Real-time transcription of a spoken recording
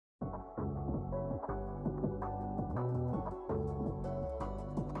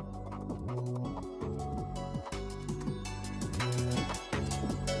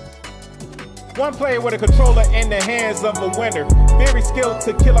One player with a controller in the hands of a winner. Very skilled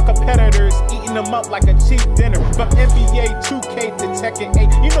to kill our competitors, eating them up like a cheap dinner. From NBA 2K to Tekken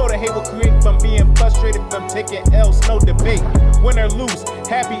 8, you know the hate will create from being frustrated from taking L's, no debate. Win or lose,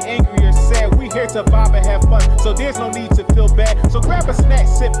 happy, angry, or sad, we here to vibe and have fun, so there's no need to feel bad. So grab a snack,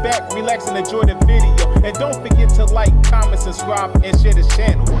 sit back, relax, and enjoy the video. And don't forget to like, comment, subscribe, and share this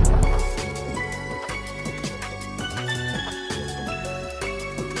channel.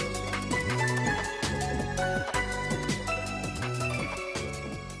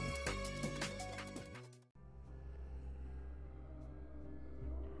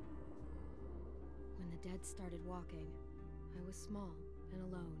 When the dead started walking, I was small and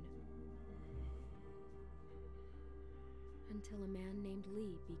alone. Until a man named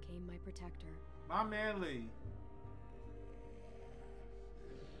Lee became my protector. My man Lee.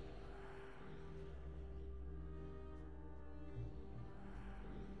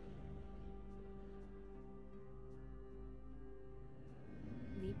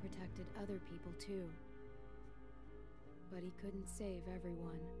 Lee protected other people too. But he couldn't save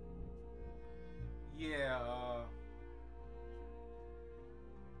everyone. Yeah,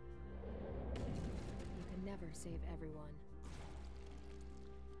 You can never save everyone.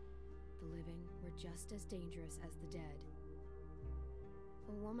 The living were just as dangerous as the dead.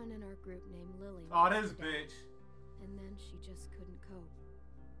 A woman in our group named Lily. oh, this bitch. And then she just couldn't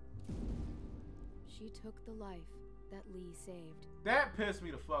cope. She took the life that Lee saved. That pissed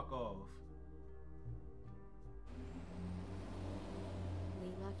me the fuck off.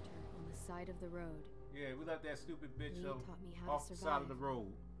 Lee left her on the side of the road. Yeah, we left that stupid bitch Lee taught me how off to the survive. side of the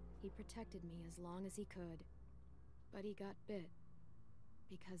road. He protected me as long as he could. But he got bit.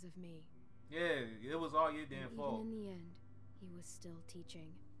 Because of me. Yeah, it was all your damn And fault. even in the end, he was still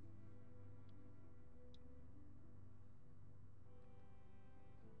teaching.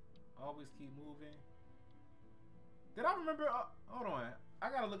 Always keep moving. Did I remember? Hold on. I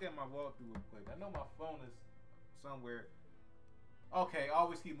gotta look at my walkthrough real quick. I know my phone is somewhere. Okay,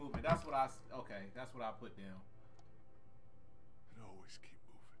 always keep moving. That's what okay, that's what I put down. And always keep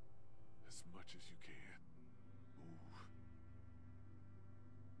moving. As much as you can. Move.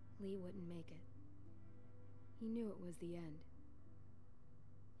 Lee wouldn't make it. He knew it was the end.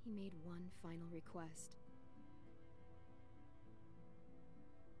 He made one final request.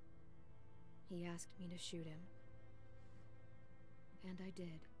 He asked me to shoot him. And I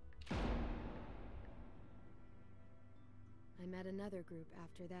did. I met another group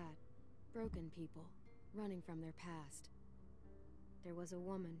after that. Broken people, running from their past. There was a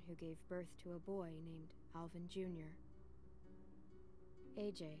woman who gave birth to a boy named Alvin Jr.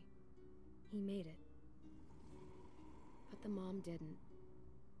 AJ. He made it. But the mom didn't.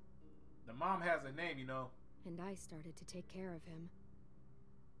 The mom has a name, you know. And I started to take care of him.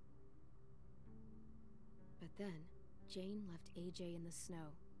 But then, Jane left AJ in the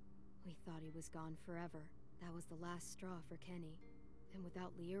snow. We thought he was gone forever. That was the last straw for Kenny. And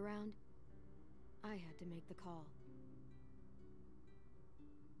without Lee around, I had to make the call.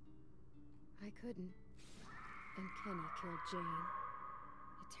 I couldn't. And Kenny killed Jane.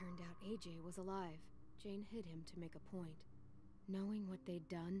 It turned out AJ was alive. Jane hid him to make a point. Knowing what they'd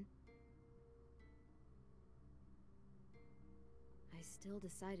done, I still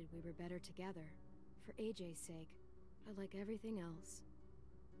decided we were better together. For AJ's sake, but like everything else,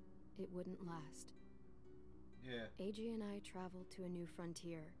 it wouldn't last. Yeah. AJ and I traveled to a new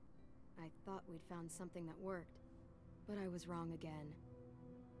frontier. I thought we'd found something that worked, but I was wrong again.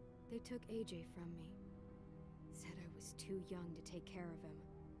 They took AJ from me. Said I was too young to take care of him.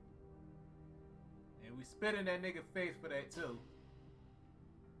 And we spit in that nigga face for that too.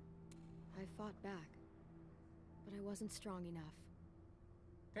 I fought back, but I wasn't strong enough.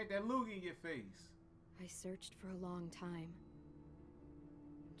 Take that loogie in your face. I searched for a long time.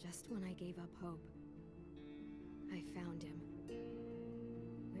 Just when I gave up hope, I found him.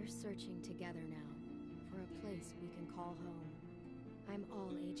 We're searching together now for a place we can call home. I'm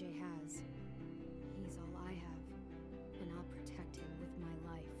all AJ has. He's all I have, and I'll protect him with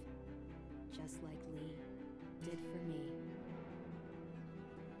my life, just like Lee did for me.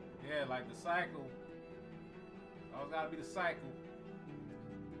 Yeah, like the cycle. Always gotta be the cycle.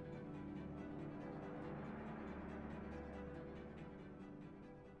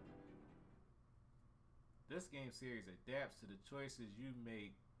 This game series adapts to the choices you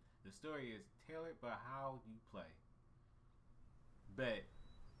make. The story is tailored by how you play. Bet.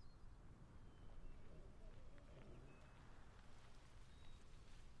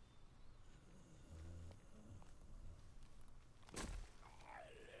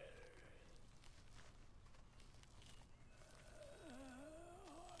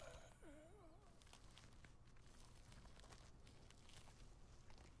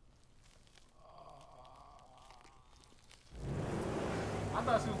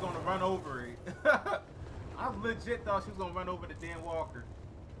 run over it. I legit thought she was gonna run over the damn walker.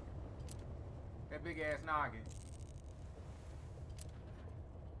 That big ass noggin.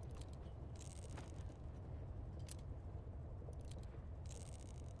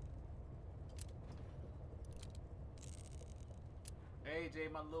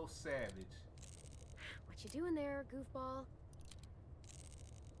 AJ, my little savage. What you doing there, goofball?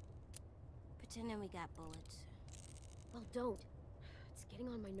 Pretending we got bullets. Well, don't. It's getting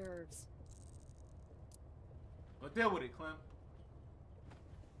on my nerves. Well, deal with it, Clem.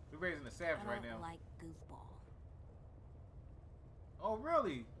 We're raising a savage right now. I don't like goofball. Oh,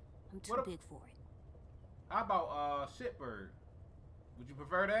 really? I'm too big for it. How about shitbird? Would you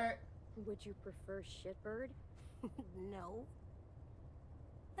prefer that? Would you prefer shitbird? No.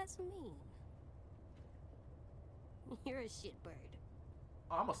 That's mean. You're a shitbird.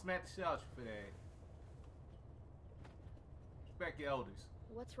 Oh, I'm gonna smack the shit out you for that. Respect your elders.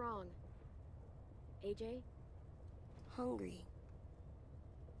 What's wrong? AJ? Hungry.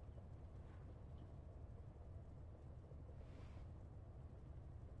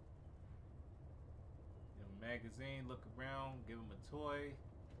 Give him a magazine, look around, give him a toy.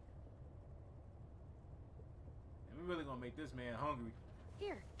 And we're really gonna make this man hungry.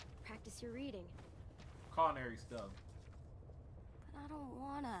 Here, practice your reading. Culinary stuff. But I don't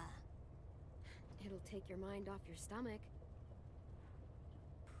wanna. It'll take your mind off your stomach.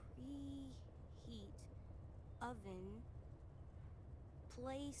 Preheat oven.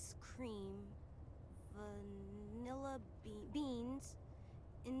 Place cream, vanilla beans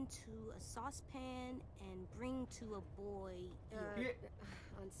into a saucepan and bring to a boil.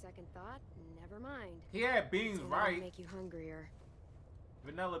 On second thought, never mind. He had beans, It'll right? make you hungrier.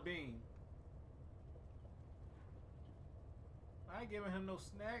 Vanilla bean. I ain't giving him no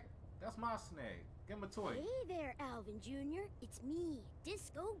snack. That's my snack. Give him a toy. Hey there, Alvin Jr. It's me,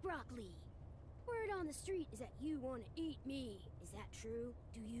 Disco Broccoli. Word on the street is that you want to eat me. Is that true?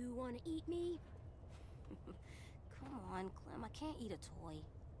 Do you want to eat me? Come on, Clem. I can't eat a toy.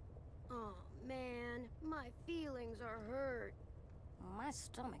 Oh, man. My feelings are hurt. My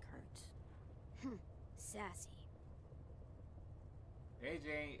stomach hurts. Sassy. AJ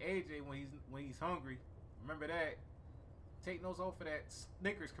ain't AJ when he's hungry. Remember that. Take notes off of that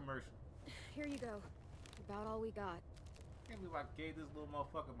Snickers commercial. Here you go. About all we got. Can't believe I gave this little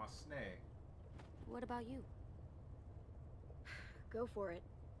motherfucker my snack. What about you? Go for it.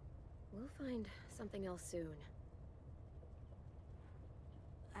 We'll find something else soon.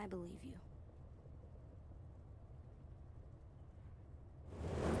 I believe you.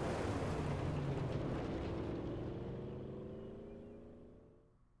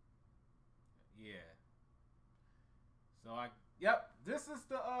 Yeah. So yep, this is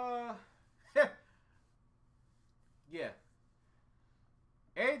the yeah.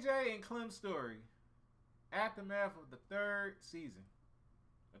 AJ and Clem's story. Aftermath of the 3rd season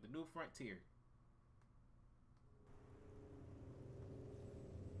of The New Frontier.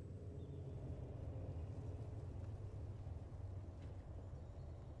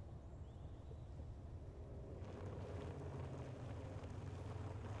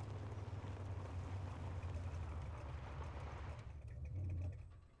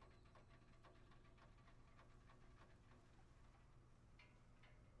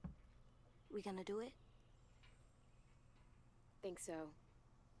 We gonna do it? Think so.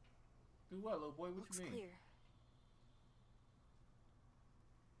 Do what, little boy? What Looks you mean? clear.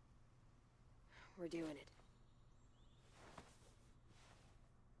 We're doing it.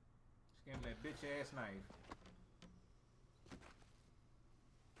 Just gave him that bitch ass knife.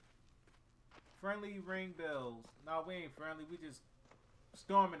 Friendly ring bells. Nah, we ain't friendly. We just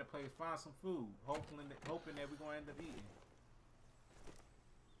storming the place, find some food, hoping that we're gonna end up eating.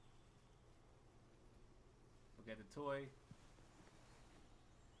 Look at the toy.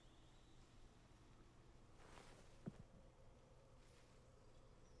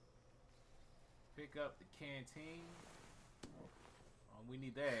 Pick up the canteen. Oh, we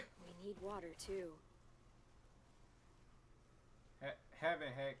need that. We need water, too.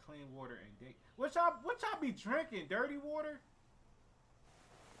 Haven't had clean water in days. What y'all be drinking? Dirty water?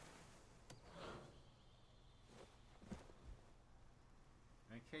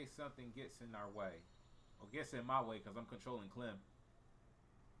 In case something gets in our way. Or gets in my way because I'm controlling Clem.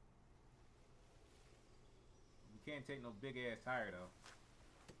 We can't take no big ass tire though.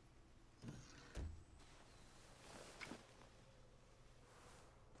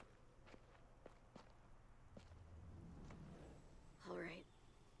 All right.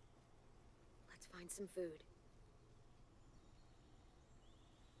 Let's find some food.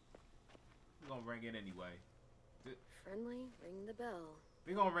 We're gonna bring it anyway. Friendly, ring the bell.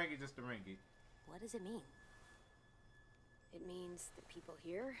 We gonna ring it just to ring it. What does it mean? It means the people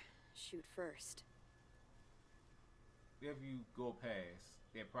here shoot first. If you go past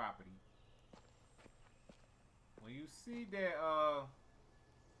their property. When you see that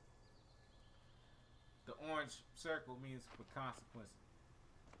the orange circle means for consequences.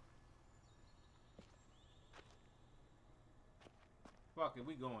 Fuck it,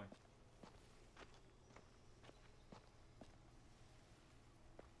 we going.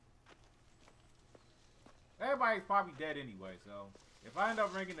 Everybody's probably dead anyway, so if I end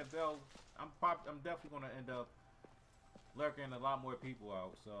up ringing the bell, I'm definitely gonna end up lurking a lot more people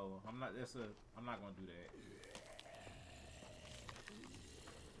out. So I'm not gonna do that.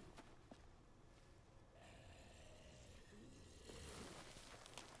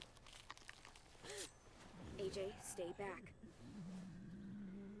 AJ, stay back.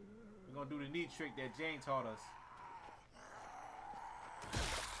 We're gonna do the neat trick that Jane taught us.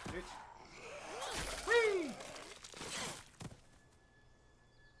 Bitch. Whee!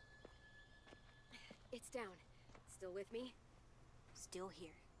 It's down. Still with me? Still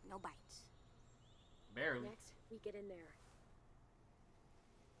here. No bites. Barely. Next, we get in there.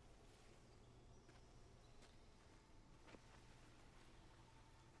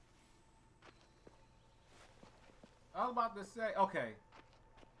 I was about to say, okay.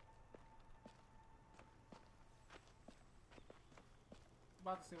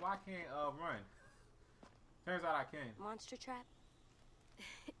 About to say, why can't run? Turns out I can. Monster trap?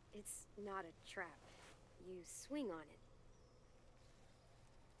 It's not a trap. You swing on it.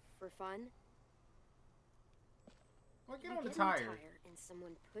 For fun? Well, get You on the in tire. and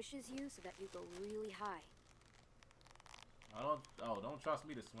someone pushes you so that you go really high. Don't trust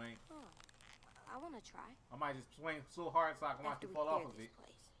me to swing. Oh, I want to try. I might just swing so hard so I can watch After you we fall clear off of this it.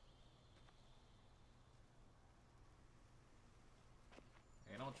 place.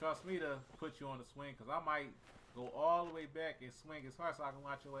 And don't trust me to put you on the swing, because I might go all the way back and swing as hard so I can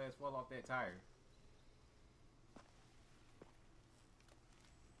watch your ass fall off that tire.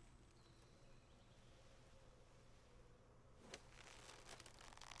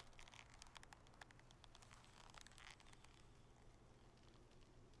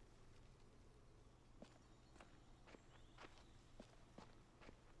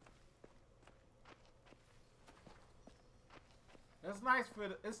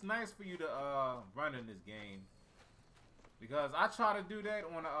 It's nice for you to run in this game, because I try to do that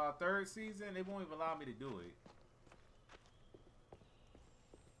on the third season. They won't even allow me to do it.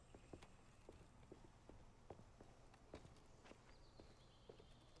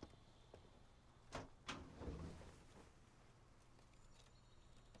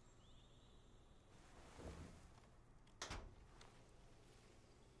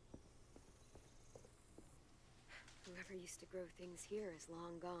 Whoever used to grow things here is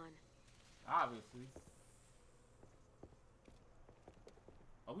long gone. Obviously.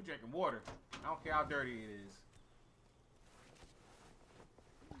 Oh, we drinking water. I don't care how dirty it is.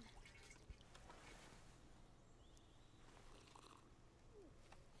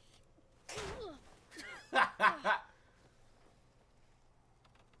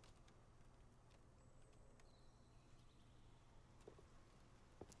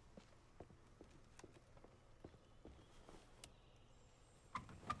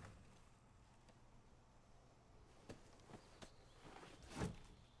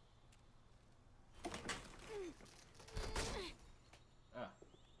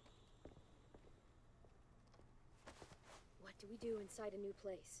 What do we do inside a new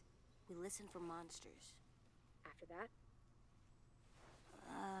place? We listen for monsters. After that?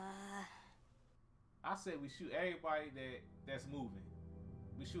 I say we shoot everybody that's moving.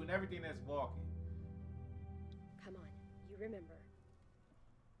 We shooting everything that's walking. Come on, you remember.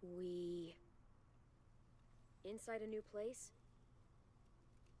 We... Inside a new place,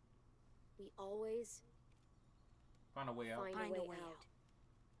 we always Find a way out. find a way out.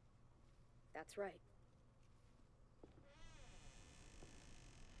 That's right.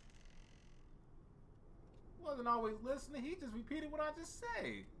 Wasn't always listening. He just repeated what I just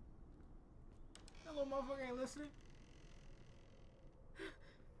said. That little motherfucker ain't listening.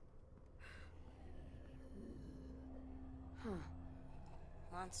 Huh.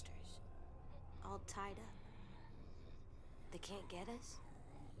 Monsters. All tied up. They can't get us?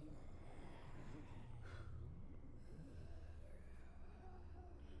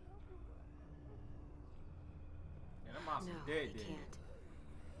 Yeah, that monster's No, dead. they can't.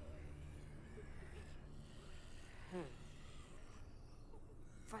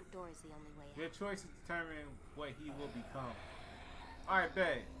 Front door is the only way Your out. choices determine what he will become. Alright,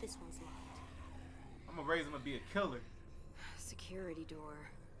 bet. This one's locked. I'm gonna raise him to be a killer. security door.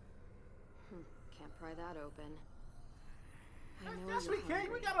 Can't pry that open. I know Yes, you're we can.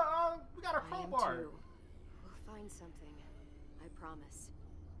 hungry. We got a I am crowbar. too. We'll find something. I promise.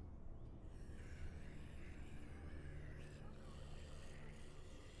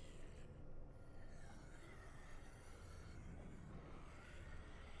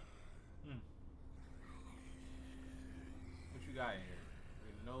 What you got in here?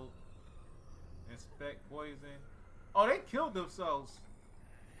 No. Inspect poison. Oh, they killed themselves.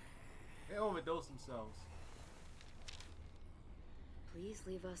 They overdosed themselves. Please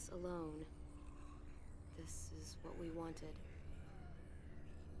leave us alone. This is what we wanted.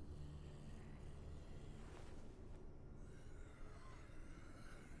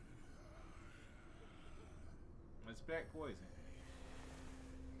 Inspect poison.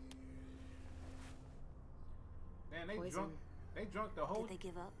 Man, they Poison. drunk. They drunk the whole. Did they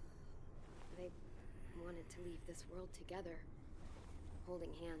give up? They wanted to leave this world together,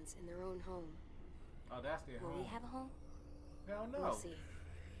 holding hands in their own home. Oh, that's their Will home. we have a home? Hell no. We'll see.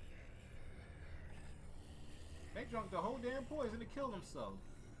 They drunk the whole damn poison to kill themselves.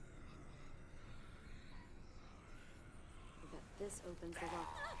 I bet this opens the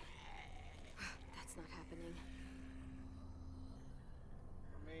lock. That's not happening.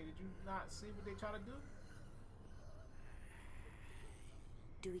 I mean, did you not see what they try to do?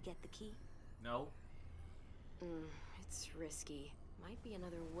 Do we get the key? No. It's risky. Might be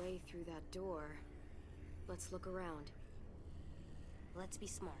another way through that door. Let's look around. Let's be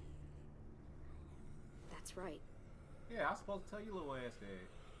smart. That's right. Yeah, I was supposed to tell you, little ass that.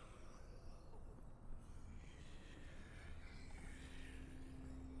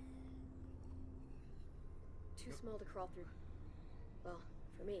 Too small to crawl through. Well,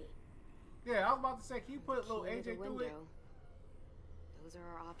 for me. Yeah, I was about to say, can you put little Key to AJ the through window. it? Those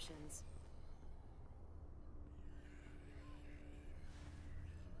are our options.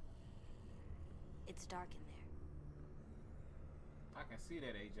 It's dark in there. I can see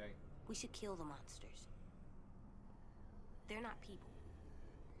that, AJ. We should kill the monsters. They're not people.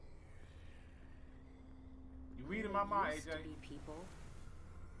 You reading my mind, Used AJ? to be people,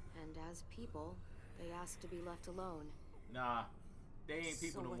 and as people, they ask to be left alone. Nah, they ain't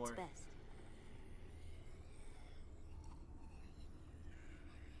people so no what's more. best?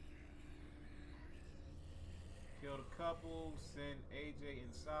 Kill the couple, send AJ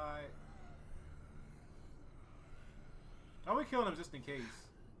inside. Oh, we killing him just in case.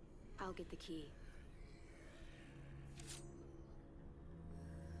 I'll get the key.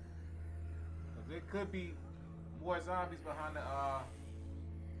 'Cause there could be more zombies behind the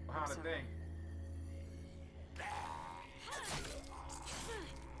sorry. thing.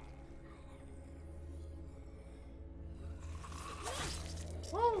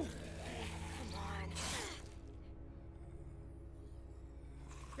 Woo! Come on.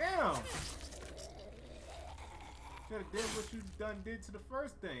 Damn! Should've did what you did to the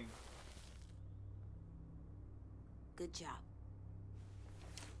first thing. Good job.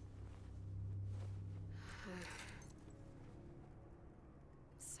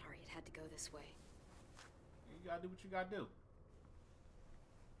 Sorry, it had to go this way. You gotta do what you gotta do.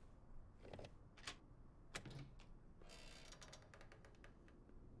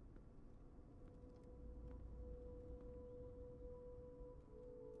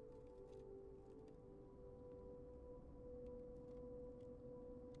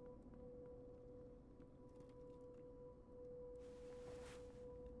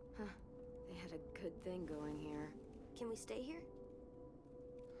 They had a good thing going here. Can we stay here?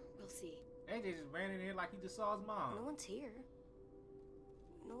 We'll see. AJ just ran in here like he just saw his mom. No one's here.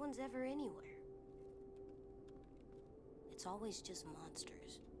 No one's ever anywhere. It's always just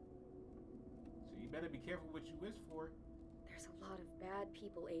monsters. So you better be careful what you wish for. There's a lot of bad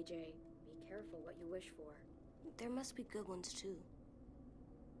people, AJ. Be careful what you wish for. There must be good ones too.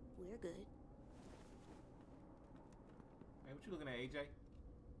 We're good. Hey, what you looking at, AJ?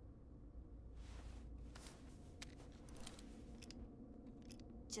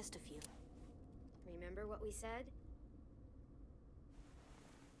 Just a few. Remember what we said?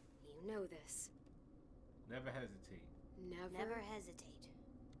 You know this. Never hesitate. Never. Never hesitate.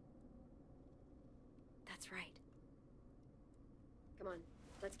 That's right. Come on,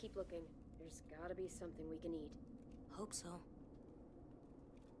 let's keep looking. There's gotta be something we can eat. Hope so.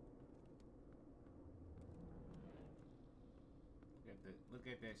 Look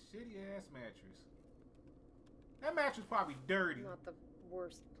at that shitty ass mattress. That mattress probably dirty. Not the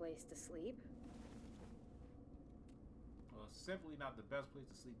worst place to sleep. Well, simply not the best place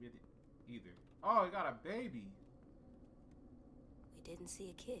to sleep in it either. Oh, it got a baby. We didn't see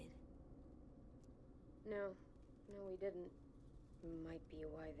a kid. No, we didn't. Might be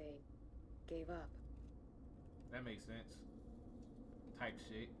why they gave up. That makes sense. Type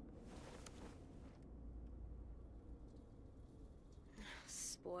shit.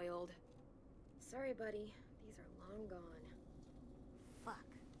 Spoiled. Sorry, buddy. These are long gone. Fuck.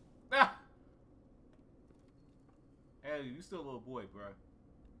 Ah! Hey, you still a little boy, bro.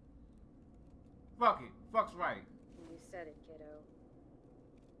 Fuck it. Fuck's right. You said it, kiddo.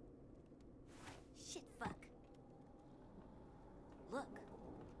 Shit, fuck. Look.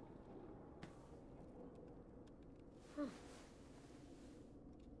 Huh.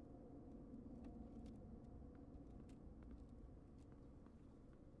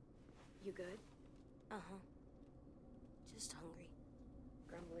 You good? Uh-huh. Just hungry.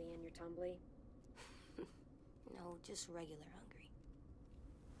 Grumbly in your tumbly? No, just regular hungry.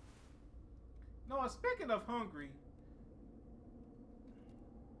 No, speaking of hungry,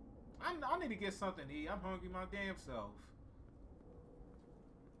 I need to get something to eat. I'm hungry my damn self.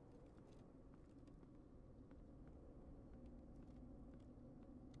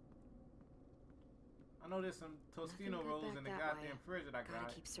 I know there's some Nothing Tostino good rolls back in the that goddamn way. fridge that I got.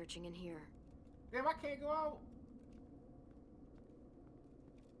 Gotta keep searching in here. Damn, I can't go out.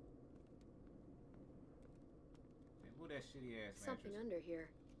 Damn, who that shitty ass Something mattress? under here.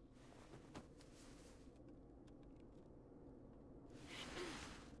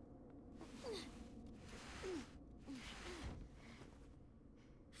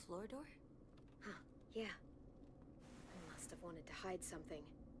 Floor door? Huh, yeah. I must have wanted to hide something.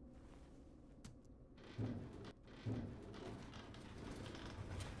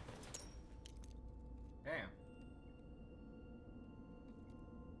 Damn.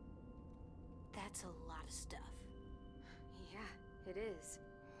 That's a lot of stuff. Yeah, it is.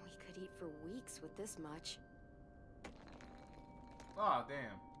 We could eat for weeks with this much. Oh,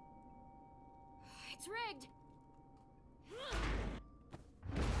 damn. It's rigged!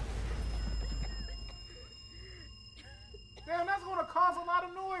 Damn, that's gonna cause a lot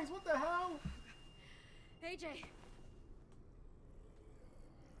of noise. What the hell? AJ!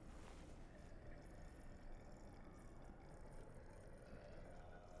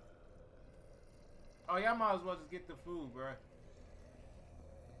 Oh, y'all might as well just get the food, bruh.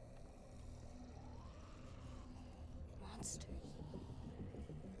 Monsters.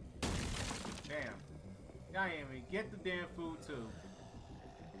 Damn. Y'all ain't even get the damn food, too.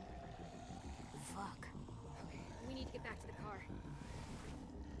 Fuck. Okay, we need to get back to the car.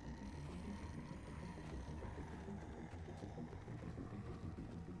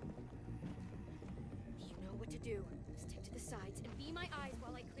 You know what to do. Stick to the sides and be my eyes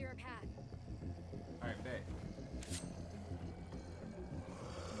while I clear a path. Alright, bet.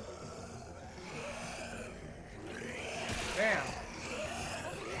 Damn.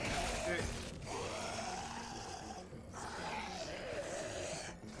 Shit.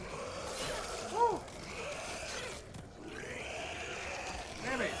 Woo!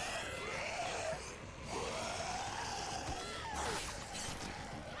 Damn it.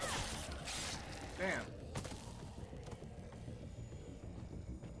 Damn.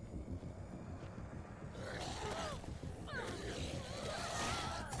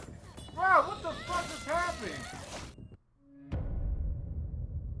 Bro, what the fuck just happened?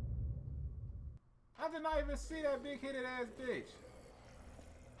 I did not even see that big-headed ass bitch.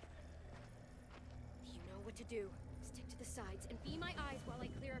 You know what to do. Stick to the sides and be my eyes while I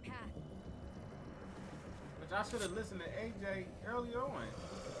clear a path. Which I should have listened to AJ earlier on.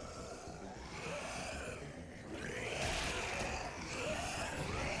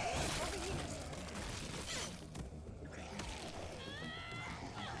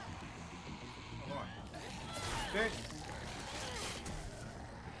 Come on. Bitch.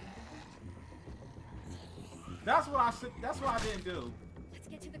 That's what I didn't do. Let's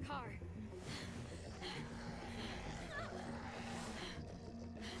get to the car.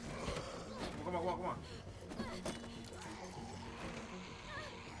 Come on, come on.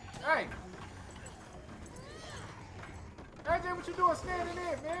 Hey! AJ, what you doing standing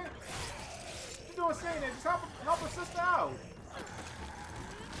there, man? What you doing standing there? Just help a sister out.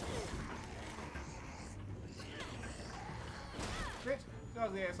 Bitch,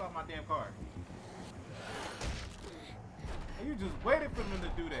 get your ass off my damn car. And you just waited for them to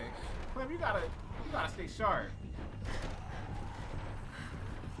do that. Clem, you gotta stay sharp.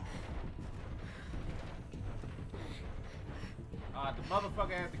 The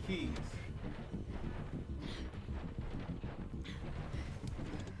motherfucker has the keys.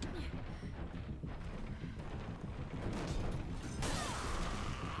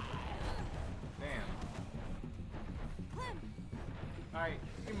 Damn. Clem! Alright,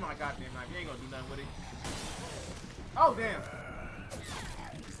 give me my goddamn knife. You ain't gonna do nothing with it. Oh, damn.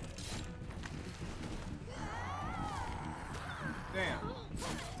 Damn.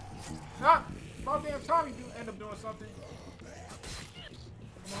 Stop! About damn time you do end up doing something.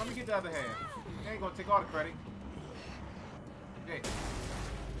 Come on, let me get the other half. I ain't gonna take all the credit. Okay.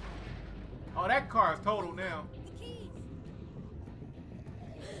 Oh, that car is total now. The keys.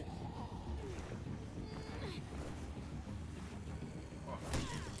 Come on.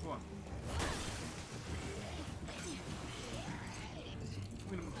 Come on.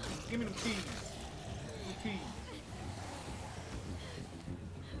 Give me them keys. Them keys.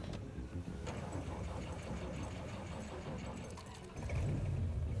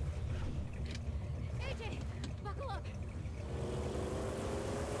 AJ, buckle up.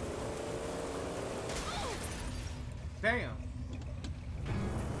 Damn.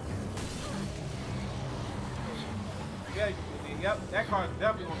 Yeah, yep, that car is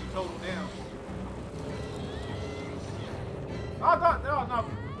definitely gonna be total down. Oh, no,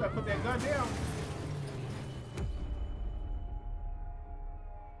 you gotta put that gun down.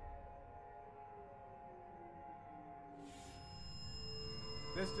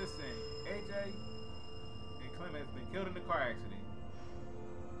 This just saying, AJ and Clem has been killed in a car accident.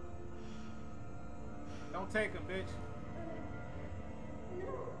 Don't take him, bitch.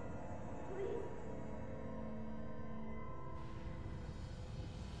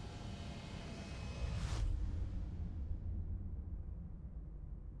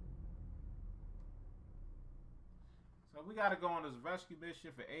 So we gotta go on this rescue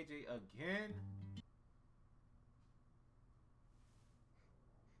mission for AJ again.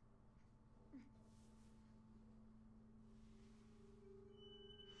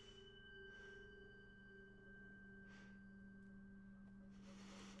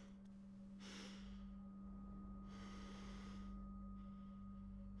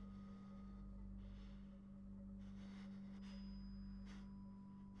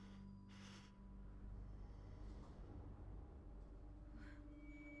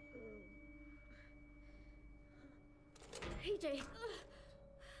 AJ.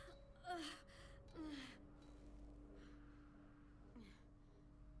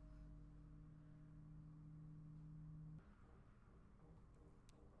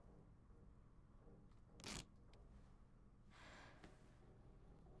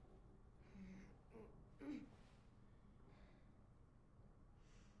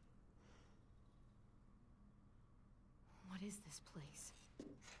 What is this place?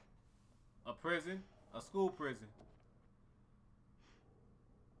 A prison, a school prison.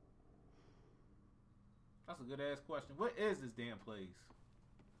 That's a good ass question. What is this damn place?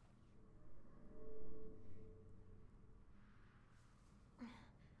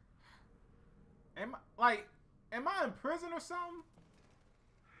 Am I in prison or something?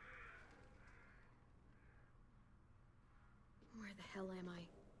 Where the hell am I?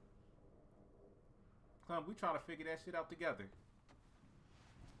 Clem, we try to figure that shit out together.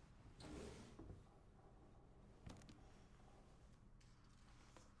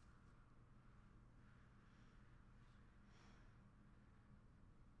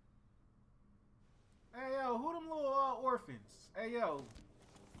 Hey yo, who them little orphans? Hey yo,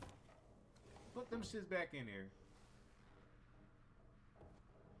 put them shits back in there.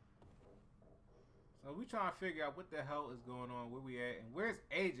 So we trying to figure out what the hell is going on, where we at, and where's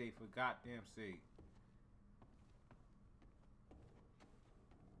AJ for goddamn sake?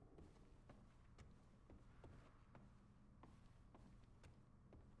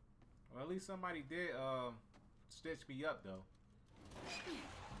 Well, at least somebody did stitch me up though.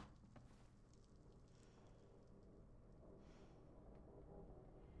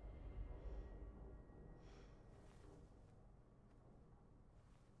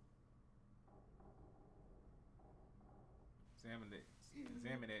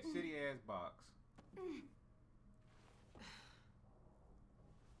 Examine that shitty ass box.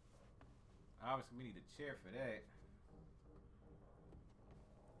 Obviously, we need a chair for that.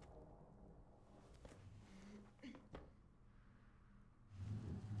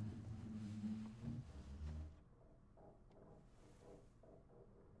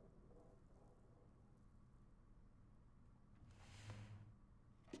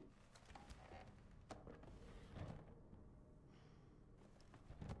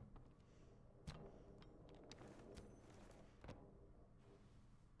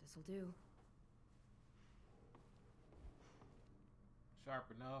 This'll do. Sharp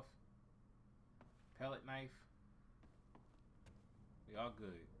enough. Pellet knife. We all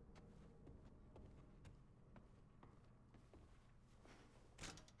good.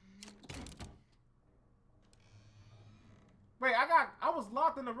 Wait, I was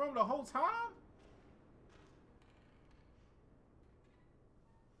locked in the room the whole time?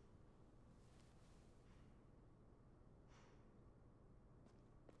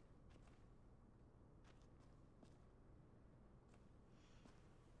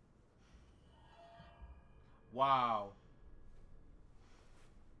 Wow.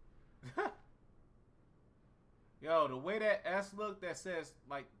 Yo, the way that S looked that says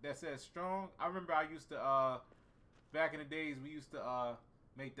strong. I remember I used to back in the days we used to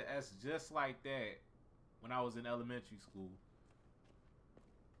make the S just like that when I was in elementary school.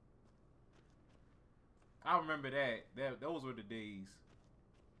 I remember that. Those were the days.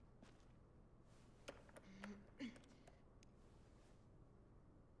 They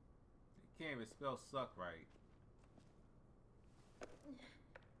can't even spell suck right.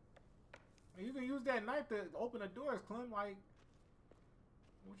 You can use that knife to open the doors, Clem. Like,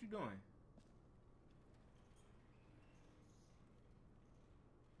 what you doing?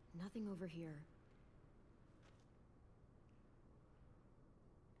 Nothing over here.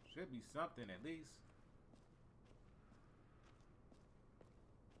 Should be something at least.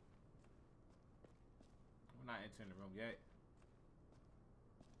 We're not entering the room yet.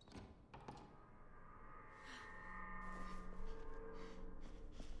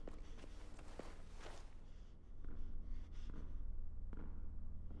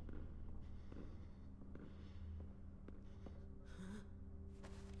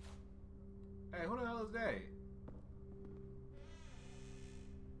 Hey, who the hell is that?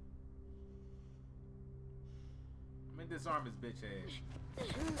 I'm gonna disarm his bitch ass.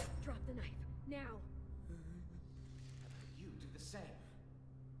 Drop the knife. Now. You do the same.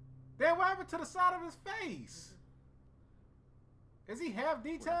 Then what happened to the side of his face? Is he half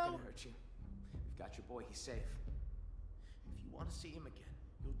We're not detailed? gonna hurt you. We've got your boy, he's safe. If you want to see him again,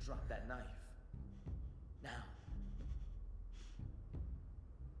 you'll drop that knife. Now.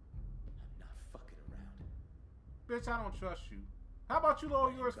 I'm not fucking around. Bitch, I don't trust you. How about you lower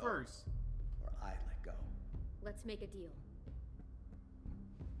Let him yours go. first? Or I let go. Let's make a deal.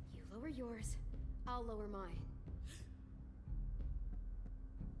 You lower yours, I'll lower mine.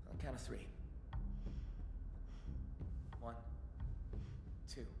 On count of 3. 1,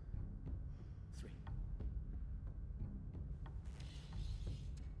 2, 3.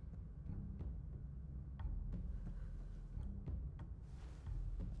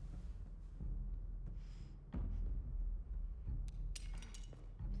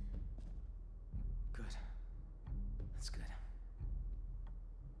 Good. That's good.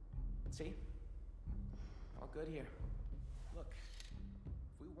 See? All good here. Look,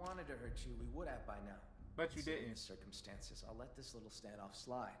 if we wanted to hurt you, we would have by now. But you Considering didn't. the circumstances, I'll let this little standoff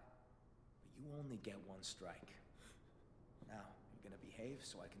slide. But you only get 1 strike. Now, you're gonna behave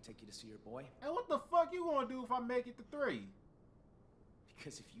so I can take you to see your boy? Hey, what the fuck you gonna do if I make it to 3?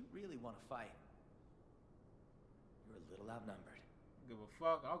 Because if you really want to fight, you're a little outnumbered. Give a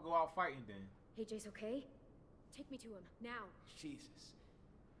fuck. I'll go out fighting then. Hey, Jace, okay? Take me to him, now. Jesus.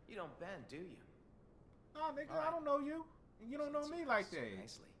 You don't bend, do you? Nah, nigga, All right. I don't know you. And you don't know Since me you like asked so that.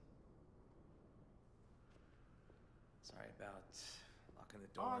 Nicely. Sorry about locking the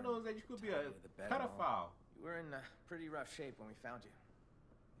door. All I know is and that you could be tying a you to the bed and all. pedophile. You were in pretty rough shape when we found you.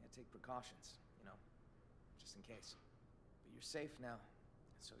 You had to take precautions, you know, just in case. But you're safe now,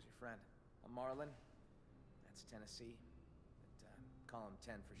 and so's your friend. I'm Marlon. That's Tennessee. But call him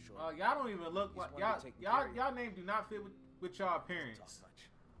 10 for short. Y'all don't even look He's like one y'all. to take care of you. Y'all name do not fit with y'all Doesn't appearance. talk much.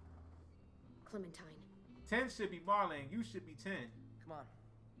 Clementine. 10 should be Marlon. You should be 10. Come on,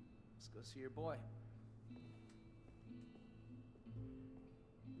 let's go see your boy.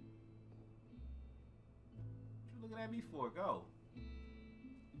 What you looking at me for? Go.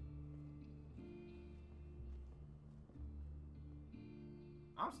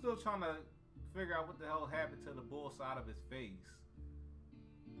 I'm still trying to figure out what the hell happened to the bull side of his face.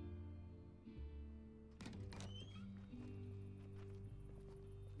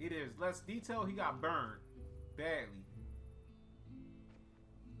 It is less detail. He got burned badly.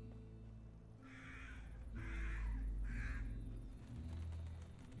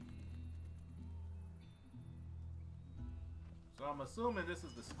 So I'm assuming this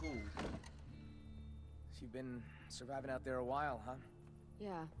is the school. So you've been surviving out there a while, huh?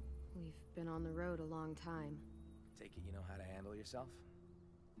 Yeah, we've been on the road a long time. Take it you know how to handle yourself?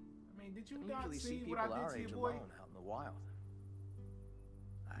 I mean, did you I not usually see see people what I our did to age your boy? alone out in the wild.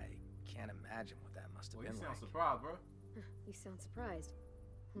 I can't imagine what that must have Well, you been sound like. surprised, bro. You sound surprised.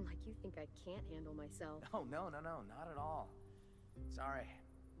 Like you think I can't handle myself. Oh, no, not at all. Sorry,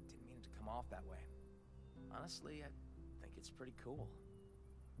 didn't mean it to come off that way. Honestly, I think it's pretty cool.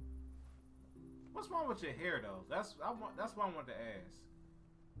 What's wrong with your hair, though? That's what I wanted to ask.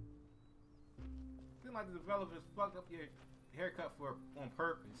 Seems like the developers fucked up your haircut on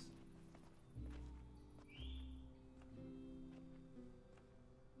purpose.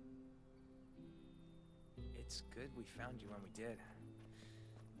 It's good we found you when we did.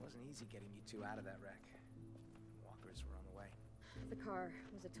 It wasn't easy getting you two out of that wreck. yours were on the way. The car,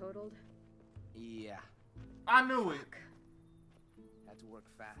 was it totaled? Yeah. I knew it. Had to work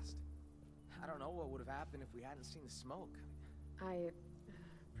fast. I don't know what would have happened if we hadn't seen the smoke. I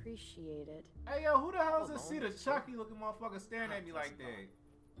appreciate it. Hey, yo, who the hell is Hold this on, Cedar let's Chucky looking motherfucker staring at me like that?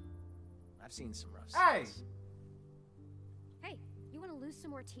 I've seen some rough Hey! sights. Hey, you want to lose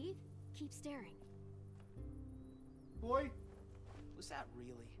some more teeth? Keep staring. Boy, Was that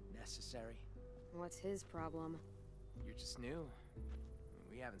really necessary? What's his problem? You're just new. I mean,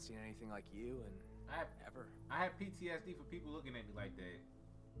 we haven't seen anything like you in ever. I have PTSD for people looking at me like that.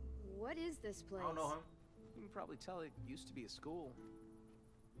 What is this place? I don't know him. You can probably tell it used to be a school.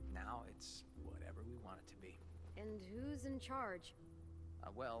 Now it's whatever we want it to be. And who's in charge?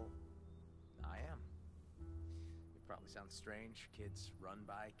 Well, I am. It probably sounds strange, kids run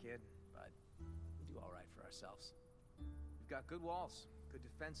by a kid, but we do all right for ourselves. We've got good walls, good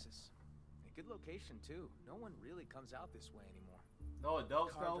defenses, and a good location too. No one really comes out this way anymore. No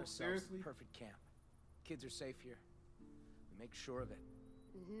adults Carved though? ourselves Seriously? the perfect camp. Kids are safe here. We make sure of it.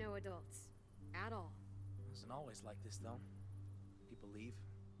 No adults. At all. It isn't always like this though. People leave,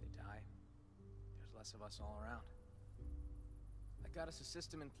 they die. There's less of us all around. I got us a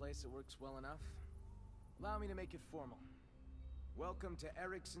system in place that works well enough. Allow me to make it formal. Welcome to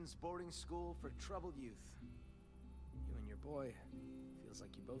Erickson's boarding school for troubled youth. You and your boy, feels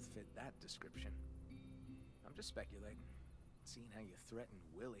like you both fit that description. I'm just speculating, seeing how you threatened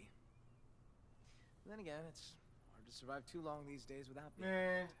Willie. Then again, it's hard to survive too long these days without being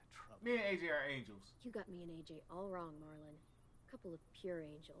Man, into trouble. me and AJ are angels. You got me and AJ all wrong, Marlon. Couple of pure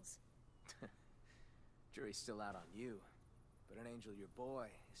angels. Jury's still out on you, but an angel your boy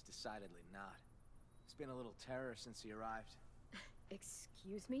is decidedly not. It's been a little terror since he arrived.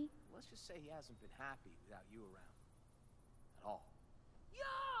 Excuse me? Let's just say he hasn't been happy without you around. At all.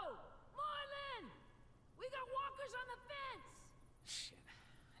 Yo! Marlon! We got walkers on the fence! Shit,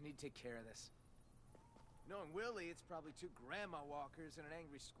 I need to take care of this. Knowing Willie, it's probably 2 grandma walkers and an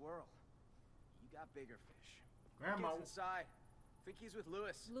angry squirrel. You got bigger fish. Grandma. Kids inside. Think he's with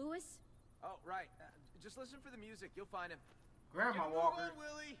Lewis. Lewis? Oh, right. Just listen for the music. You'll find him. Grandma Move walkers. on,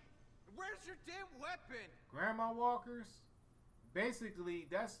 Willie. Where's your damn weapon? Grandma walkers. Basically,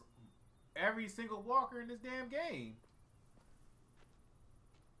 that's every single walker in this damn game.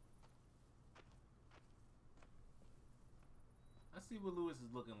 Let's see what Lewis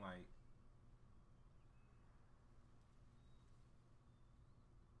is looking like.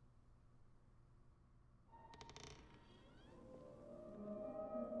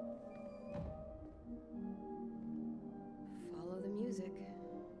 Follow the music.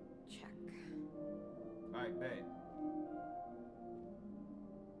 Check. Alright, bet.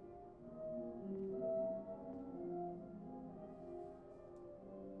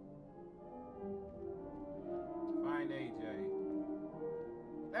 Find AJ.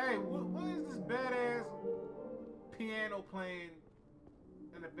 Hey, what is this badass piano playing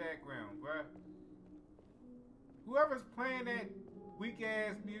in the background, bruh? Whoever's playing that weak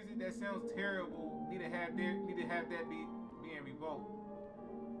ass music that sounds terrible need to have that be being revoked.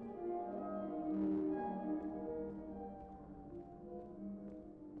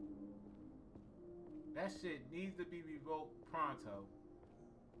 That shit needs to be revoked pronto.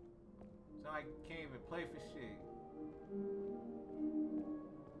 So I can't even play for shit.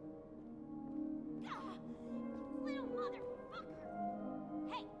 Ah, little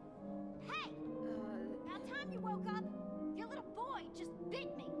motherfucker! Hey! Hey! About time you woke up. Your little boy just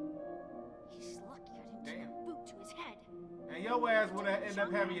bit me. He's lucky I didn't take a boot to his head. And your ass would end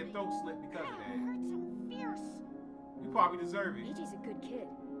up having your throat slit because of That that. hurts him fierce. You probably deserve it. AJ's a good kid.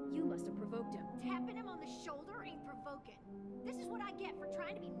 You must have provoked him. Tapping him on the shoulder ain't provoking. This is what I get for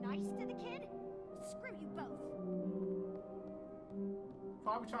trying to be nice to the kid. Screw you both.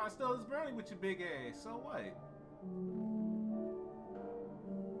 Probably trying to steal his brownie with your big ass. So what?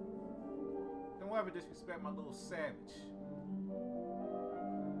 Don't ever disrespect my little savage.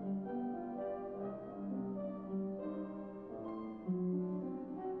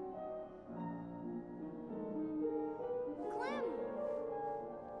 Clem!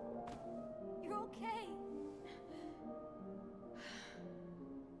 You're okay.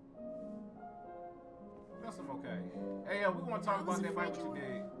 Yes, I'm okay. Hey, we want to talk about that bite what you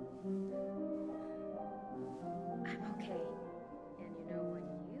did. I'm okay. And you know what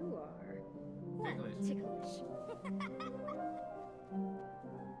you are? Ticklish. Ticklish.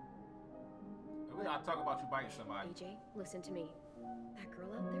 We gotta talk about you biting somebody. AJ, listen to me. That girl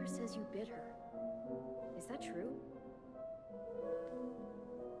out there says you bit her. Is that true?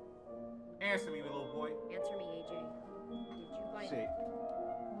 Answer me, little boy. Answer me, AJ. Did you bite Shit. her?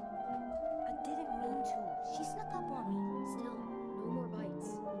 I didn't mean to. She snuck up on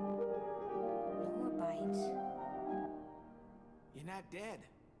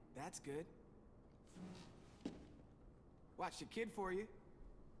That's good. Watched your kid for you.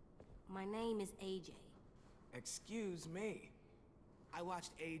 My name is AJ. Excuse me. I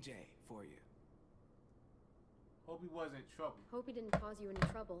watched AJ for you. Hope he wasn't trouble. Hope he didn't cause you any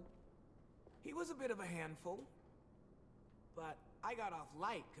trouble. He was a bit of a handful, but I got off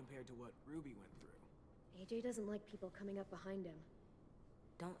light compared to what Ruby went through. AJ doesn't like people coming up behind him.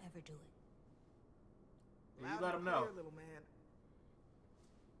 Don't ever do it. Yeah, you let him know. Clear, little man.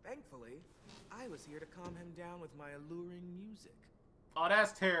 Thankfully, I was here to calm him down with my alluring music. Oh,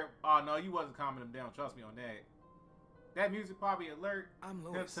 that's terrible. Oh, no, you wasn't calming him down. Trust me on that. That music probably alert I'm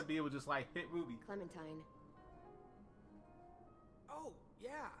him Louis. to be able to just like hit Ruby. Clementine. Oh,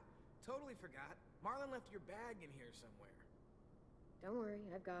 yeah. Totally forgot. Marlon left your bag in here somewhere. Don't worry,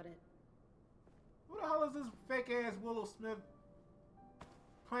 I've got it. Who the hell is this fake ass Willow Smith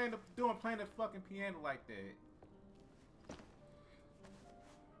playing the fucking piano like that?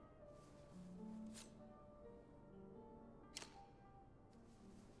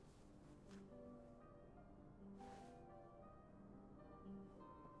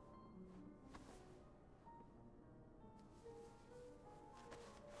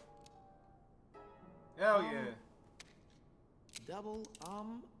 Hell yeah. Double,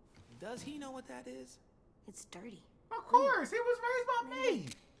 does he know what that is? It's dirty. Of course, he was raised by me.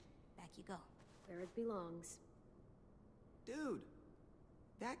 Back you go. Where it belongs. Dude,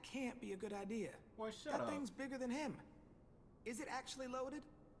 that can't be a good idea. Boy, shut That up. thing's bigger than him. Is it actually loaded?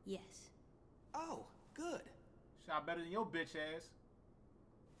 Yes. Oh, good. Shot better than your bitch ass.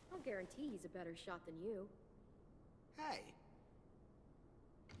 I'll guarantee he's a better shot than you. Hey.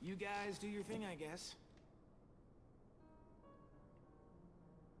 You guys do your thing, I guess.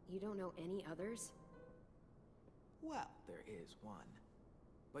 You don't know any others? Well, there is one.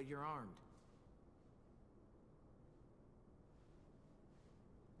 But you're armed.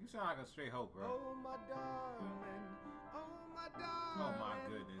 You sound like a straight hoe, bro. Oh, my darling. Oh, my darling. Oh my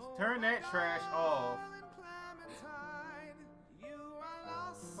goodness. Turn that trash off.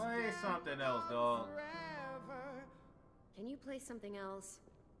 Play something else, dog. Can you play something else?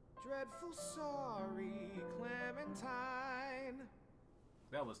 Dreadful sorry, Clementine.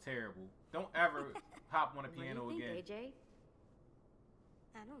 That was terrible. Don't ever hop on a What do piano you think, again. AJ?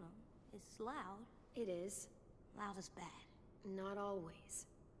 I don't know. It's loud. It is. Loud is bad. Not always.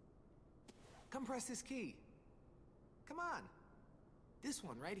 Come press this key. Come on. This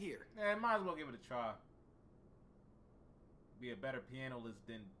one right here. Yeah, might as well give it a try. Be a better pianist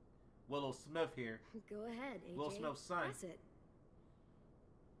than Willow Smith here. Go ahead, AJ. Will Smith's son. Press it.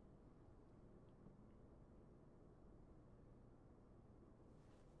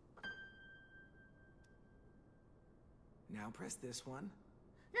 Now press this one.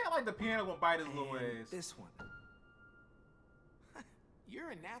 Yeah, like the piano gonna bite his little And ass. this one. You're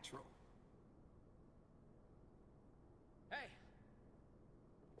a natural. Hey.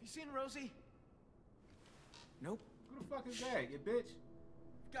 You seen Rosie? Nope. Who the fuck is that, you bitch?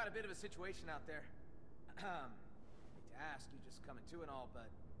 We've got a bit of a situation out there. Hate to ask, you just coming to and all, but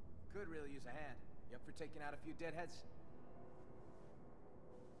could really use a hand. You up for taking out a few deadheads?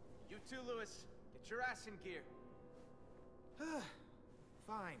 You too, Louis. Get your ass in gear.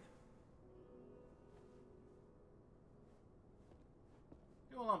 Fine.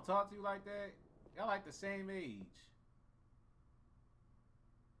 You don't let him talk to you like that? Y'all like the same age.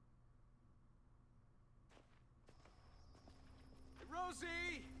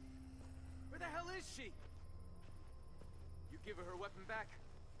 Rosie! Where the hell is she? You give her weapon back?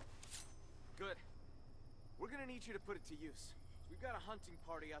 Good. We're gonna need you to put it to use. We've got a hunting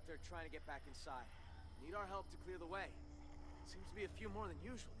party out there trying to get back inside. Need our help to clear the way. Seems to be a few more than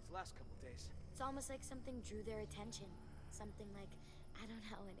usual these last couple days. It's almost like something drew their attention. Something like, I don't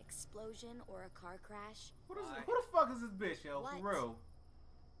know, an explosion or a car crash. Who the fuck is this bitch, yo? What? For real.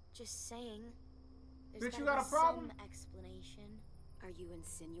 Just saying. There's Bitch, you gotta got a be problem? some explanation. Are you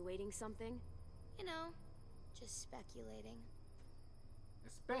insinuating something? You know, just speculating.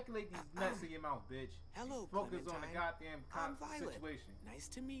 And speculate these nuts in your mouth, bitch. Hello, Focus on the Clementine. goddamn I'm Violet. situation. Nice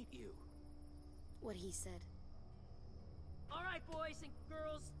to meet you. What he said. All right, boys and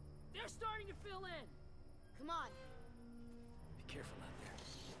girls, they're starting to fill in. Come on. Be careful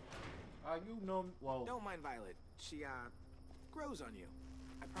out there. You know, well, Don't mind Violet. She, grows on you.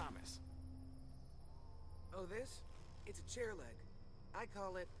 I promise. Oh, this? It's a chair leg. I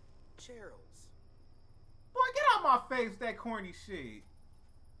call it Cheryl's. boy, get out my face with that corny shit.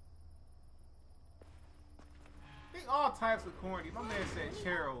 They all types of corny. My man said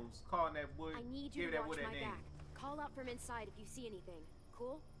Cheryl's, calling that wood. I need you gave to that watch wood my that name. back. Call out from inside if you see anything.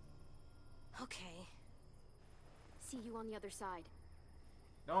 Cool? Okay. See you on the other side.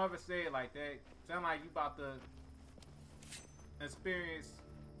 Don't ever say it like that. Sound like you about to experience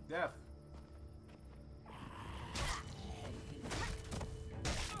death.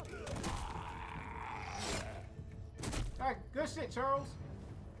 Alright, good shit, Charles.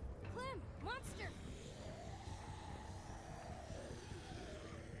 Clem, monster!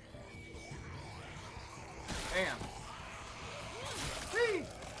 Damn. See?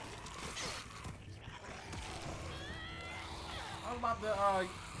 I was about to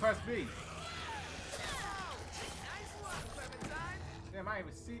press B. Nice one, Clementine. Damn, I didn't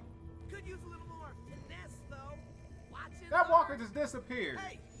even see. Could use a little more finesse, though. Watch it. That walker just disappeared.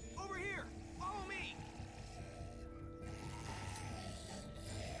 Hey, over here. Follow me.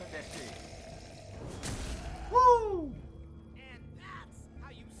 Cut that shit. Woo! And that's how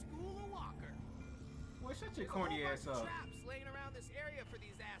you school a walker. Boy, shut your There's a corny whole ass bunch of up. traps laying around this area for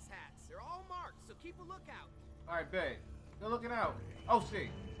these asshats. They're all marked, so keep a lookout. Alright, bet. Good looking out. Oh shit.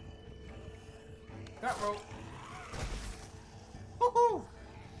 That rope. Woohoo!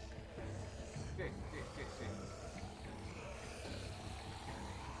 Shit.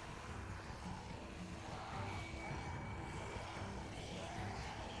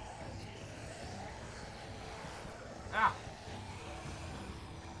 Ah!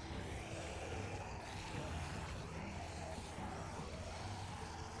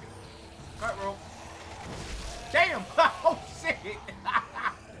 Cut rope. Damn! Oh shit!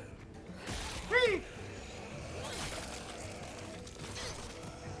 Whee!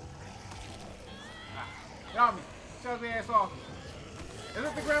 Get on me. Shut your ass off. Is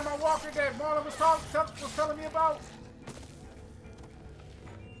this the Grandma Walker that Marlon was telling me about?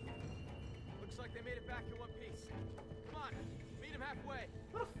 Looks like they made it back in one piece. Come on, meet him halfway.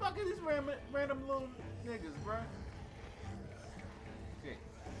 What the fuck is these random little niggas, bruh? Shit.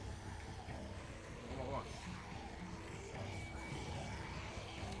 Come on.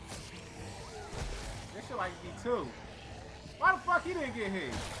 This shit like me too. Why the fuck he didn't get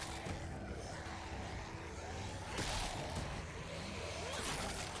hit?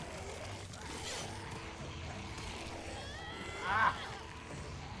 Ah!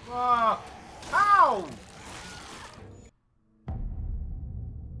 Fuck! How?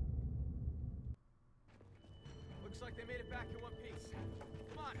 Looks like they made it back in one piece.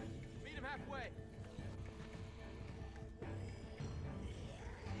 Come on, meet him halfway.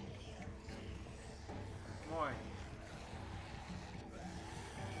 Come on.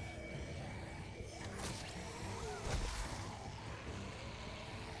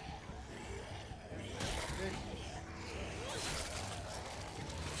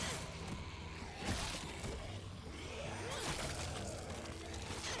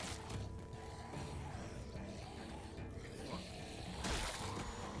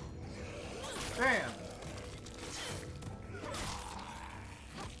 Damn.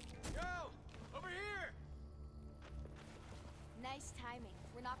 Yo, over here. Nice timing.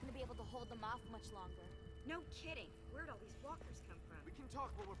 We're not gonna be able to hold them off much longer. No kidding. Where'd all these walkers come from? We can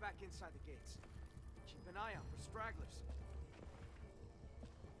talk when we're back inside the gates. Keep an eye out for stragglers.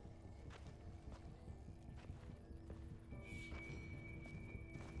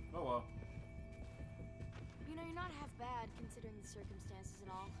 Oh well. You know, you're not half bad considering the circumstances and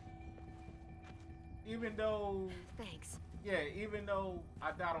all. Even though, Thanks. yeah, even though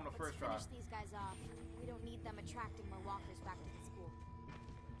I died on the Let's first try. finish these guys off. We don't need them attracting more walkers back to the school.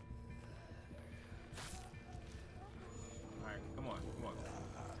 Alright, come on.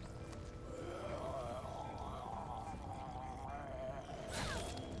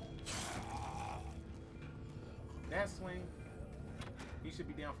 That swing, he should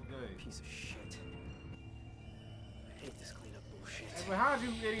be down for good. Piece of shit. I hate this cleanup bullshit. Hey, behind you,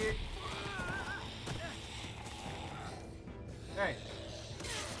 idiot. Hey.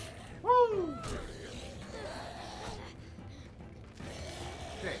 Woo!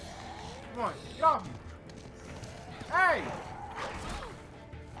 Shit. Come on, get off me. Hey!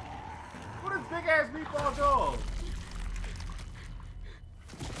 What is big ass meatball dog?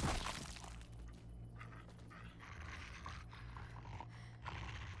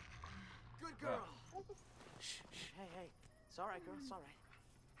 Good girl. Shh, hey. It's all right, girl. It's all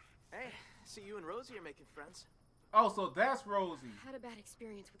right. Hey, see you and Rosie are making friends. Oh, so that's Rosie. Had a bad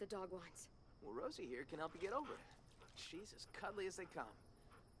experience with the dog once. Well, Rosie here can help you get over it. She's as cuddly as they come.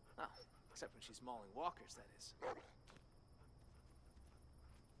 Oh, except when she's mauling walkers, that is.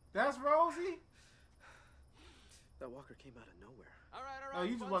 That's Rosie? That walker came out of nowhere. All right. No,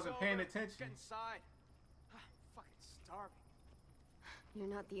 you just fun's wasn't paying over. attention. Get inside. I'm fucking starving.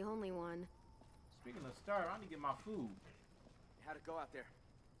 You're not the only one. Speaking of starving, I need to get my food. How'd it go out there?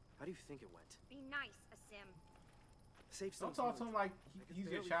 How do you think it went? Be nice, Asim. Safe Don't zone's talk to him like I can he's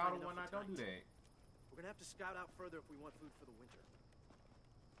your barely child find or enough whatnot. for Don't do tonight. that. We're gonna have to scout out further if we want food for the winter.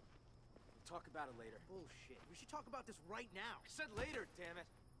 We'll talk about it later. Bullshit. We should talk about this right now. I said later, damn it.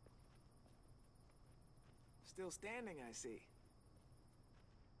 Still standing, I see.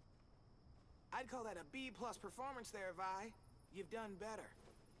 I'd call that a B+ performance there, Vi. You've done better.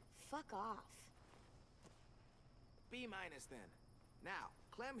 Fuck off. B- then. Now,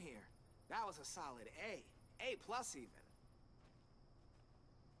 Clem here. That was a solid A. A+ even.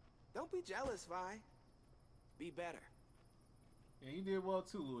 Don't be jealous, Vi. Be better. Yeah, you did well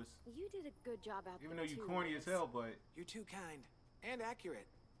too, Lewis. You did a good job out Even there, though you too, corny Lewis. as hell, but You're too kind. And accurate.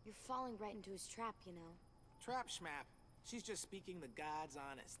 You're falling right into his trap, you know. Trap schmap. She's just speaking the God's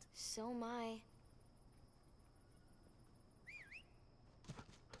honest. So am I.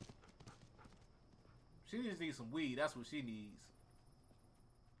 she just needs some weed. That's what she needs.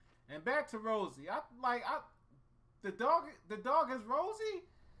 And back to Rosie. The dog is Rosie.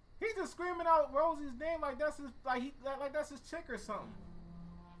 He's just screaming out Rosie's name like that's his like that's his chick or something.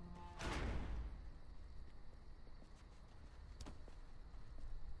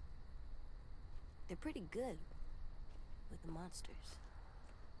 They're pretty good with the monsters.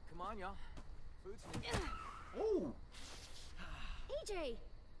 Come on, y'all. Food's Ooh. AJ!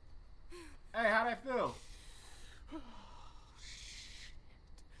 Hey, how'd that feel?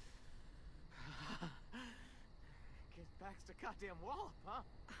 Get back's the goddamn wallop, huh?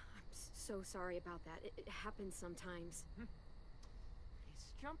 I'm so sorry about that. It happens sometimes. He's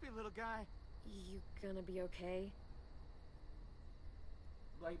a jumpy little guy. You gonna be okay?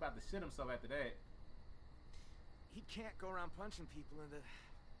 Like he about to shit himself after that. He can't go around punching people in the...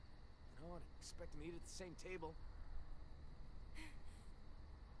 You know, I'd expect him to eat at the same table.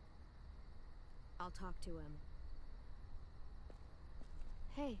 I'll talk to him.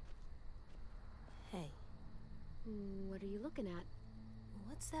 Hey, Hey, what are you looking at?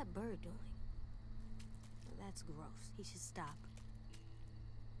 what's that bird doing? That's gross. He should stop.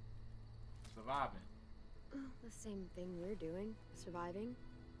 Surviving. The same thing we're doing. Surviving.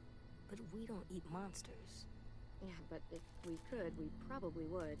 But we don't eat monsters. Yeah, but if we could, we probably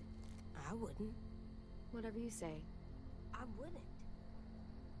would. I wouldn't. Whatever you say. I wouldn't.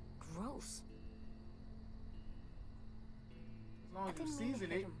 Gross. As long I as you didn't mean to season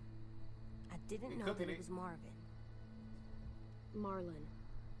hit it. him. I didn't You're know cooking that it. it was Marvin. Marlon.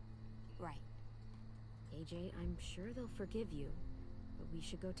 Right. AJ, I'm sure they'll forgive you. But we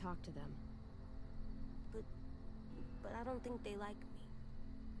should go talk to them. But I don't think they like me.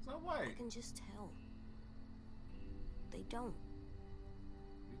 So I what? can just tell. They don't.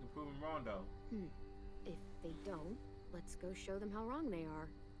 You can prove him wrong though. If they don't, let's go show them how wrong they are.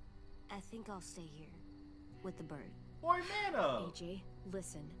 I think I'll stay here. With the bird. Boy, man up. AJ,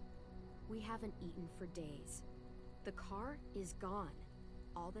 listen. We haven't eaten for days. The car is gone.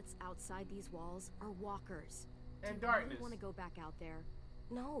 All that's outside these walls are walkers. And Do darkness. you want to go back out there?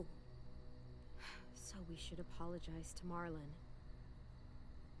 No. So we should apologize to Marlon.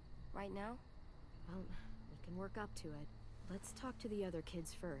 Right now? Well, we can work up to it. Let's talk to the other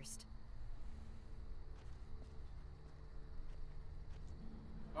kids first.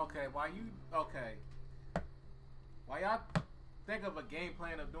 Okay, while y'all think of a game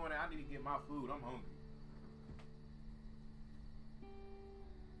plan of doing it, I need to get my food. I'm hungry.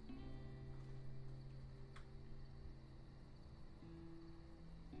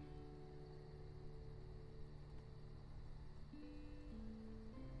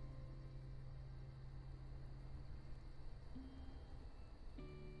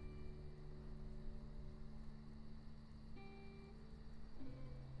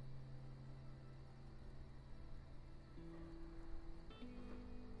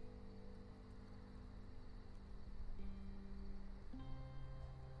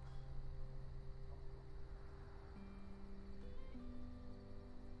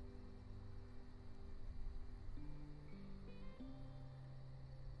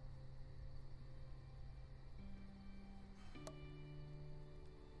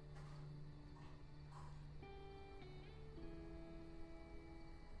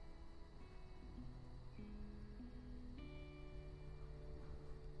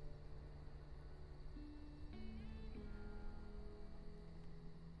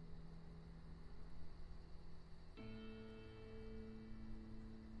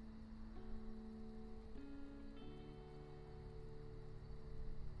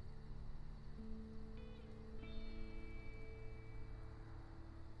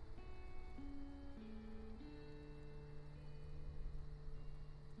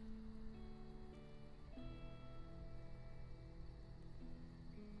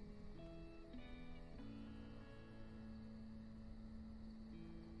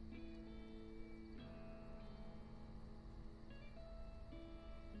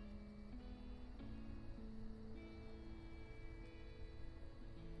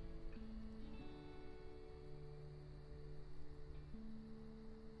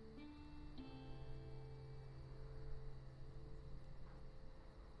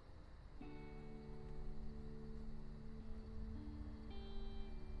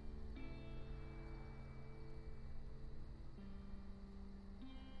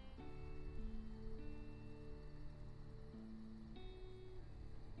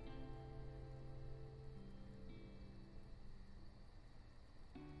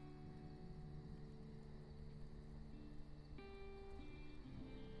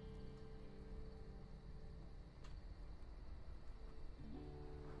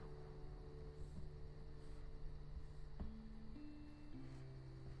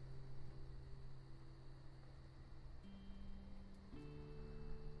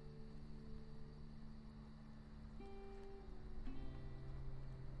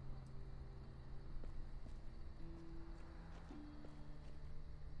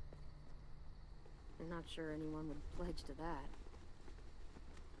 not sure anyone would pledge to that.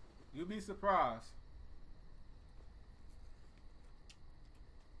 You'd be surprised.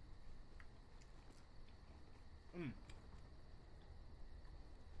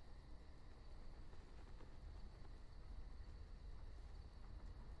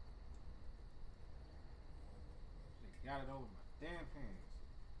 Got it over my damn hands.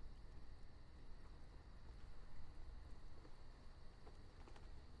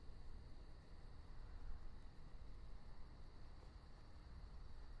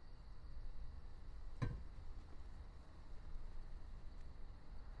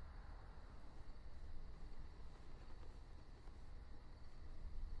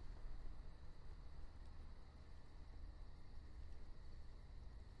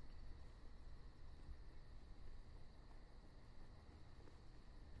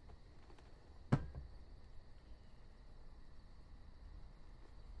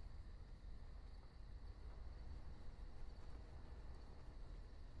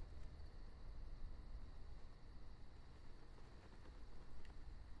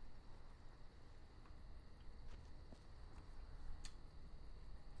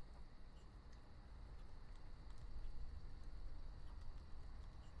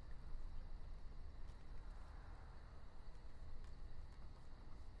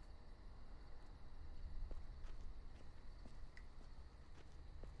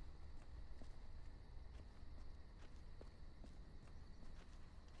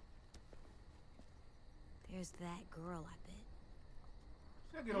 There's that girl, I bet.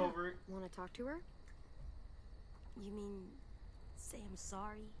 She'll get over it. Want to talk to her? You mean say I'm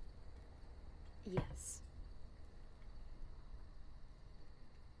sorry? Yes.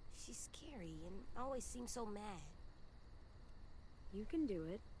 She's scary and always seems so mad. You can do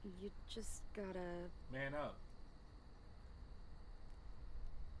it. You just gotta... Man up.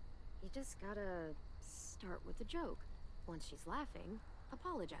 You just gotta start with a joke. Once she's laughing,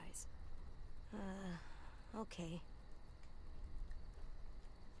 apologize. Okay.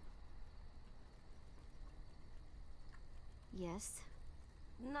 Yes.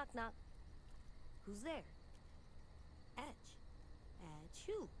 Knock knock. Who's there? Atch.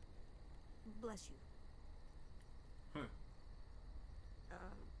 Achoo. Bless you.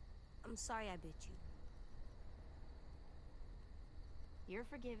 I'm sorry I bit you. You're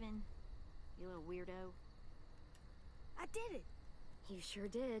forgiven, you little weirdo. I did it. You sure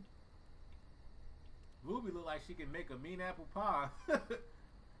did. Ruby look like she can make a mean apple pie. What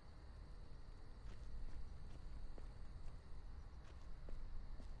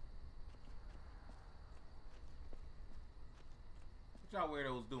y'all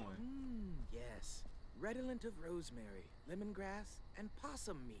weirdos doing? Yes. Redolent of rosemary, lemongrass, and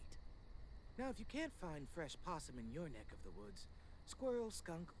possum meat. Now, if you can't find fresh possum in your neck of the woods, squirrel,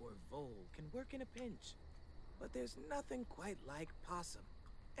 skunk, or vole can work in a pinch. But there's nothing quite like possum.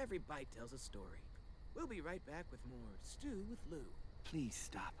 Every bite tells a story. We'll be right back with more Stew with Lou. Please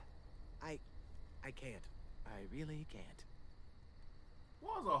stop. I can't. I really can't.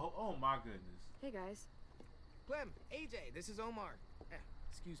 What was a whole... Oh my goodness. Hey guys. Clem, AJ, this is Omar.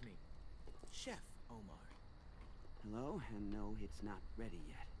 Excuse me. Chef Omar. Hello, and no, it's not ready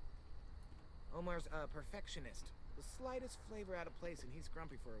yet. Omar's a perfectionist. The slightest flavor out of place and he's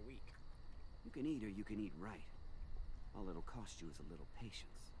grumpy for a week. You can eat or you can eat right. All it'll cost you is a little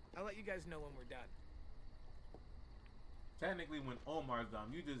patience. I'll let you guys know when we're done. Technically, when Omar's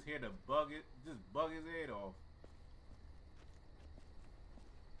done, you just hear the bug his head off.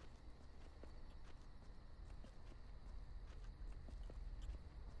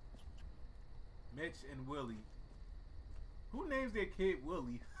 Mitch and Willie. Who names their kid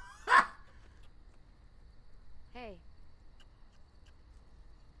Willie? Hey.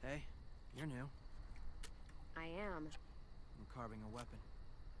 Hey, you're new. I am. I'm carving a weapon.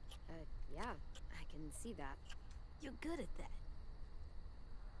 Yeah, I can see that. You're good at that.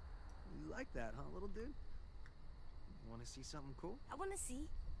 You like that, huh, little dude? Want to see something cool? I want to see.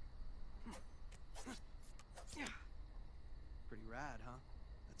 Pretty rad, huh?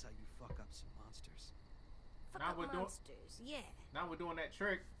 That's how you fuck up some monsters. Fuck Now up we're doing- monsters, yeah. Now we're doing that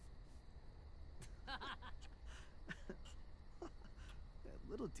trick. That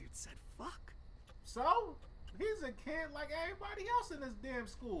little dude said fuck. So, he's a kid like everybody else in this damn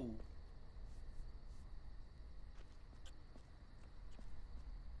school.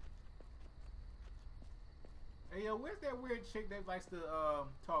 Hey, yo, where's that weird chick that likes to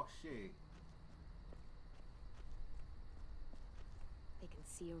talk shit? They can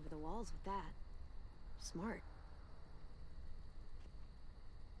see over the walls with that. Smart.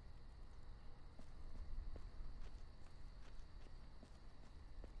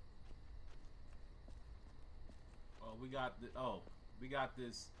 we got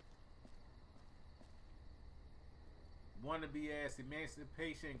this wannabe ass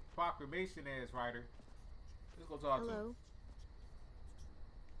Emancipation Proclamation ass writer. Let's go talk to him.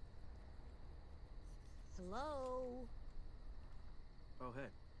 Hello? Oh, hey.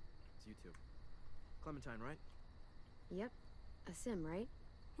 It's you two. Clementine, right? Yep. A sim, right?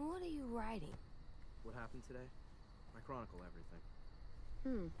 What are you writing? What happened today? I chronicle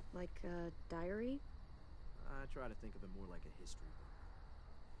everything. Like a diary? I try to think of it more like a history book.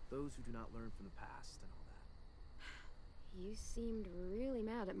 Those who do not learn from the past and all that. You seemed really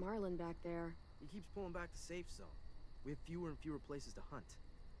mad at Marlin back there. He keeps pulling back the safe zone. We have fewer and fewer places to hunt,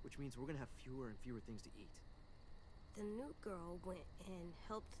 which means we're gonna have fewer and fewer things to eat. The new girl went and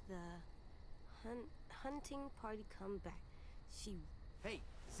helped the hunting party come back. She... Hey,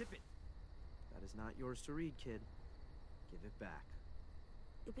 zip it! That is not yours to read, kid. Give it back.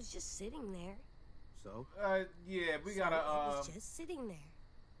 It was just sitting there. So? Yeah, we gotta, It was just sitting there.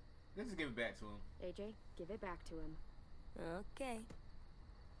 Let's just give it back to him. AJ, give it back to him. Okay.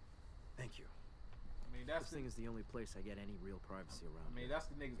 Thank you. I mean, this thing is the only place I get any real privacy around. I mean, that's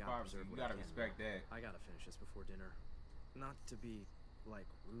the nigga's privacy. You gotta respect that. I gotta finish this before dinner. Not to be, like,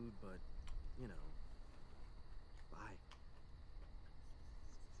 rude, but, you know. Bye.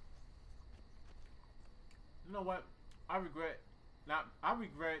 You know what? I regret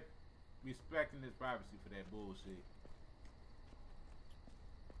respecting his privacy for that bullshit.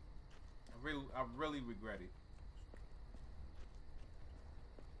 I really regret it.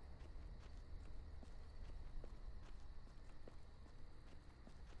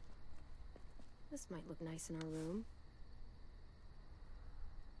 This might look nice in our room.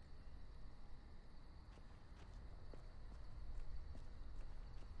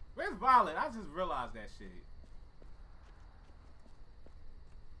 Where's Violet? I just realized that shit.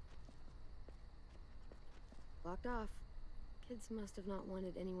 Blocked off. Kids must have not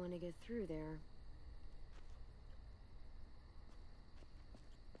wanted anyone to get through there.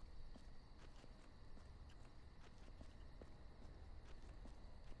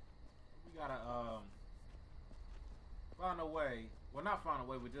 We gotta find a way. Well, not find a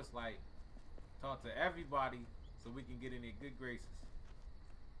way, but just like talk to everybody so we can get in their good graces.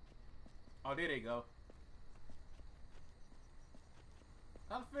 Oh, there they go.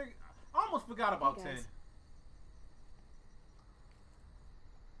 I almost forgot about 10.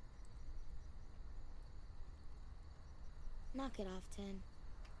 Knock it off, 10.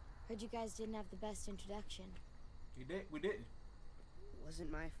 Heard you guys didn't have the best introduction. We didn't. It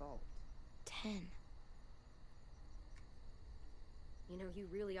wasn't my fault. 10. You know, you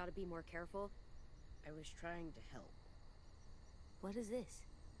really ought to be more careful. I was trying to help. What is this?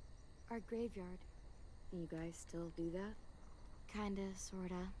 Our graveyard. You guys still do that? Kinda,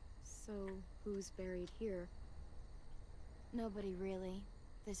 sorta. So, who's buried here? Nobody really.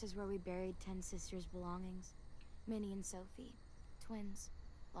 This is where we buried 10 sisters' belongings. Minnie and Sophie. Twins.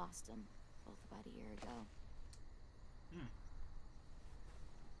 Lost them. Both about a year ago.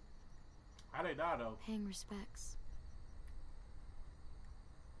 How they die, though? Paying respects.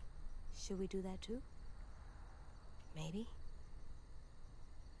 Should we do that too? Maybe?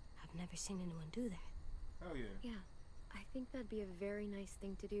 I've never seen anyone do that. Hell yeah. Yeah, I think that'd be a very nice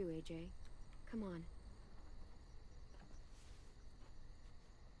thing to do, AJ. Come on.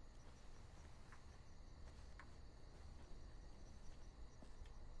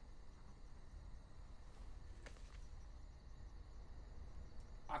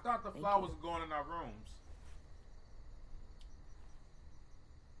 I thought the flowers were going in our rooms.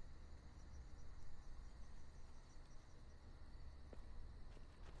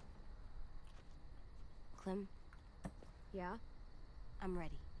 Clem? Yeah? I'm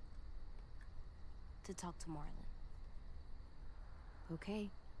ready. To talk to Marlin. Okay.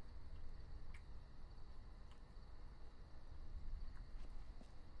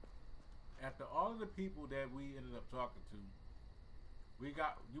 After all of the people that we ended up talking to,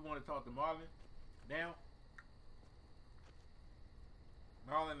 you want to talk to Marlin now?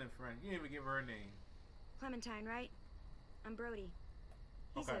 Marlin and friend. You didn't even give her a name. Clementine, right? I'm Brody.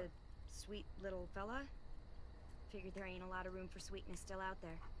 He's Okay. a sweet little fella. Figured there ain't a lot of room for sweetness still out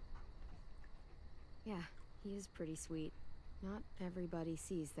there. Yeah, he is pretty sweet. Not everybody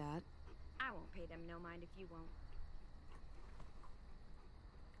sees that. I won't pay them no mind if you won't.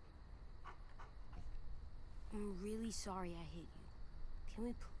 I'm really sorry I hit you. Can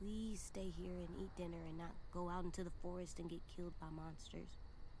we please stay here and eat dinner and not go out into the forest and get killed by monsters?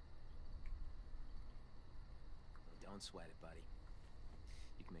 Don't sweat it, buddy.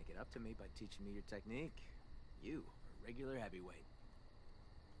 You can make it up to me by teaching me your technique. You, a regular heavyweight.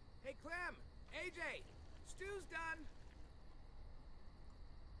 Hey, Clem! AJ! Stew's done.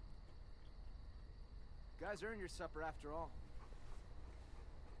 Guys earned your supper after all.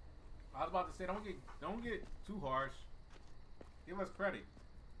 I was about to say, don't get too harsh. Give us credit.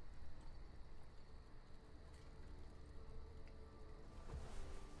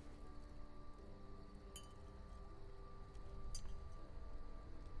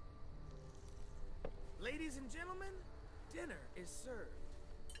 Ladies and gentlemen, dinner is served.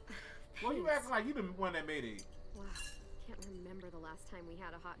 Well, you acting like you the one that made it. Wow, can't remember the last time we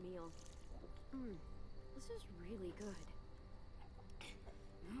had a hot meal. This is really good.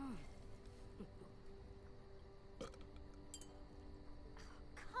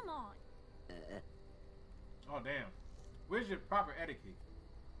 Come on. Oh, damn. Where's your proper etiquette?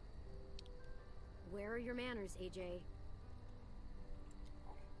 Where are your manners, AJ?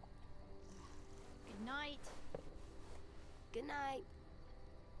 Good night. Good night.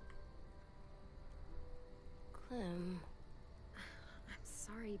 Clem. I'm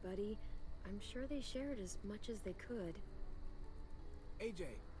sorry, buddy. I'm sure they shared as much as they could. AJ,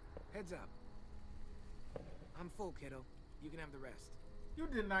 heads up. I'm full, kiddo. You can have the rest. You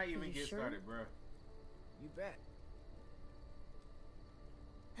did not even You get sure? started, bro. You bet.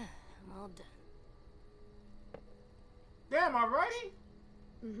 I'm all done. Damn, already?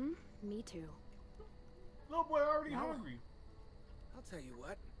 Mm-hmm. Me too. Little boy already Now, hungry. I'll tell you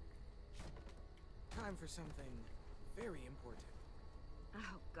what. Time for something very important.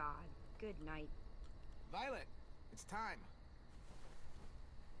 Oh, God. Good night. Violet, it's time.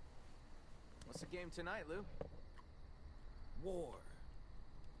 What's the game tonight, Lou? War.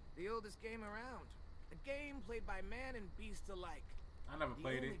 The oldest game around. A game played by man and beast alike. I never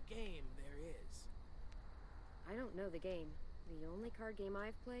played it. The only game there is. I don't know the game. The only card game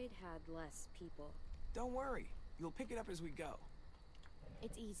I've played had less people. Don't worry. You'll pick it up as we go.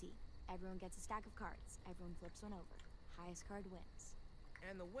 It's easy. Everyone gets a stack of cards. Everyone flips one over. Highest card wins.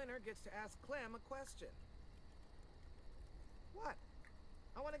 And the winner gets to ask Clem a question. What?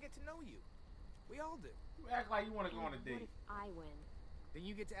 I want to get to know you. We all do. You act like you want to go on a What date. if I win? Then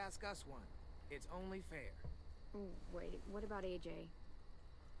you get to ask us one. It's only fair. Wait, what about AJ?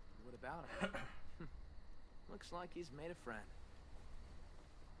 What about him? Looks like he's made a friend.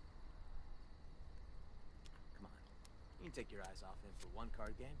 Come on. You can take your eyes off him for one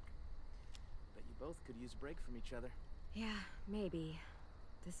card game. Bet you both could use a break from each other. Yeah, maybe.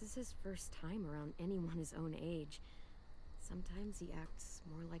 This is his first time around anyone his own age. Sometimes he acts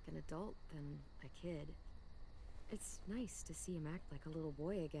more like an adult than a kid. It's nice to see him act like a little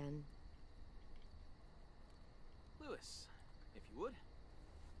boy again. Lewis, if you would.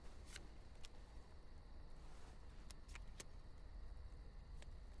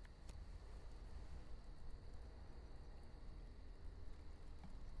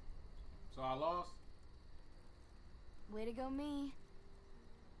 So I lost? Way to go, me.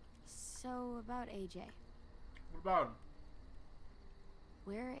 So, about AJ. What about him?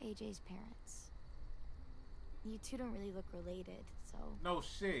 Where are AJ's parents? You two don't really look related, so... No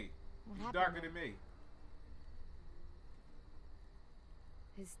shit. What He's happened darker there? than me.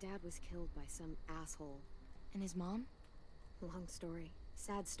 His dad was killed by some asshole. And his mom? Long story.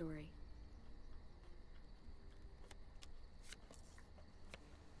 Sad story.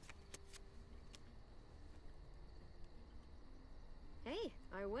 Hey,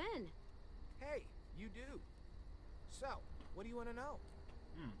 I win. Hey, you do. So, what do you want to know?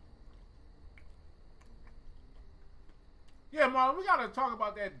 Yeah, Marlon, we gotta talk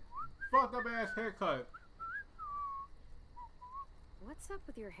about that fucked up ass haircut. What's up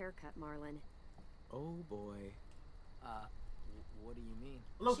with your haircut, Marlon? Oh boy. What do you mean?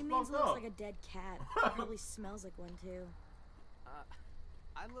 Looks She means fucked looks up. like a dead cat. Probably smells like one, too.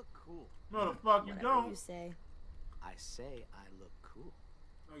 I look cool. No, the fuck you Whatever don't. you say. I say I look cool.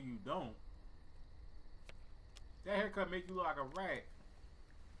 No, you don't. That haircut make you look like a rat.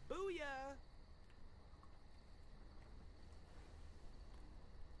 Booyah!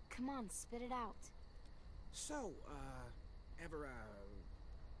 Come on, spit it out. So, ever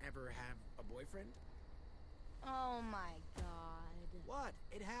have a boyfriend? Oh my god. What?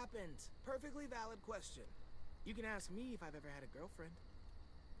 It happens. Perfectly valid question. You can ask me if I've ever had a girlfriend.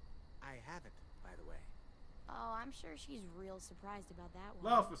 I haven't, by the way. Oh, I'm sure she's real surprised about that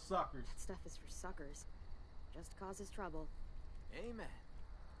one. Love for suckers. That stuff is for suckers. Just causes trouble. Amen.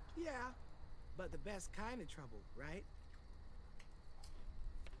 Yeah, but the best kind of trouble, right?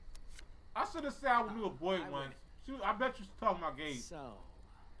 I should have said I knew a boy I once. Shoot, I bet you talking about gay. So,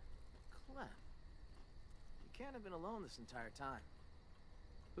 Clem, you can't have been alone this entire time.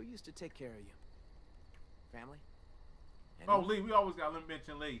 Who used to take care of you? Family? Oh, Lee, we always gotta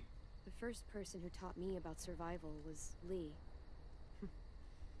mention Lee. The first person who taught me about survival was Lee.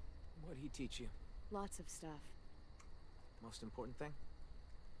 What'd he teach you? Lots of stuff. Most important thing?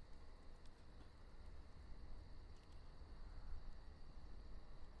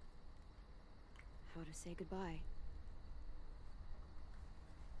 How to say goodbye.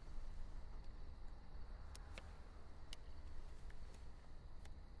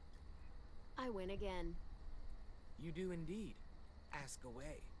 I win again. You do indeed. Ask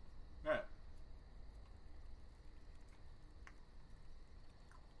away. Yeah.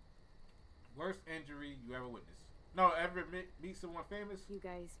 Worst injury you ever witnessed? No, ever meet someone famous? You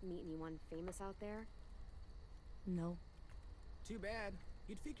guys meet anyone famous out there? No. Too bad.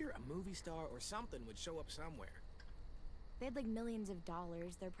 You'd figure a movie star or something would show up somewhere. They had like millions of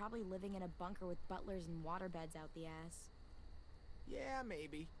dollars. They're probably living in a bunker with butlers and waterbeds out the ass. Yeah,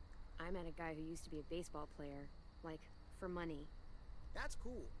 maybe. I met a guy who used to be a baseball player. Like, for money. That's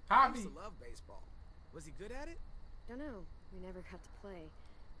cool. Hobby. I used to love baseball. Was he good at it? Dunno. We never got to play.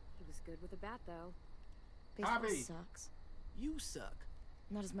 He was good with a bat, though. Baseball Hobby. sucks. You suck.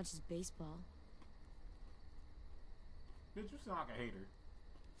 Not as much as baseball. Bitch, you sound like a hater.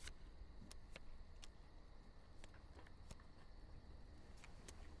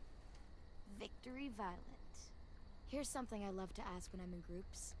 Victory Violet. Here's something I love to ask when I'm in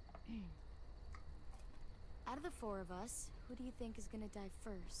groups. Out of the four of us, who do you think is gonna die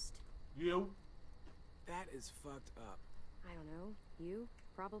first? You. That is fucked up. I don't know. You?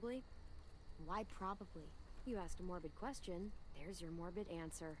 Probably? Why probably? You asked a morbid question. There's your morbid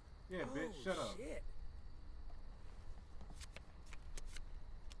answer. Yeah, bitch, shut up. Shit.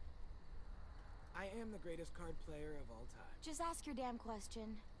 I am the greatest card player of all time. Just ask your damn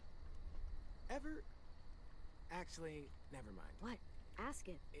question. Ever? Actually, never mind. What? Ask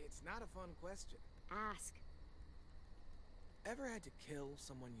it. It's not a fun question. Ask. Ever had to kill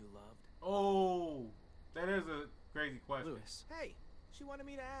someone you loved? Oh, that is a crazy question. Lewis. Hey, she wanted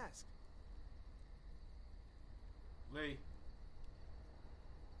me to ask. Lee.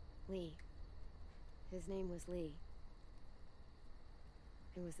 Lee. His name was Lee.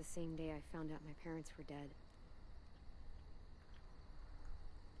 It was the same day I found out my parents were dead.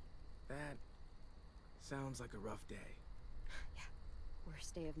 That sounds like a rough day. Yeah,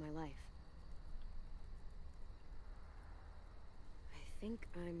 worst day of my life. I think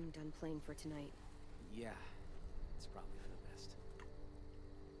I'm done playing for tonight. Yeah, it's probably for the best.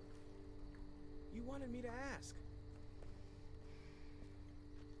 You wanted me to ask.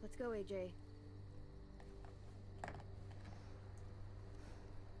 Let's go, AJ.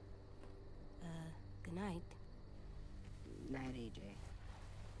 Good night. Night, AJ.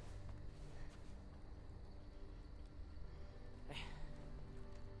 Hey.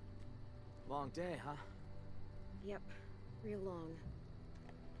 Long day, huh? Yep, real long.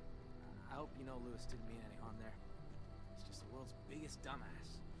 I hope you know Lewis didn't mean any harm there. He's just the world's biggest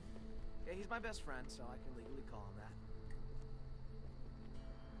dumbass. Yeah, he's my best friend, so I can legally call him that.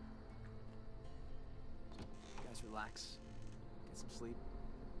 You guys relax. Get some sleep.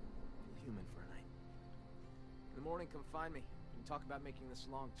 Feel human for a night. In the morning, come find me. We can talk about making this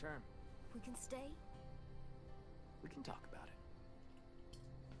long term. We can stay? We can talk about it.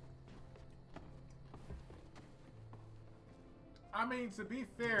 I mean, to be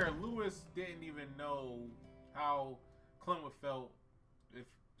fair, Lewis didn't even know how Clem would felt if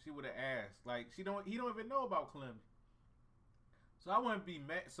she would have asked. Like, he don't even know about Clem. So I wouldn't be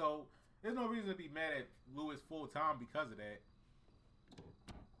mad. So there's no reason to be mad at Lewis full time because of that.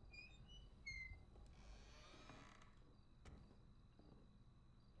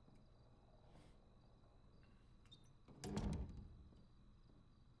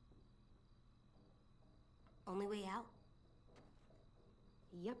 Only way out?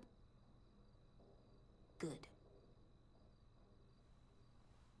 Yep. Good.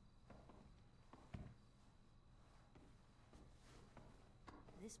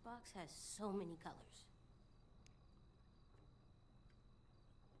 This box has so many colors.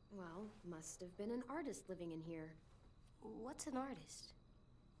 Well, must have been an artist living in here. What's an artist?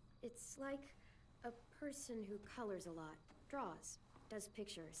 It's like a person who colors a lot, draws, does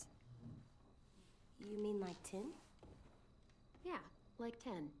pictures. You mean like 10? Yeah, like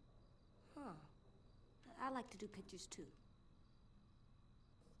 10. Huh. I like to do pictures too.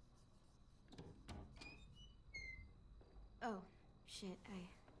 Oh, shit.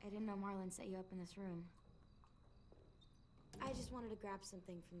 I didn't know Marlon set you up in this room. I just wanted to grab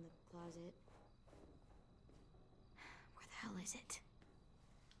something from the closet. Where the hell is it?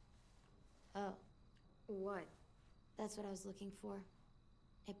 Oh. What? That's what I was looking for.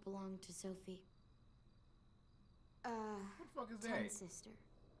 It belonged to Sophie. What the fuck is that? Twin sister.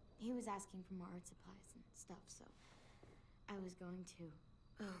 He was asking for more art supplies and stuff, so I was going to.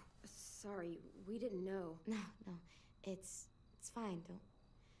 Oh, sorry. We didn't know. No. It's fine.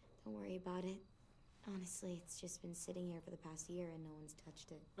 Don't worry about it. Honestly, it's just been sitting here for the past year and no one's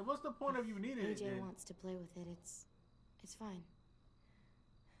touched it. Then what's the point of you needing it AJ then? wants to play with it. It's fine.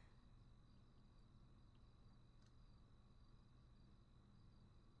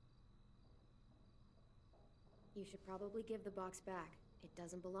 You should probably give the box back. It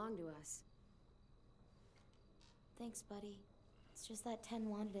doesn't belong to us. Thanks, buddy. It's just that Ten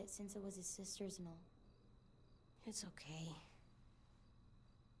wanted it since it was his sister's and all. It's okay.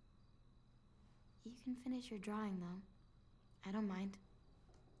 You can finish your drawing, though. I don't mind.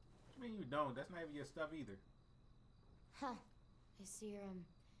 What do you mean you don't? That's not even your stuff either. Huh. I see you're,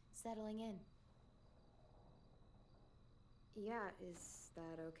 settling in. Yeah, is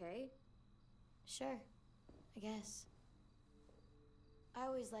that okay? Sure. I guess. I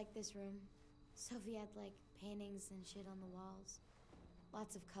always liked this room. Sophie had, like, paintings and shit on the walls.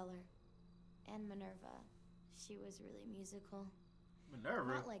 Lots of color. And Minerva. She was really musical.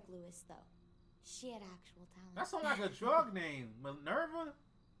 Minerva? Not like Lewis, though. She had actual talent. That sounds like a drug name. Minerva?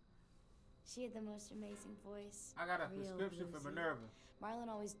 She had the most amazing voice. I got a Real prescription bluesy. for Minerva. Marlon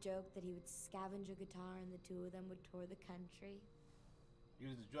always joked that he would scavenge a guitar and the two of them would tour the country.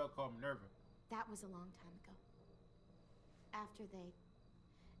 Used a drug called Minerva. That was a long time ago.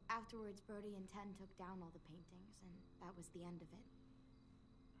 Afterwards, Brody and Ten took down all the paintings, and that was the end of it.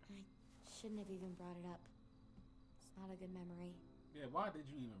 I shouldn't have even brought it up. It's not a good memory. Yeah, why did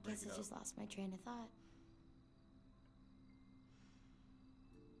you even bring Guess it I up? just lost my train of thought.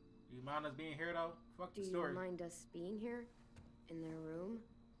 You mind us being here, though? Fuck Do the you story. mind us being here? In their room?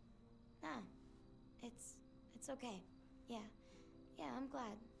 Nah, it's okay. Yeah, I'm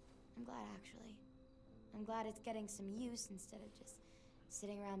glad. I'm glad, actually. I'm glad it's getting some use instead of just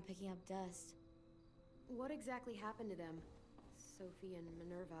sitting around picking up dust. What exactly happened to them? Sophie and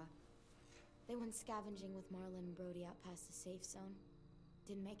Minerva. They went scavenging with Marlon and Brody out past the safe zone.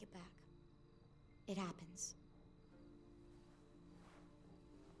 Didn't make it back. It happens.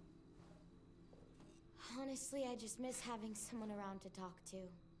 Honestly, I just miss having someone around to talk to.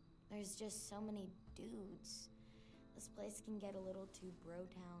 There's just so many dudes. This place can get a little too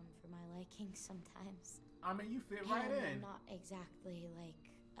bro-town for my liking sometimes. I mean, you fit right And in. I'm not exactly,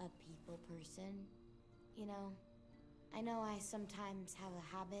 like, a people person. You know? I know I sometimes have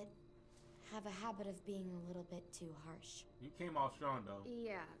a habit of being a little bit too harsh. You came off strong, though.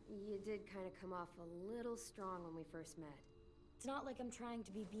 Yeah, you did kind of come off a little strong when we first met. It's not like I'm trying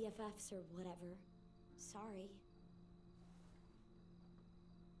to be BFFs or whatever. Sorry.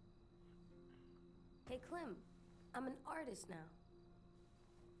 Hey, Clem. I'm an artist now.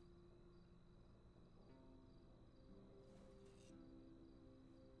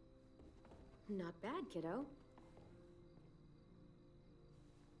 Not bad, kiddo.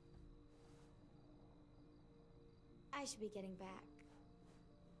 I should be getting back.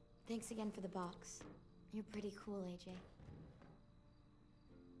 Thanks again for the box. You're pretty cool, AJ.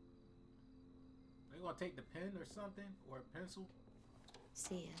 Are you gonna take the pen or something? Or a pencil?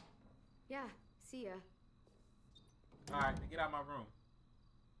 See ya. Yeah, see ya. Alright, get out of my room.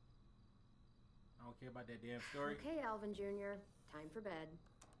 I don't care about that damn story. Okay, Alvin Jr. Time for bed.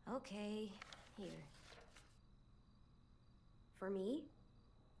 Okay, here. For me?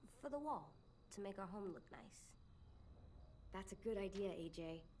 For the wall, to make our home look nice. That's a good idea,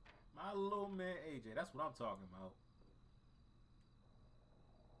 AJ. My little man AJ, that's what I'm talking about.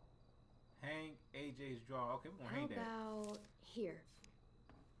 Hang AJ's drawing. Okay, we're gonna hang that. How about here?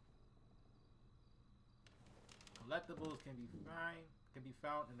 Collectibles can be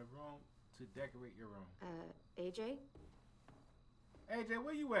found in the room to decorate your room. AJ? AJ,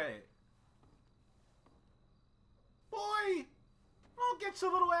 where you at? Boy! Don't get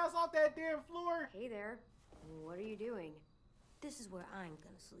your little ass off that damn floor! Hey there. What are you doing? This is where I'm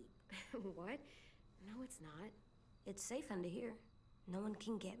gonna sleep. What? No, it's not. It's safe under here. No one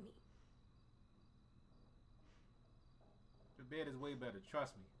can get me. The bed is way better,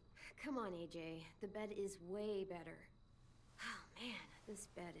 trust me. Come on, AJ. The bed is way better. Oh, man. This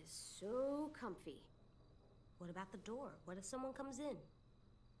bed is so comfy. What about the door? What if someone comes in?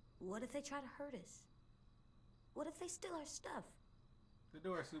 What if they try to hurt us? What if they steal our stuff? The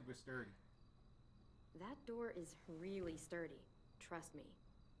door is super sturdy. That door is really sturdy. Trust me.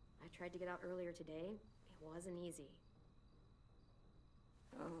 I tried to get out earlier today. It wasn't easy.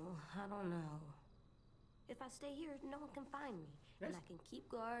 Oh, I don't know. If I stay here, no one can find me. And I can keep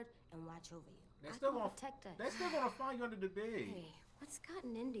guard and watch over you. They're I still can gonna protect us. They're still gonna find you under the bed. Hey, what's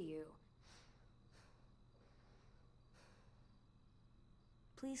gotten into you?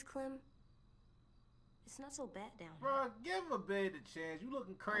 Please, Clem. It's not so bad down here. Bro, give a bed a chance. You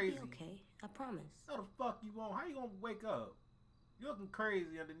looking crazy. I'll be okay. I promise. No, the fuck you won't. How you gonna wake up? You looking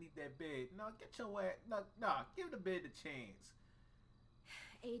crazy underneath that bed. No, get your ass. Nah, give the bed a chance.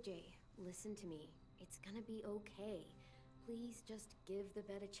 AJ, listen to me. It's gonna be okay. Please just give the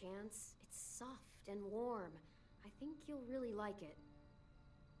bed a chance. It's soft and warm. I think you'll really like it.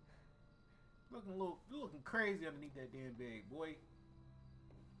 You looking crazy underneath that damn bed, boy.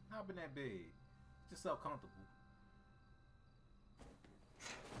 Hop in that bed. Just so comfortable.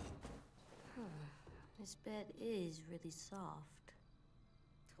 This bed is really soft.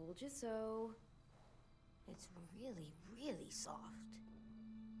 Told you so. It's really, really soft.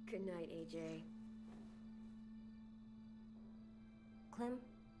 Good night, AJ. Clem?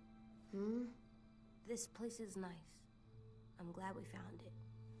 Hmm? This place is nice. I'm glad we found it.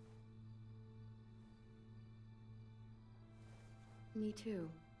 Me too.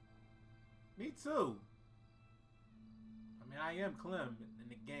 Me too. I mean, I am Clem in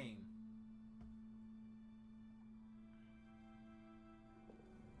the game.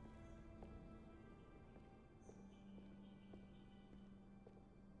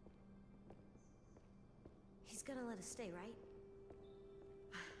 He's gonna let us stay, right?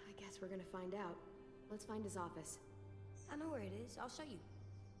 I guess we're gonna find out. Let's find his office. I know where it is. I'll show you.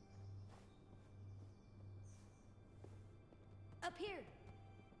 Up here.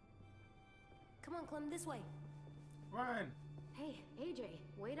 Come on, Clem, this way. Run. Hey, AJ,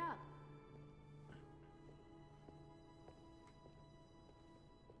 wait up.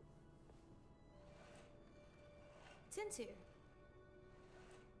 Tin's here.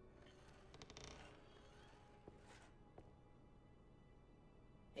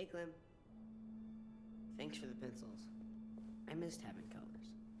 Hey, Clem. Thanks for the pencils. I missed having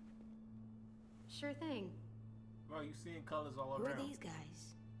colors. Sure thing. Bro, you seeing colors all Who around. are these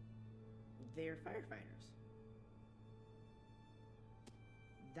guys? They're firefighters.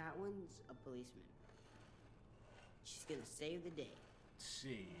 That one's a policeman. She's gonna save the day.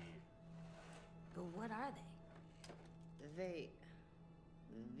 Shit. But what are they?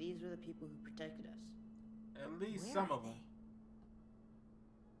 These were the people who protected us. At least Where some are of them.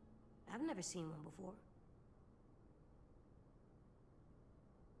 I've never seen one before.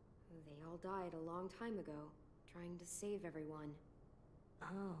 They all died a long time ago, trying to save everyone.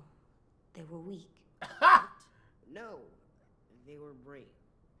 Oh, they were weak. No, they were brave,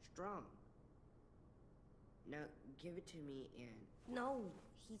 strong. Now, give it to me and... No,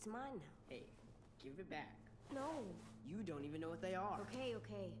 he's mine now. Hey, give it back. No. You don't even know what they are. Okay,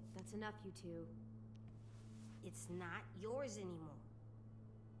 that's enough, you two. It's not yours anymore.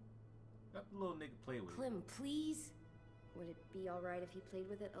 Let the little nigga play with it. Clem, please? Would it be alright if he played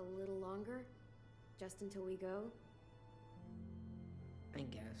with it a little longer? Just until we go? I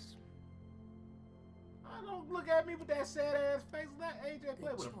guess. I don't look at me with that sad ass face. Let AJ play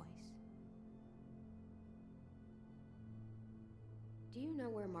Good with him. choice. Do you know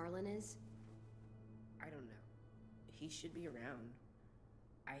where Marlin is? I don't know. He should be around.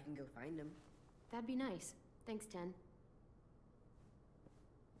 I can go find him. That'd be nice. Thanks, Ten.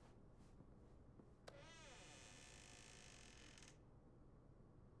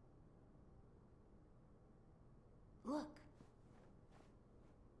 Look.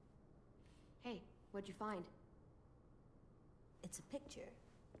 Hey, what'd you find? It's a picture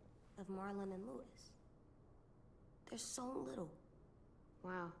of Marlon and Lewis. They're so little.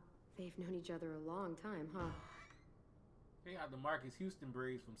 Wow, they've known each other a long time, huh? They got the Marcus Houston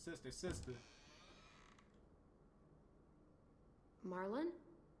braids from Sister Sister. Marlon?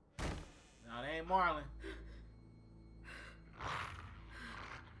 No, they ain't Marlon.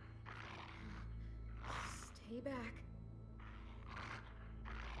 Stay back.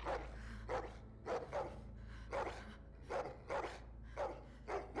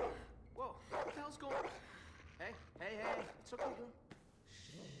 Whoa, what the hell's going on? Hey, it's okay, girl.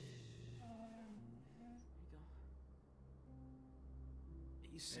 There you go.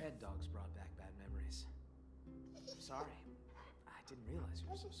 You said dogs brought back bad memories. I'm sorry. I didn't realize you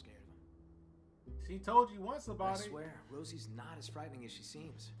were so scared of them. She told you once about I it. swear, Rosie's not as frightening as she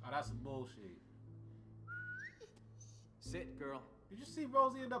seems. Oh, that's some bullshit. Sit, girl. Did you see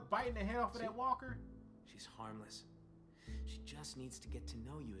Rosie end up biting the head off of that walker? She's harmless. She just needs to get to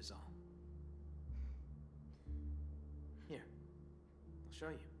know you is all. Here, I'll show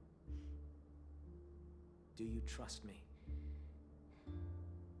you. Do you trust me?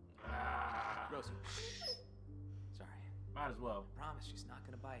 Rosie, shh. Sorry. Might as well. I promise she's not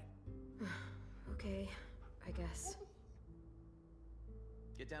gonna bite. Okay, I guess.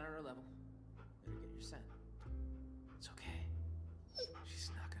 Get down on her level. Let her get your scent. It's okay. She's She's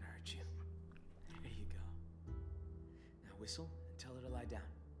not gonna hurt you. There you go. Now whistle and tell her to lie down.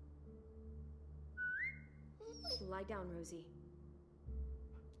 Lie down, Rosie.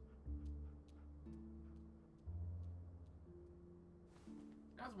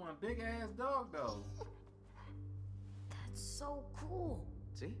 That's one big ass dog, though. That's so cool.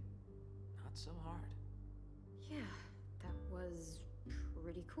 See? Not so hard. Yeah, that was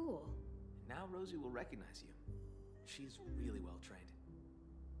pretty cool. Now Rosie will recognize you. She's really well trained.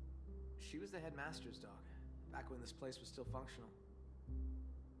 She was the headmaster's dog, back when this place was still functional.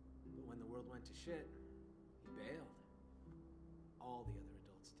 But when the world went to shit, he bailed. All the other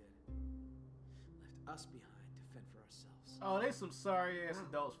adults did. Left us behind to fend for ourselves. Oh, they some sorry ass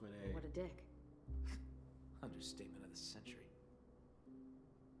adults for that. What a dick. Understatement of the century.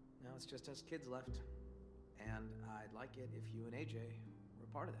 Now it's just us kids left. And I'd like it if you and AJ were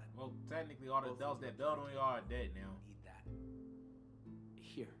part of that. Well, technically all the adults that built on you are dead now. Need that.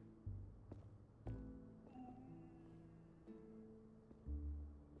 Here.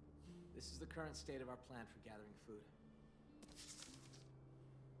 This is the current state of our plan for gathering food.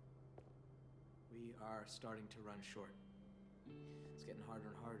 We are starting to run short. It's getting harder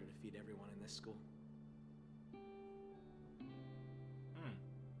and harder to feed everyone in this school.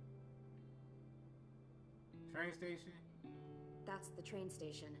 Train station? That's the train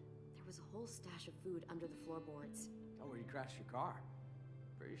station. There was a whole stash of food under the floorboards. Oh, where you crashed your car.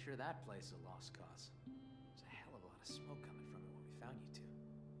 Pretty sure that place is a lost cause. There's a hell of a lot of smoke coming from it when we found you two.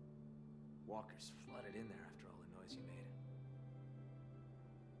 Walkers flooded in there after all the noise you made.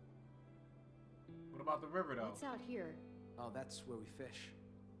 What about the river, though? What's out here? Oh, that's where we fish.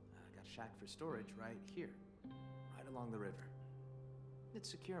 Got a shack for storage right here. Right along the river. It's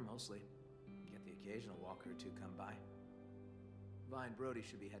secure mostly. Get the occasional walker or two come by. Vi and Brody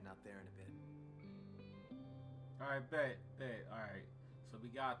should be heading out there in a bit. Alright, bet. Alright. So we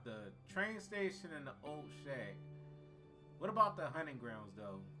got the train station and the old shack. What about the hunting grounds,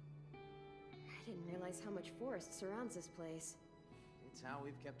 though? I didn't realize how much forest surrounds this place. It's how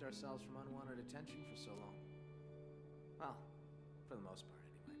we've kept ourselves from unwanted attention for so long. Well, for the most part,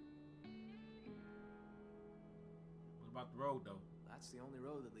 anyway. What about the road, though? That's the only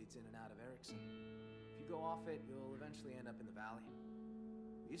road that leads in and out of Erickson. If you go off it, you'll eventually end up in the valley.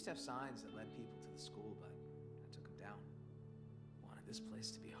 We used to have signs that led people to the school, but I took them down. Wanted this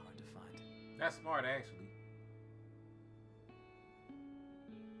place to be hard to find. That's smart, actually.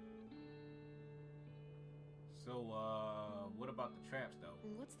 So, what about the traps, though?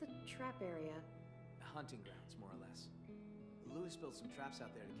 And what's the trap area? Hunting grounds, more or less. Lewis built some traps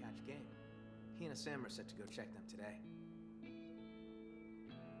out there to catch game. He and Sam are set to go check them today.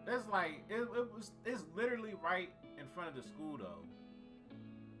 It's like, it's literally right in front of the school, though.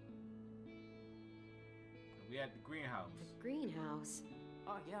 We had the greenhouse. The greenhouse?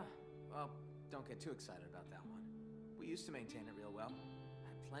 Oh, yeah. Well, don't get too excited about that one. We used to maintain it real well.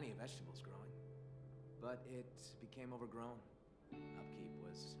 Had plenty of vegetables growing. But it became overgrown. Upkeep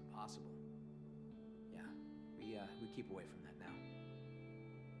was impossible. Yeah, we keep away from that now.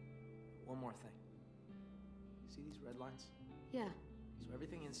 One more thing. See these red lines? Yeah. So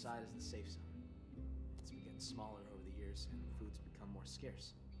everything inside is the safe zone. It's been getting smaller over the years, and food's become more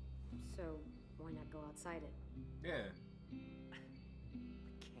scarce. So, why not go outside it? Yeah. We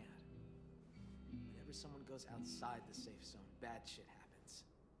can't. Whenever someone goes outside the safe zone, bad shit happens.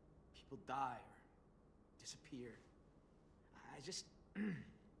 People die or disappear. I just... I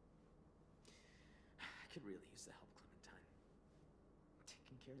could really use the help, Clementine.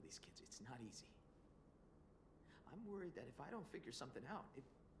 Taking care of these kids, it's not easy. I'm worried that if I don't figure something out,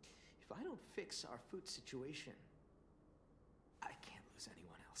 if I don't fix our food situation, I can't lose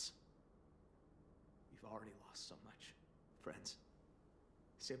anyone else. We've already lost so much. Friends,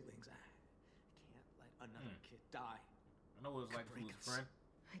 siblings, I can't let another kid die. I know what it's like to lose a friend.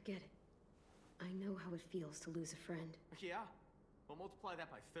 I get it. I know how it feels to lose a friend. Yeah. Well, multiply that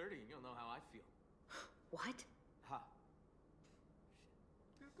by 30 and you'll know how I feel. What? Ha.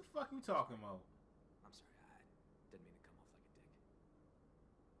 What the fuck you talking about? I'm sorry, I didn't mean to come off like a dick.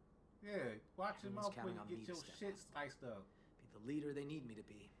 Yeah, watch your mouth when counting on you me get to your step shit up. sliced up. Be the leader they need me to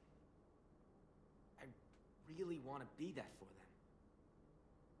be. I really want to be that for them.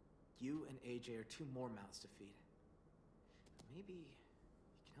 You and AJ are two more mouths to feed. Maybe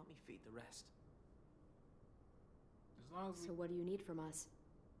you can help me feed the rest. As long as So what do you need from us?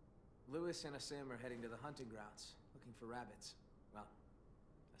 Lewis and Asim are heading to the hunting grounds, looking for rabbits. Well,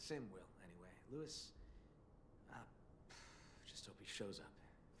 Asim will, anyway. Lewis, just hope he shows up,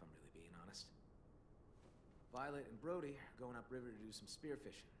 if I'm really being honest. Violet and Brody are going upriver to do some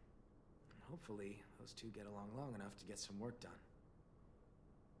spearfishing. And hopefully, those two get along long enough to get some work done.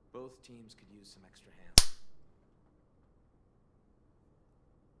 Both teams could use some extra hands.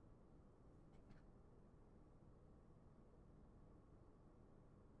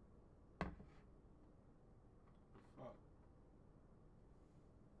 Fuck.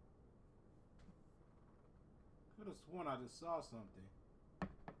 Could have sworn I just saw something.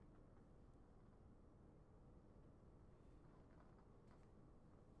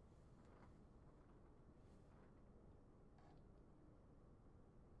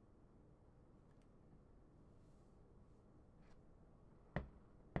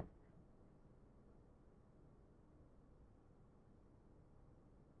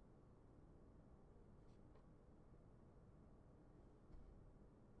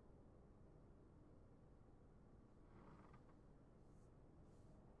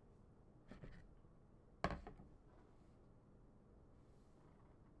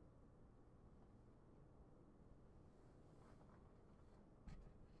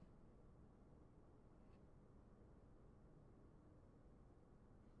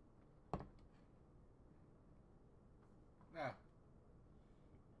 Ah.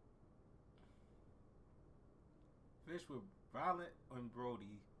 Fish with Violet and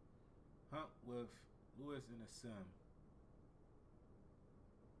Brody. Hunt with Lewis and a Sim.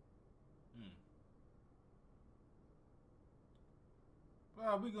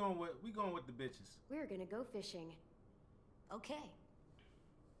 Well, we going with the bitches. We're gonna go fishing. Okay.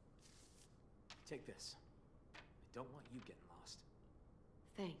 Take this. I don't want you getting lost.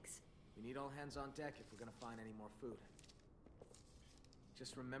 Thanks. We need all hands on deck if we're gonna find any more food.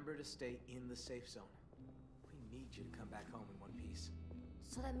 Just remember to stay in the safe zone. We need you to come back home in one piece.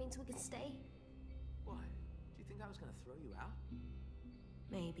 So that means we can stay? What? Do you think I was gonna throw you out?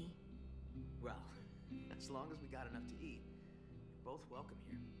 Maybe. Well, as long as we got enough to eat, you're both welcome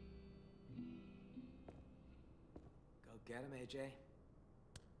here. Go get him, AJ.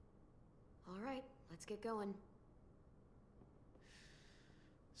 All right, let's get going.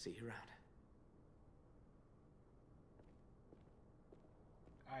 See you around.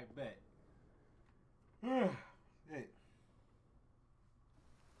 I bet. Hey.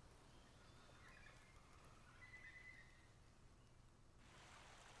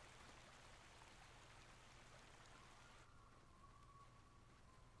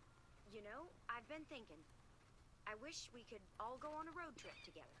 You know, I've been thinking. I wish we could all go on a road trip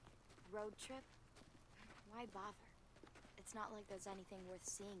together. Road trip? Why bother? It's not like there's anything worth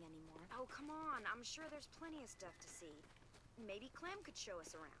seeing anymore. Oh, come on. I'm sure there's plenty of stuff to see. Maybe Clem could show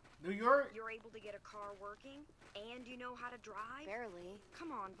us around. New York? You're able to get a car working, and you know how to drive? Barely. Come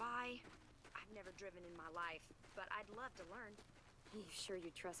on, Vi. I've never driven in my life, but I'd love to learn. You sure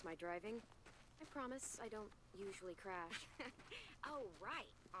you trust my driving? I promise I don't usually crash. Oh, right.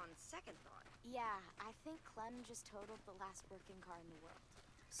 On second thought. Yeah, I think Clem just totaled the last working car in the world.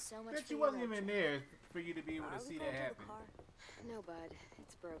 So much Bet for you your wasn't road even trip. there for you to be able to see that happen. No, bud.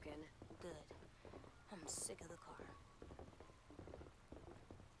 It's broken. Good. I'm sick of the car.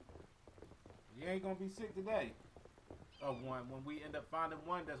 You ain't gonna be sick today of one when we end up finding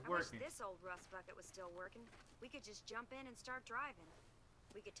one that's working. I wish this old rust bucket was still working. We could just jump in and start driving.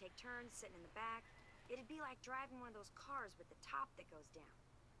 We could take turns sitting in the back. It'd be like driving one of those cars with the top that goes down.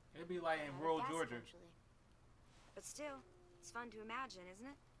 It'd be like in rural Georgia. But still, it's fun to imagine, isn't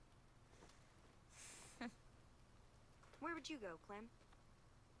it? Where would you go, Clem?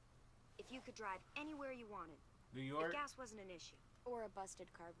 If you could drive anywhere you wanted. New York? If gas wasn't an issue. Or a busted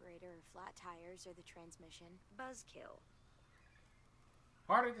carburetor, or flat tires, or the transmission. Buzzkill.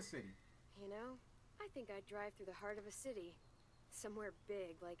 Heart of the city. You know, I think I'd drive through the heart of a city. Somewhere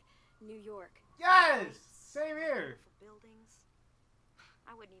big, like New York. Yes! Same here. For buildings.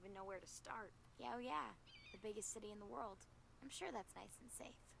 I wouldn't even know where to start. Yeah, oh yeah. The biggest city in the world. I'm sure that's nice and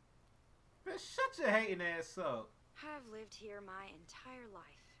safe. But shut your hating ass up. I've lived here my entire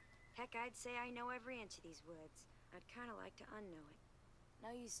life. Heck, I'd say I know every inch of these woods. I'd kind of like to unknow it.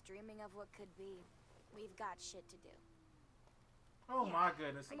 No use dreaming of what could be. We've got shit to do. Oh Yeah, my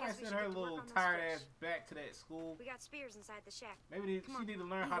goodness. I Somebody guess we sent should her get to work little on those tired fish. ass back to that school. We got spears inside the shack. Maybe she need to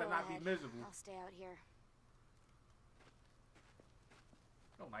learn how to Go not be ahead. miserable. I'll stay out here.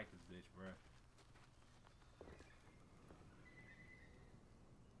 I don't like this bitch, bruh.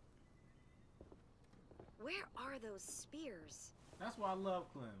 Where are those spears? That's why I love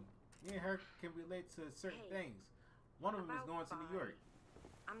Clem. Me and her can relate to certain Hey, things. One of them is about going to New Vi? York.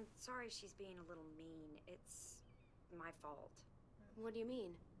 I'm sorry she's being a little mean. It's my fault. What do you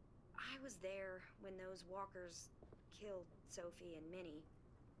mean? I was there when those walkers killed Sophie and Minnie.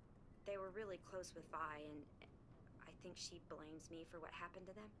 They were really close with Vi, and I think she blames me for what happened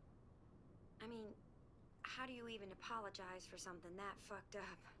to them. I mean, how do you even apologize for something that fucked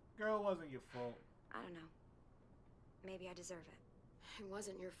up? Girl, it wasn't your fault. I don't know. Maybe I deserve it. It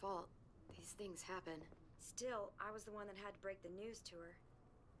wasn't your fault. These things happen. Still, I was the one that had to break the news to her.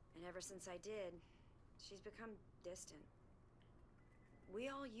 And ever since I did, she's become distant. We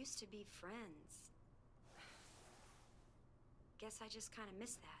all used to be friends. Guess I just kind of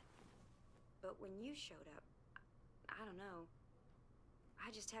missed that. But when you showed up, I don't know.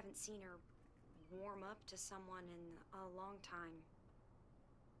 I just haven't seen her warm up to someone in a long time.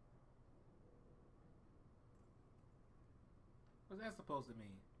 What's that supposed to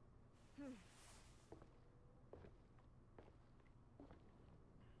mean?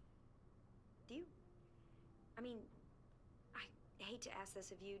 Do you... I mean, I hate to ask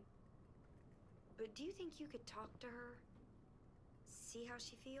this of you, but do you think you could talk to her? See how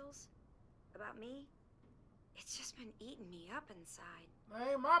she feels? About me? It's just been eating me up inside.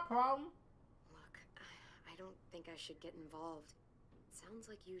 That ain't my problem. Look, I don't think I should get involved. It sounds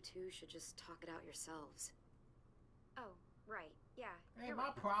like you two should just talk it out yourselves. Oh, right. Yeah. Ain't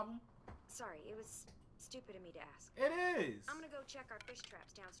my problem. Sorry, it was stupid of me to ask. It is. I'm gonna go check our fish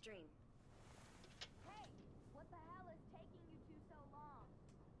traps downstream. Hey, what the hell is taking you two so long?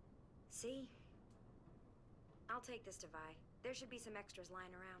 See? I'll take this to Vi. There should be some extras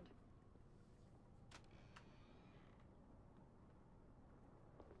lying around.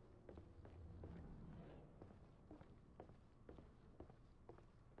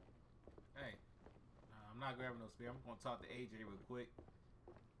 Hey, I'm not grabbing no spear. I'm gonna talk to AJ real quick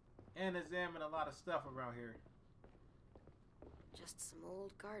and examine a lot of stuff around here. Just some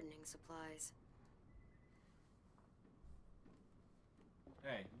old gardening supplies.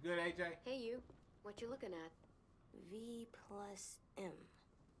 Hey, you good, AJ? Hey, you. What you looking at? V plus M.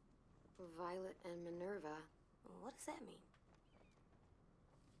 Violet and Minerva. What does that mean?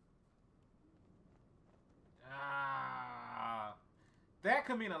 That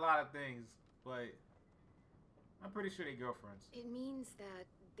could mean a lot of things, but I'm pretty sure they're girlfriends. It means that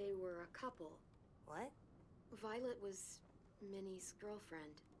they were a couple. What? Violet was Minnie's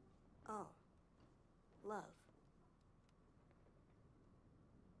girlfriend. Oh. Love.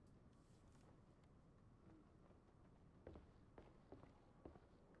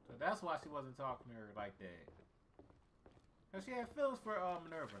 So that's why she wasn't talking to her like that. Because she had feelings for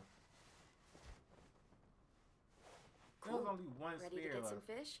Minerva. Cool. There was only one Ready spear to get left. some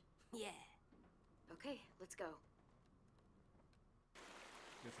fish? Yeah. Okay, let's go.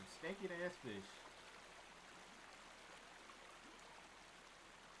 Get some stinking ass fish.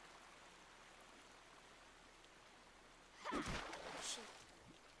 Shit.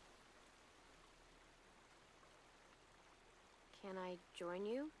 Can I join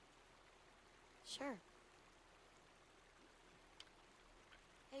you? Sure.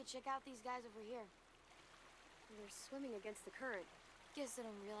 Hey, check out these guys over here. They're swimming against the current. Guess I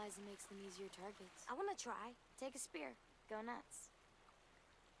don't realize it makes them easier targets. I wanna try. Take a spear. Go nuts.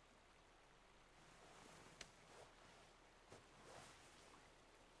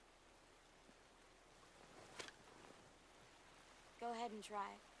 Go ahead and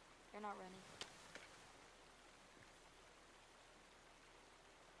try. You're not running.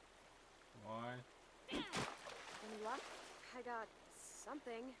 One. Any luck? I got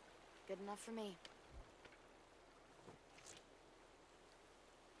something. Good enough for me.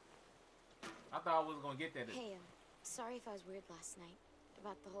 I thought I was gonna get that. Hey, sorry if I was weird last night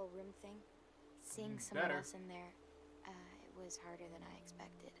about the whole room thing. Seeing You someone better. else in there, it was harder than I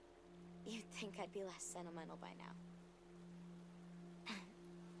expected. You'd think I'd be less sentimental by now.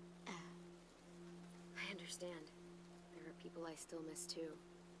 I understand. There are people I still miss too.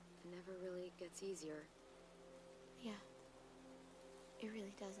 It never really gets easier. Yeah. It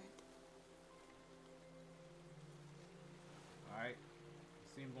really doesn't. Alright.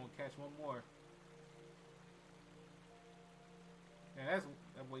 See him gonna catch one more. Man,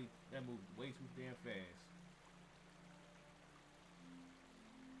 that moved way too damn fast.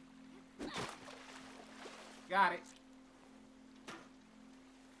 Got it.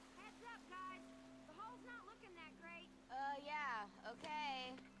 Heads up, guys. The hole's not looking that great. Yeah,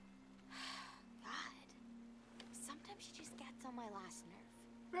 okay. God. Sometimes she just gets on my last nerve.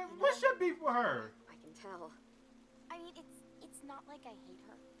 Man, You what know? should be for her? I can tell. I mean, it's not like I hate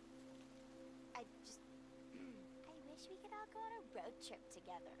her. I just... I wish we could all go on a road trip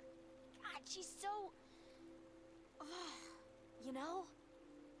together. God, she's so... you know?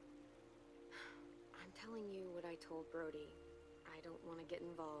 I'm telling you what I told Brody. I don't want to get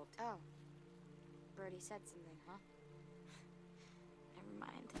involved. Oh. Brody said something, huh? Never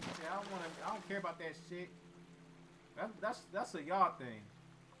mind. Yeah, I don't care about that shit. That's a y'all thing.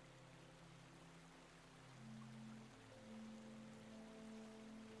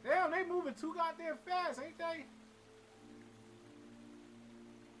 Damn, they moving too goddamn fast, ain't they?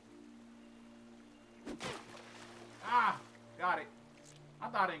 Ah, got it. I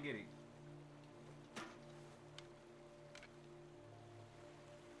thought I didn't get it.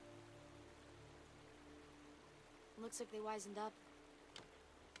 Looks like they wisened up.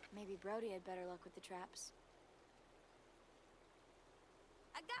 Maybe Brody had better luck with the traps.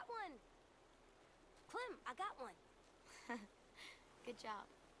 I got one! Clem, I got one. Good job.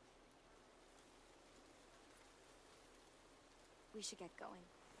 We should get going.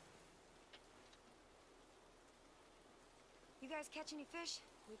 You guys catch any fish?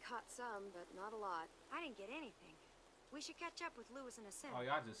 We caught some, but not a lot. I didn't get anything. We should catch up with Lewis and Asim. Oh,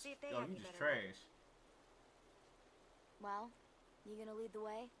 y'all just, see if they yo, have you any just better luck. trash. Well, you gonna lead the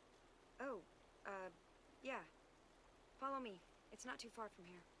way? Oh, yeah. Follow me. It's not too far from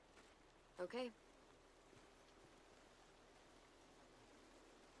here. Okay.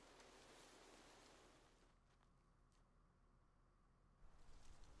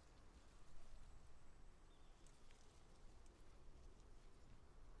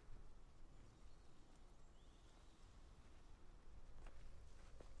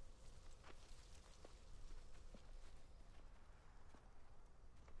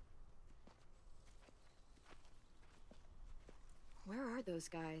 Where are those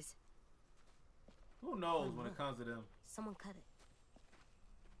guys? Who knows when it comes to them? Someone cut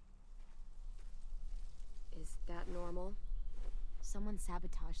it. Is that normal? Someone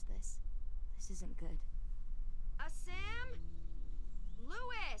sabotaged this. This isn't good. Asim?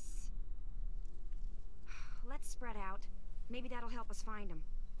 Lewis! Let's spread out. Maybe that'll help us find them.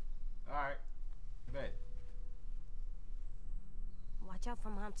 Alright. Bet. Watch out for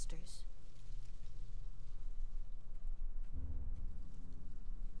monsters.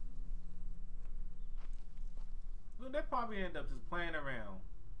 Well, they probably end up just playing around.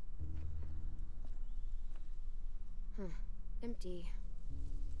 Empty.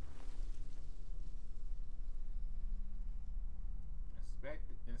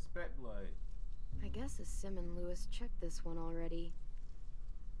 Inspect blood. I guess Asim and Lewis checked this one already.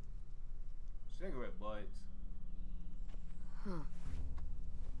 Cigarette butts. Huh.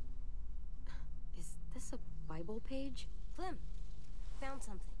 Is this a Bible page? Clem, found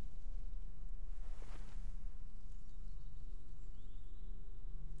something.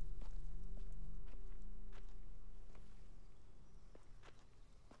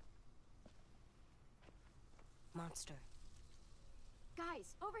 Monster.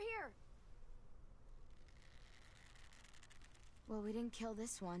 Guys, over here! Well, we didn't kill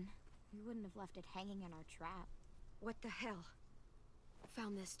this one. We wouldn't have left it hanging in our trap. What the hell?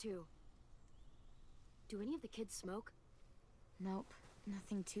 Found this too. Do any of the kids smoke? Nope,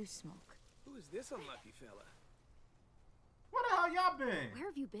 nothing to smoke. Who is this unlucky fella? Where the hell y'all been? Where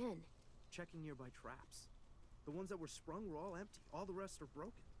have you been? Checking nearby traps. The ones that were sprung were all empty. All the rest are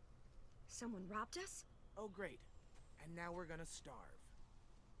broken. Someone robbed us? Oh, great. And now we're gonna starve.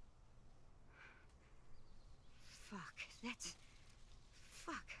 Fuck. That's...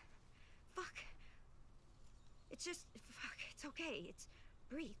 Fuck. Fuck. It's just... Fuck. It's okay. It's...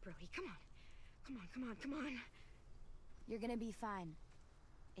 Breathe, Brody. Come on. Come on, come on, come on. You're gonna be fine.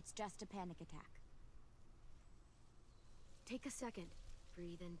 It's just a panic attack. Take a second.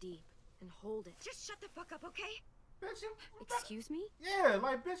 Breathe in deep. And hold it. Just shut the fuck up, okay? Bitch, you... Excuse me? Yeah,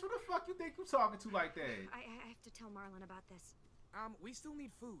 like, bitch, who the fuck you think you talking to like that? I have to tell Marlon about this. We still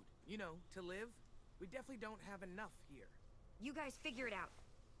need food, you know, to live. We definitely don't have enough here. You guys figure it out.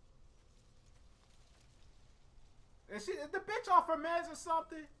 Is the bitch off her meds or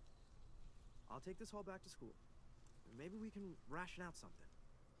something? I'll take this haul back to school. Maybe we can ration out something.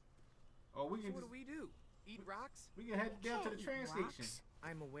 Or we can So what just... do we do? Eat rocks? We can head down to the train rocks. station.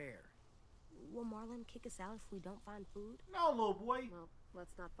 I'm aware. Will Marlon kick us out if we don't find food? No, little boy. Well,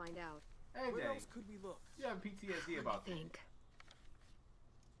 let's not find out. Hey, Where Jay. else could we look? You have PTSD about that. Think.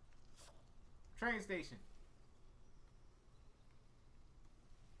 Train station.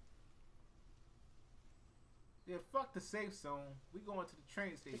 Yeah, fuck the safe zone. We going to the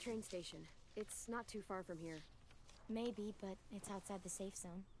train station. The train station. It's not too far from here. Maybe, but it's outside the safe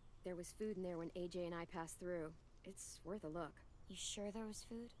zone. There was food in there when AJ and I passed through. It's worth a look. You sure there was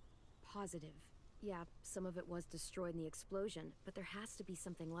food? Positive. Yeah, some of it was destroyed in the explosion, but there has to be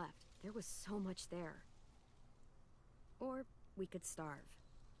something left. There was so much there. Or we could starve.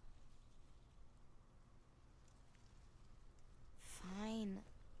 Fine.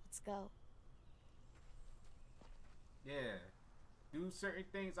 Let's go. Yeah. Do certain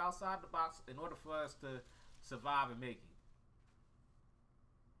things outside the box in order for us to survive and make it.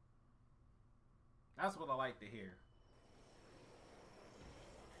 That's what I like to hear.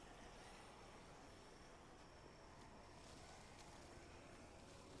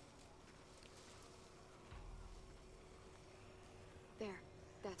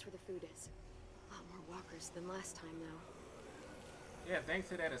 That's where the food is. A lot more walkers than last time, though. Yeah, thanks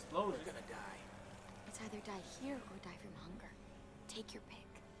to that explosion. We're gonna die. It's either die here or die from hunger. Take your pick.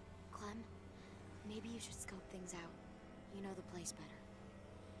 Clem, maybe you should scope things out. You know the place better.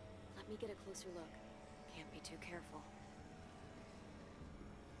 Let me get a closer look. Can't be too careful.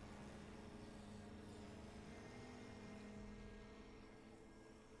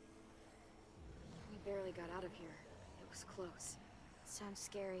 We barely got out of here. It was close. Sounds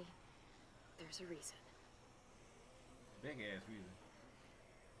scary. There's a reason. Big ass reason.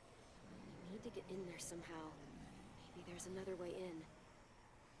 We need to get in there somehow. Maybe there's another way in.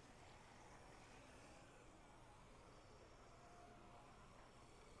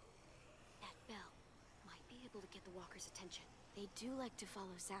 That bell might be able to get the walkers' attention. They do like to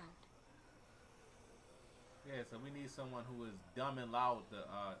follow sound. Yeah, so we need someone who is dumb and loud to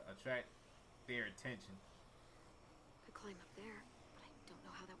attract their attention. Could climb up there, but I don't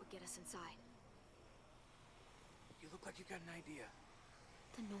know how that would get us inside. You look like you got an idea.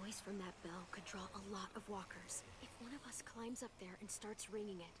 The noise from that bell could draw a lot of walkers. If one of us climbs up there and starts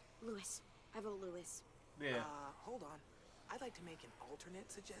ringing it. Lewis. I vote Lewis. Yeah. Hold on. I'd like to make an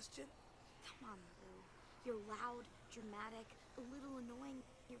alternate suggestion. Come on, Lou. You're loud, dramatic, a little annoying.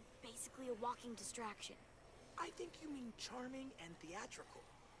 You're basically a walking distraction. I think you mean charming and theatrical.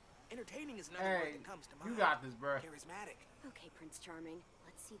 Entertaining is another word that comes to mind. You got this, bruh. Charismatic. Okay, Prince Charming.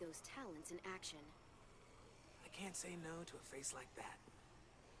 Let's see those talents in action. I can't say no to a face like that.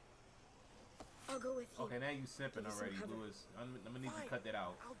 I'll go with you. Okay, now you simping Give you some already, cover. Lewis. I'm gonna need you to Fine, cut that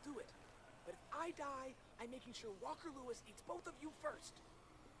out. I'll do it. But if I die, I'm making sure Walker Lewis eats both of you first.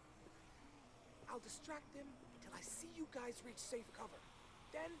 I'll distract them until I see you guys reach safe cover.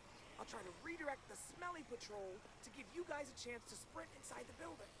 Then, I'll try to redirect the smelly patrol to give you guys a chance to sprint inside the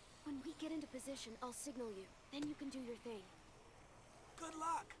building. When we get into position, I'll signal you. Then you can do your thing. Good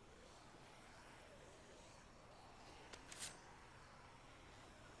luck.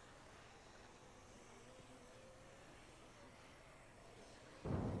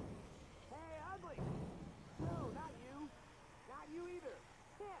 Hey, ugly! No, not you. Not you either.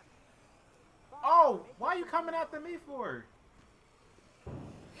 Him. Oh, why are you coming after me for?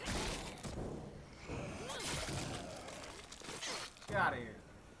 Get out of here.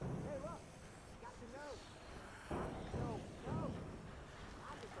 Hey, look. Got your nose. No, no.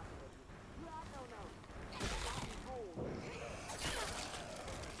 I'm just fucking with you. You have no nose. Got me cold.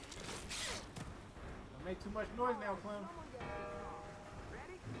 Don't make too much noise now, Clem. Someone get this car.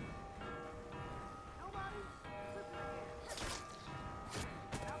 Ready? Nobody? Listen again.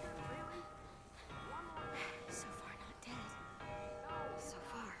 Nothing, really? One more time. So far, not dead. No. So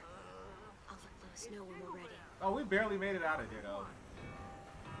far. I'll let Lewis know when we're ready. Oh, we barely made it out of here, though.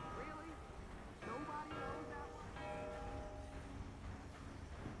 Really? Nobody knows that one?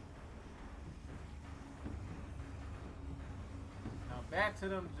 Now back to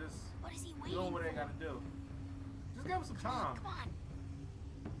them just What is he waiting doing what they for? gotta do. Just give them some time. Come on.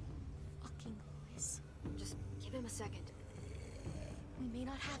 Fucking Lewis. Just give him a second. We may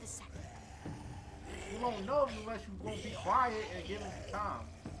not have a second. You won't know unless you won't be quiet and give them some time.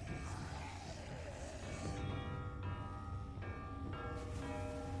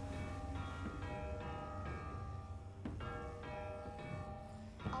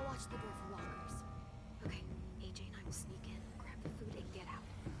 I'll watch the door for walkers. Okay, AJ and I will sneak in, grab the food, and get out.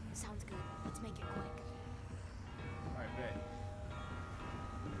 Sounds good. Let's make it quick. Alright, bet.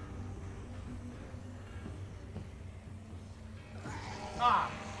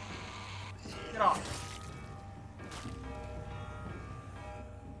 Ah! Get off.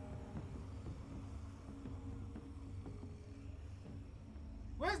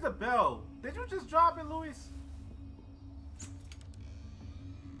 Where's the bell? Did you just drop it, Luis?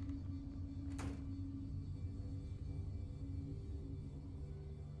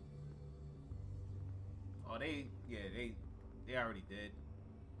 Oh, they already did.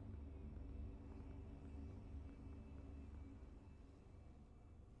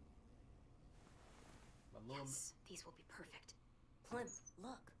 Yes, these will be perfect. Clem,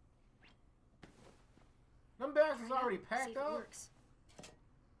 look. Them bags is already See packed if it up. works.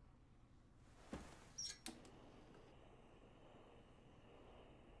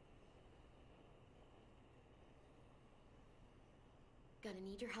 Gonna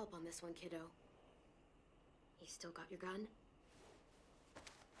need your help on this one, kiddo. You still got your gun?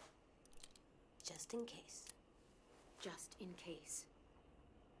 Just in case. Just in case.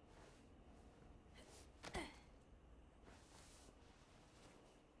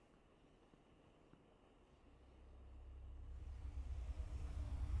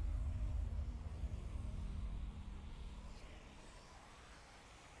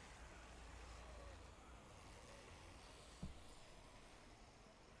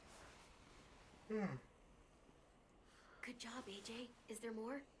 Good job, AJ. Is there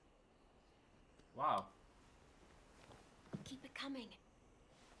more? Wow. Keep it coming.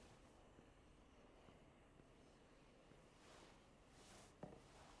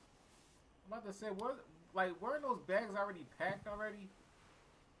 I'm about to say, weren't those bags already packed already?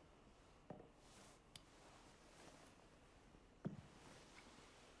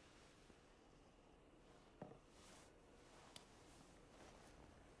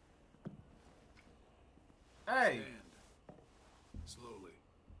 Hey! Stand. Slowly.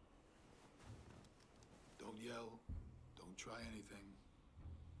 Don't yell. Don't try anything.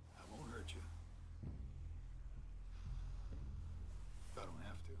 I won't hurt you. If I don't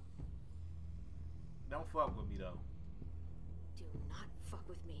have to. Don't fuck with me, though. Do not fuck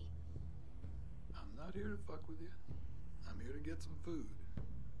with me. I'm not here to fuck with you. I'm here to get some food.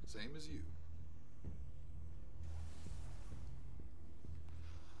 Same as you.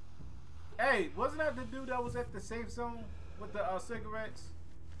 Hey, wasn't that the dude that was at the safe zone with the cigarettes?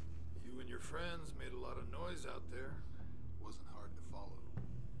 You and your friends made a lot of noise out there. Wasn't hard to follow.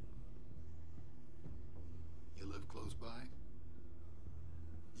 You live close by?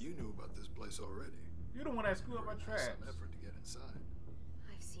 You knew about this place already. You're the one that screwed up my traps. Some effort to get inside.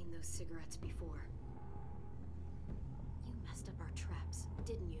 I've seen those cigarettes before. You messed up our traps,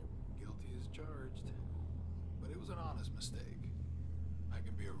 didn't you? Guilty as charged. But it was an honest mistake. I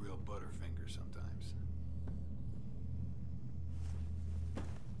can be a real butterfinger sometimes.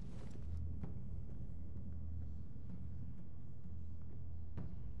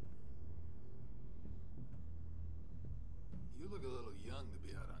 You look a little young to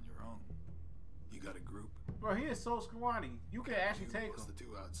be out on your own. You got a group? Bro, he is so scrawny. You can actually take him. Plus the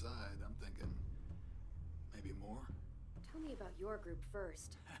two outside, I'm thinking maybe more. Tell me about your group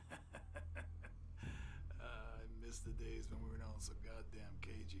first. I miss the days when we were all so goddamn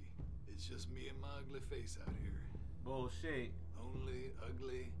cagey. It's just me and my ugly face out here. Bullshit. Lonely,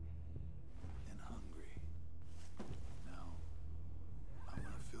 ugly, and hungry. Now, I'm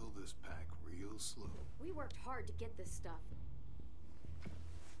gonna fill this pack real slow. We worked hard to get this stuff.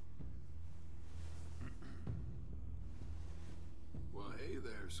 Well, hey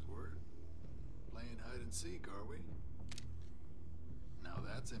there, Squirt. Playing hide and seek, are we? Now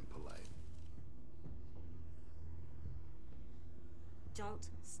that's impolite. Don't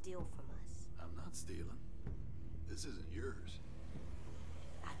steal from us. I'm not stealing. This isn't yours.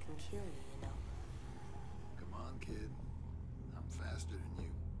 I can kill you, you know. Come on, kid. I'm faster than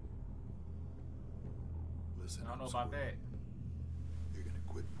you. Listen, I don't know Squirt. about that. You're gonna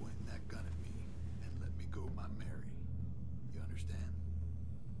quit pointing that gun at me and let me go my Mary. You understand?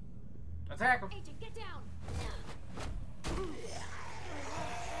 Attack him. AJ, get down!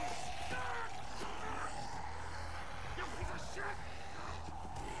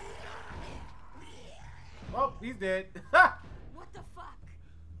 Oh, he's dead. What the fuck?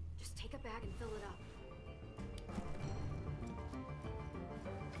 Just take a bag and fill it up.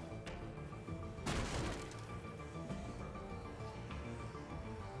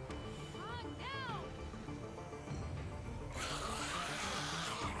 On down!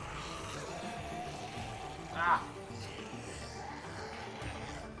 Ah.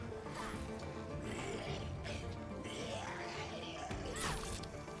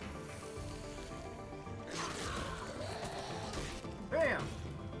 Damn.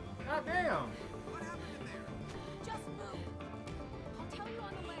 God damn. What happened in there? Just move! I'll tell you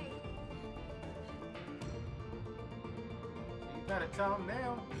on the way. You better tell him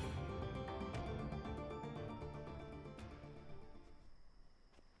now.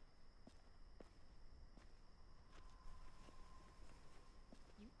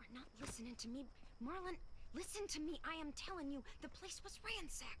 You are not listening to me. Marlon, listen to me. I am telling you, the place was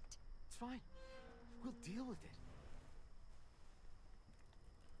ransacked. It's fine. We'll deal with it.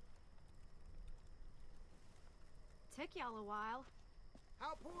 Took y'all a while.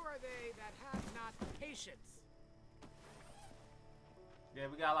 How poor are they that have not patience? Yeah,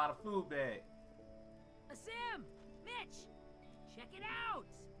 we got a lot of food back. Sim! Mitch! Check it out!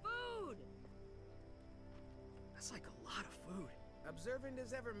 Food! That's like a lot of food. Observant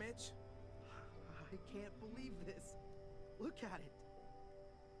as ever, Mitch. I can't believe this. Look at it.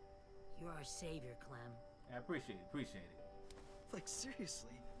 You're our savior, Clem. I appreciate it. Appreciate it. Like,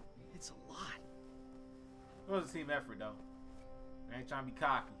 seriously, it's a lot. It was a team effort, though. I ain't trying to be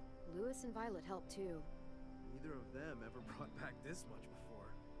cocky. Lewis and Violet helped too. Neither of them ever brought back this much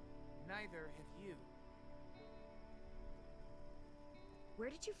before. Neither have you. Where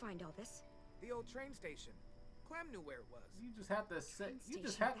did you find all this? The old train station. Clem knew where it was. You just have to say. You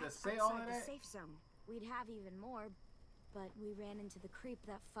just Station, have to That's say all outside of the that. safe zone. We'd have even more, but we ran into the creep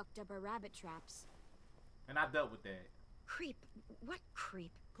that fucked up our rabbit traps. And I dealt with that. Creep? What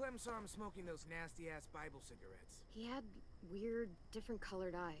creep? Clem saw him smoking those nasty-ass Bible cigarettes. He had weird, different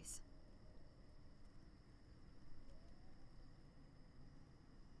colored eyes.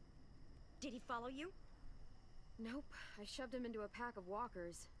 Did he follow you? Nope. I shoved him into a pack of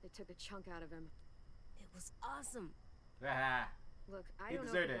walkers. They took a chunk out of him. It was awesome. Look, I He don't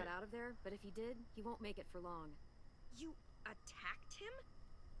know if he deserved got it. out of there, but if he did, he won't make it for long. You attacked him?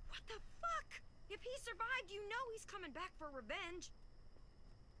 What the fuck? If he survived, you know he's coming back for revenge.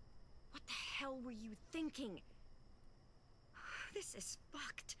 What the hell were you thinking? This is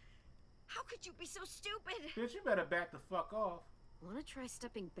fucked. How could you be so stupid? Bitch, you better back the fuck off. Wanna try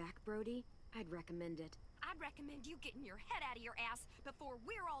stepping back, Brody? I'd recommend it. I'd recommend you getting your head out of your ass before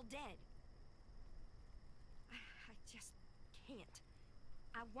we're all dead. I just can't.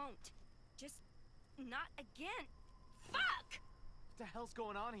 I won't. Just not again. Fuck! What the hell's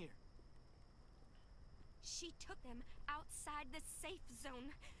going on here? She took them outside the safe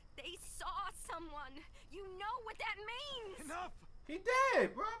zone. They saw someone. You know what that means. Enough! He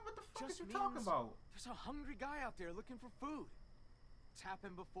did, bro. What the fuck Just are you talking means about? There's a hungry guy out there looking for food. It's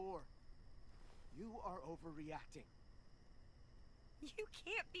happened before. You are overreacting. You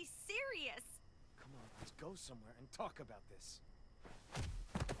can't be serious. Come on, let's go somewhere and talk about this.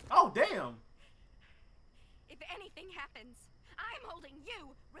 Oh, damn. If anything happens, I'm holding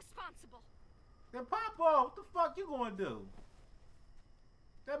you responsible. Then pop off. What the fuck you gonna do?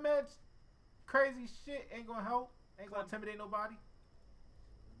 That man's crazy shit ain't gonna help. Ain't gonna intimidate nobody.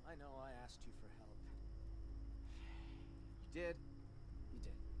 I know I asked you for help. You did. You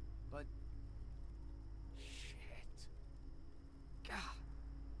did. But... shit. God.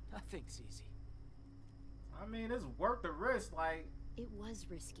 Nothing's easy. I mean, it's worth the risk, like... It was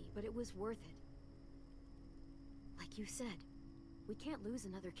risky, but it was worth it. Like you said, we can't lose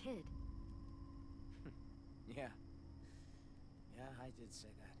another kid. Yeah. Yeah, I did say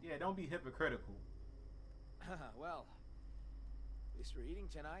that. Yeah, don't be hypocritical. Well, at least we're eating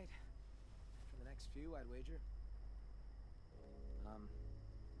tonight. For the next few, I'd wager.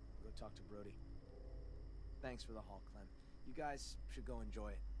 Go talk to Brody. Thanks for the haul, Clem. You guys should go enjoy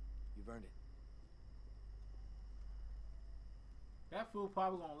it. You've earned it. That food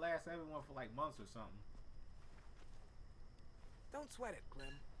probably gonna last everyone for like months or something. Don't sweat it, Clem.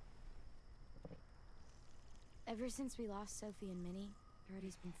 Ever since we lost Sophie and Minnie,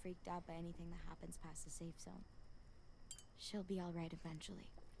 Brody's been freaked out by anything that happens past the safe zone. She'll be alright eventually.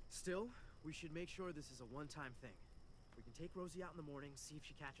 Still, we should make sure this is a one-time thing. We can take Rosie out in the morning, see if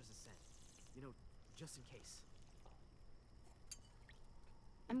she catches a scent. You know, just in case.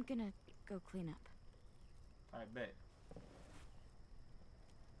 I'm gonna go clean up. I bet.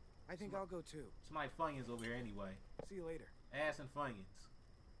 I think I'll go too. Somebody Funyuns over here anyway. See you later. Ass and Funyuns.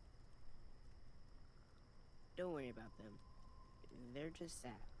 Don't worry about them. They're just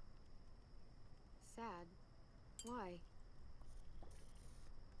sad. Sad? Why?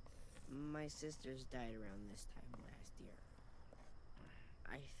 My sisters died around this time last year.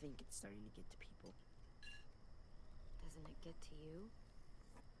 I think it's starting to get to people. Doesn't it get to you?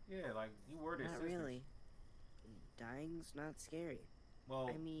 Yeah, like, you were their Not sisters. really. Dying's not scary. Well,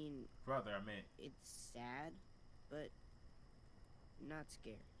 I mean... brother, I meant. It's sad, but not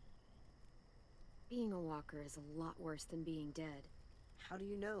scary. Being a walker is a lot worse than being dead. How do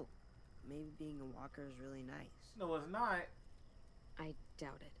you know? Maybe being a walker is really nice. No, it's not. I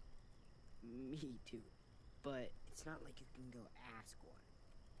doubt it. Me too. But it's not like you can go ask one.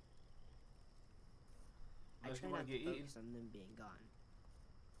 Unless I try you wanna not to get focus eaten. on them being gone.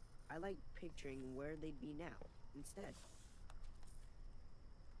 I like picturing where they'd be now, instead.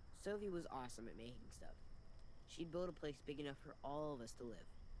 Sophie was awesome at making stuff. She'd build a place big enough for all of us to live.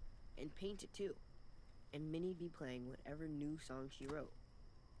 And paint it too. And Minnie'd be playing whatever new song she wrote.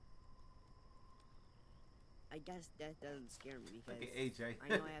 I guess that doesn't scare me because Look at AJ. I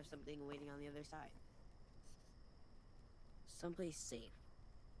know I have something waiting on the other side. Someplace safe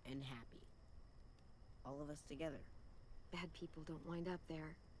and happy. All of us together. Bad people don't wind up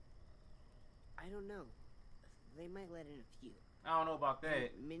there. I don't know. They might let in a few. I don't know about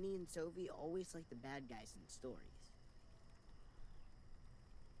that. Minnie and Sophie always like the bad guys in stories.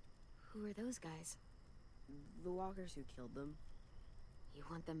 Who are those guys? The walkers who killed them. You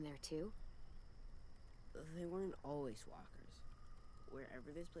want them there too? They weren't always walkers.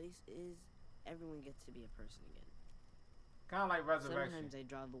 Wherever this place is, everyone gets to be a person again. Kind of like Resurrection. Sometimes I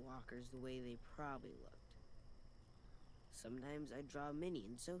draw the walkers the way they probably looked. Sometimes I draw Minnie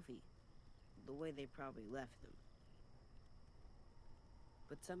and Sophie the way they probably left them.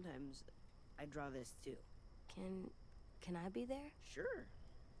 But sometimes I draw this too. Can Can I be there? Sure.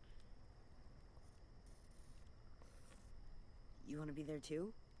 You want to be there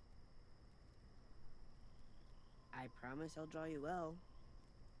too? I promise I'll draw you well.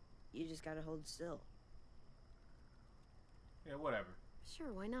 You just gotta hold still. Yeah, whatever.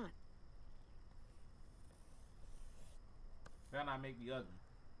 Sure, why not? Better not make me ugly.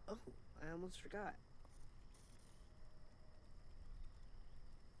 Oh, I almost forgot.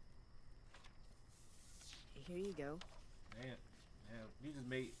 Here you go. Man, you just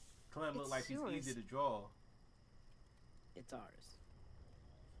made Clem look It's like she's yours. easy to draw. It's ours.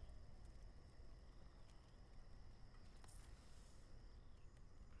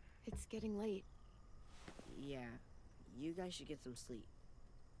 It's getting late. Yeah, you guys should get some sleep.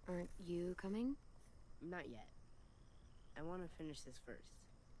 Aren't you coming? Not yet. I want to finish this first.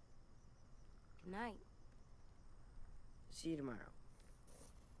 Good night. See you tomorrow.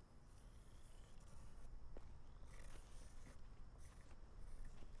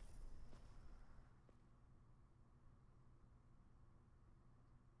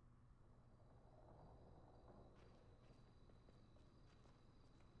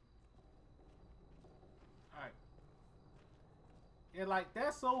 Alright. Yeah, like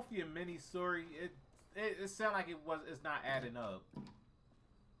that Sophie and Minnie story, it sounds like it's not adding up.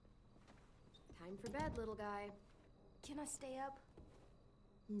 Time for bed, little guy. Can I stay up?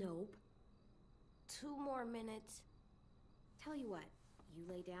 Nope. 2 more minutes. Tell you what, you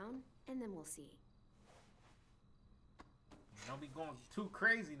lay down, and then we'll see. Don't be going too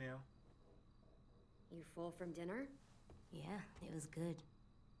crazy now. You full from dinner? Yeah, it was good.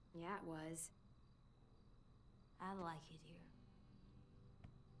 Yeah, it was. I like it here.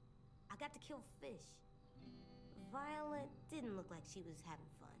 I got to kill fish. Violet didn't look like she was having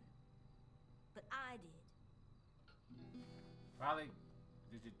fun. But I did. Probably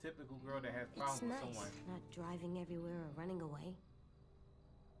just your typical girl that has problems It's nice with someone. not driving everywhere or running away.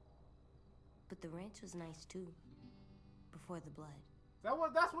 But the ranch was nice too. Before the blood.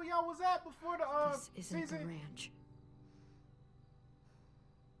 That's where y'all was at before the This isn't season? the ranch.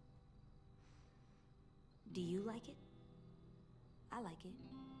 Do you like it? I like it.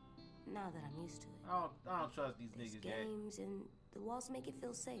 Now that I'm used to it. I don't trust these There's niggas yet. games and the walls make it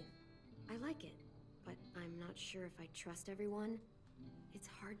feel safe. I like it, but I'm not sure if I trust everyone. It's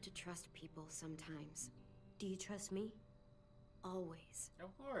hard to trust people sometimes. Do you trust me? Always.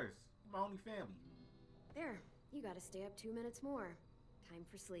 Of course. My only family. There, you gotta stay up 2 minutes more. Time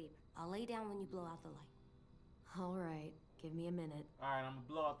for sleep. I'll lay down when you blow out the light. All right, give me a minute. Alright, I'm gonna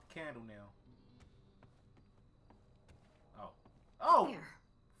blow out the candle now. Oh. Oh! There.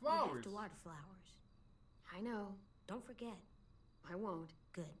 You have Flowers. to water flowers. I know. Don't forget. I won't.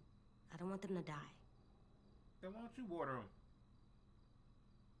 Good. I don't want them to die. Then why don't you water them?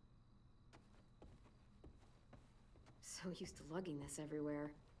 So used to lugging this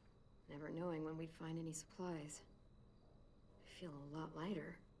everywhere. Never knowing when we'd find any supplies. I feel a lot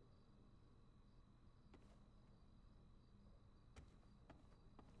lighter.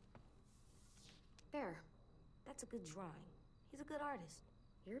 There. That's a good drawing. He's a good artist.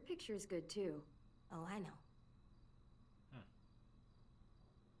 Your picture's good too. Oh, I know.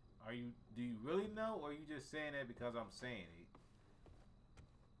 Do you really know, or are you just saying that because I'm saying it?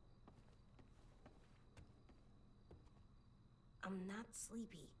 I'm not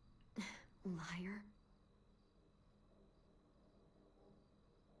sleepy. Liar.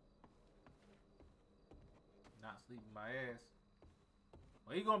 Not sleeping my ass.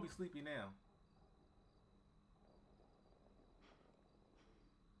 Well, you gonna be sleepy now.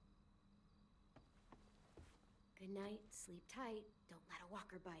 Good night, sleep tight, don't let a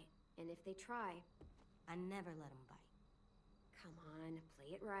walker bite. And if they try, I never let him bite. come on,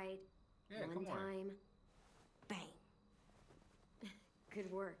 play it right. Yeah, One come on. time. Bang.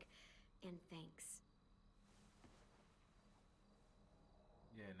 Good work. And thanks.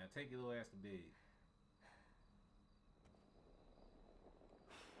 Yeah, now take your little ass to bed.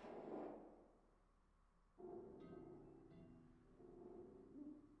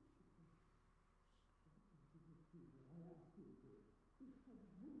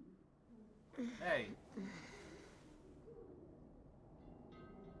 Hey.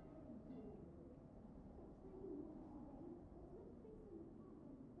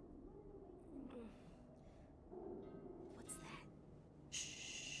 What's that?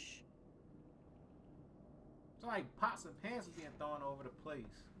 Shh. It's like pots and pans are being thrown over the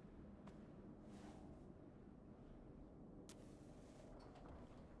place.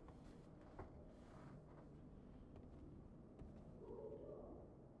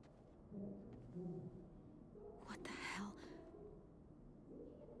 What the hell?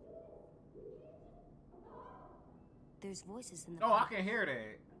 There's voices in the Oh, I park. can hear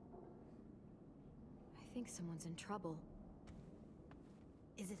that. I think someone's in trouble.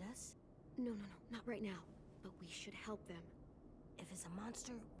 Is it us? No, not right now. But we should help them. If it's a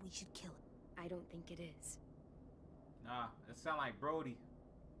monster, we should kill it. I don't think it is. Nah, it sound like Brody.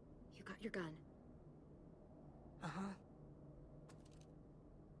 You got your gun. Uh-huh.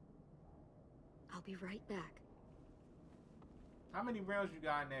 I'll be right back. How many rounds you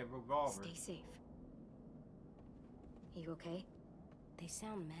got in that revolver? Stay safe. You okay? They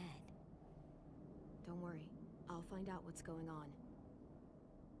sound mad. Don't worry. I'll find out what's going on.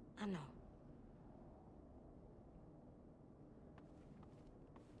 I know.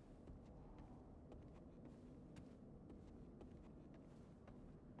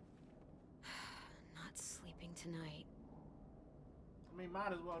 Not sleeping tonight. I mean,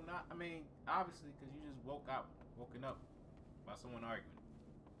 might as well not. I mean, obviously, because you just woken up by someone arguing.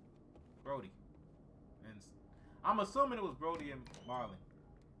 Brody. And I'm assuming it was Brody and Marlon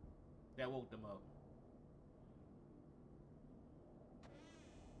that woke them up.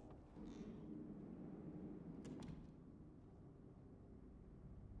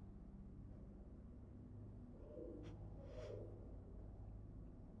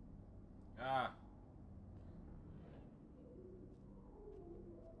 Ah.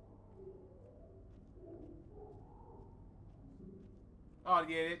 Oh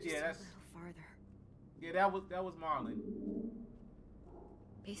yeah, that's A little farther. yeah. That was Marlon.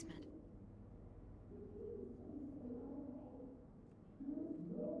 Basement.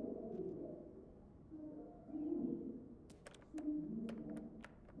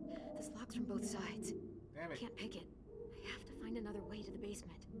 This lock's from both sides. Damn it. Can't pick it. I have to find another way to the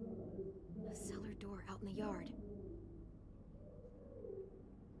basement. A cellar door out in the yard.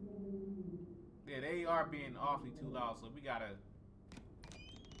 Yeah, they are being awfully too loud, so we gotta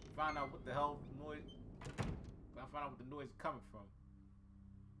find out what the hell noise. Gotta find out what the noise is coming from.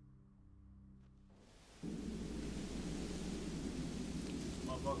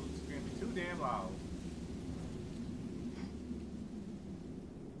 Motherfuckers was screaming too damn loud.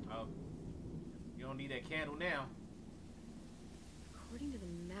 Oh, you don't need that candle now. According to the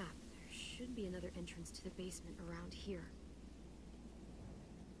map, there should be another entrance to the basement around here.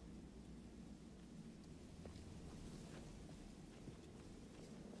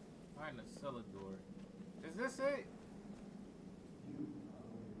 Find the cellar door. Is this it?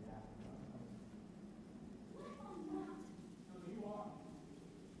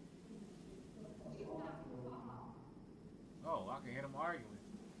 Oh, I can hear them arguing.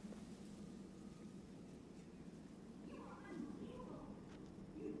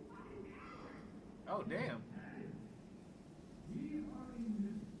 Oh, damn.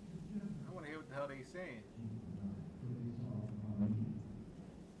 I want to hear what the hell they saying.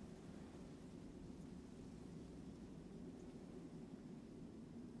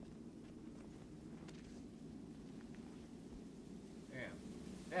 Damn.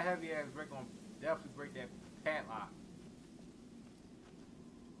 That heavy ass brick gonna definitely break that padlock.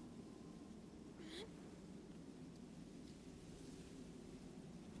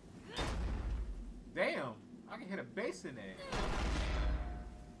 Damn, I can hit a bass in there.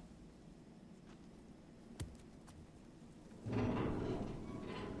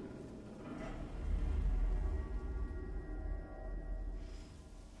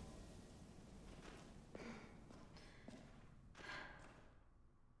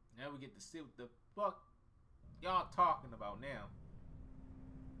 Now we get to see what the fuck y'all talking about now.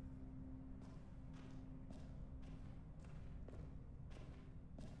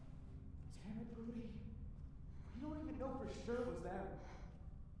 Damn it, Rudy. We don't even know for sure it was them.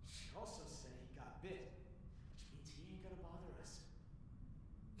 She also said he got bit, which means he ain't gonna bother us.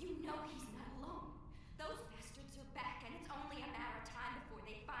 You know he's not alone. Those bastards are back, and it's only a matter of time before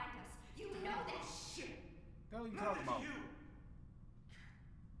they find us. You know that shit. What the hell are you talking about?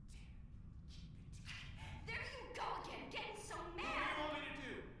 There you go again, getting so What do you mad. want me to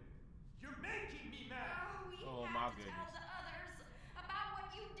do? You're making me mad. Oh, we Oh, have my to tell goodness. the others about what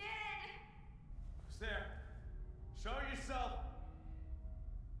you did. Who's there? Show yourself.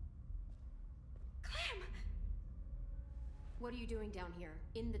 Clem! What are you doing down here?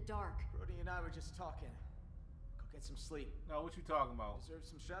 In the dark? Brody and I were just talking. Go get some sleep. No, what you talking about? Deserve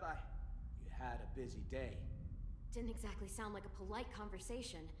some shut-eye. You had a busy day. Didn't exactly sound like a polite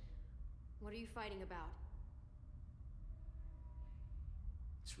conversation. What are you fighting about?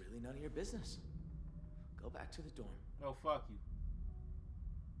 It's really none of your business. Go back to the dorm. No, fuck you.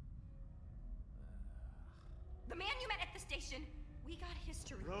 The man you met at the station, we got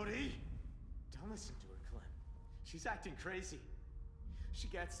history. Brody! Don't listen to her, Clem. She's acting crazy. She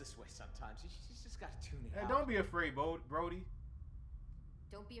gets this way sometimes. She's just got to tune it Hey, out. don't be afraid, Brody.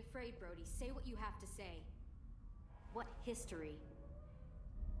 Don't be afraid, Brody. Say what you have to say. What history?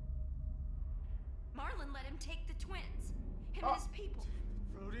 Marlon let him take the twins. Him and his people.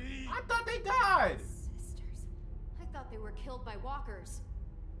 Brody! I thought they died! Sisters. I thought they were killed by walkers.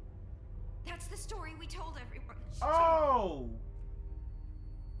 That's the story we told everyone. Oh!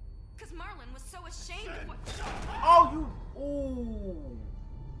 Because Marlon was so ashamed of what... Oh, you... Ooh.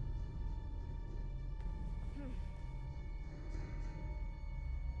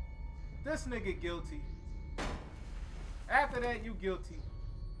 This nigga guilty. After that, you guilty.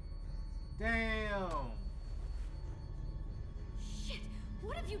 Damn. Shit!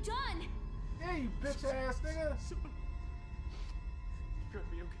 What have you done? Yeah, you bitch ass nigga. You're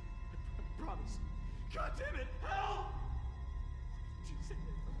gonna be okay. I promise. God damn it! Help! What did you say? I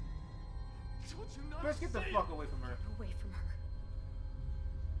told you not Bitch, to get the say fuck it. away from her. Away from her.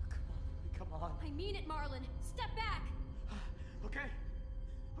 Come on. I mean it, Marlon. Step back. Okay.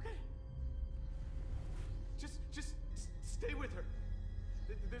 Okay. Just stay with her.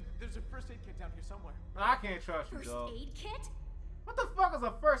 There's a first aid kit down here somewhere. No, I can't trust you, First dog. aid kit? What the fuck is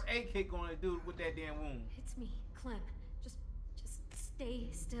a first aid kit going to do with that damn wound? It's me, Clem. Just stay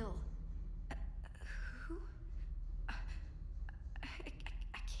still. Who? I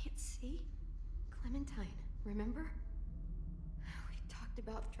can't see. Clementine, remember? We talked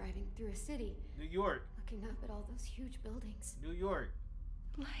about driving through a city. New York. Looking up at all those huge buildings. New York.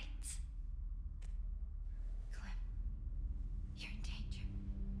 Lights. Clem, you're in danger.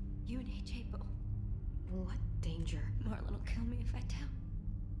 You and AJ both. What danger? Marlon will kill me if I tell.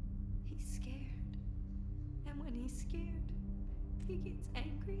 He's scared. And when he's scared, he gets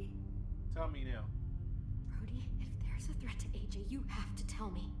angry. Tell me now. Brody, if there's a threat to AJ, you have to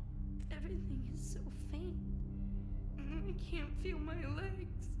tell me. Everything is so faint. I can't feel my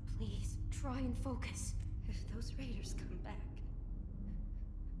legs. Please, try and focus. If those raiders come back,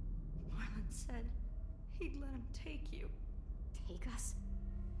 Marlon said he'd let him take you. Take us?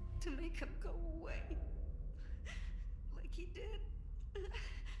 To make him go away. Like he did.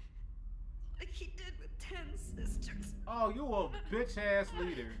 Like he did with 10 sisters. Oh, you a bitch ass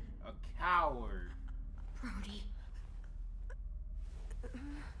leader. A coward. Brody.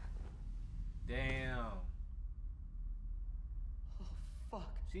 Damn. Oh, fuck.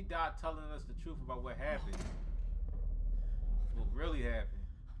 She died telling us the truth about what happened. What really happened.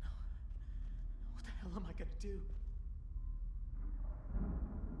 What the hell am I gonna do?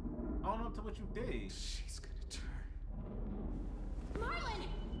 Own up to what you did. She's gonna turn. Marlon!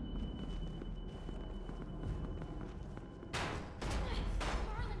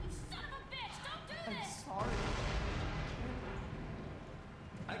 Marlon, you son of a bitch! Don't do I'm this! sorry.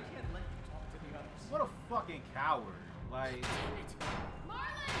 I can't let you talk to the others. What a fucking coward. Like, Damn it!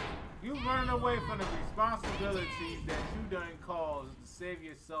 Marlon! you running away from the responsibilities that you done caused to save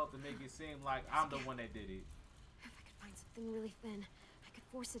yourself to make it seem like I'm the one that did it. If I could find something really thin, I could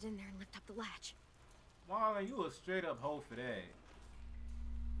force it in there and lift up the latch. Marlon, you a straight up hoe for that.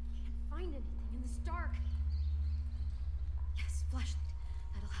 Can't find anything in this dark. Yes, flashlight.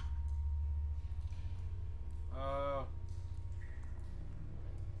 That'll help.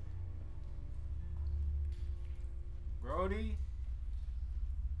 Brody?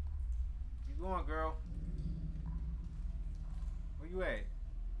 You going, girl? Where you at?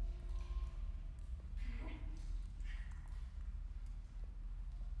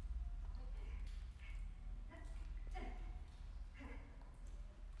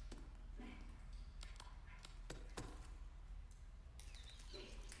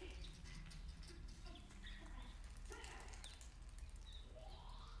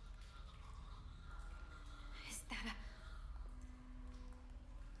 Is that a...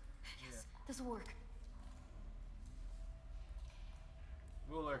 Yes, this'll work.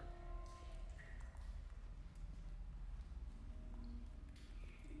 Ruler.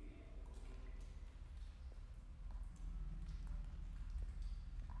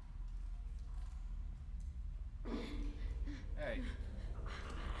 Hey.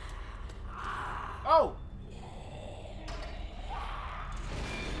 Oh!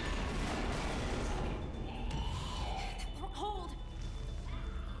 Hold!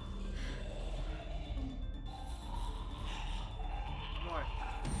 Come on.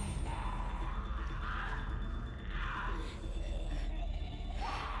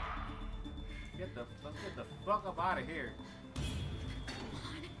 Let's get the fuck up out of here.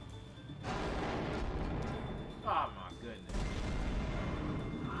 Oh my goodness.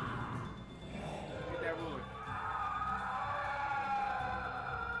 Get that ruler.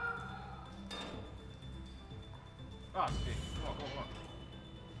 Oh shit. Come on, come on, come on.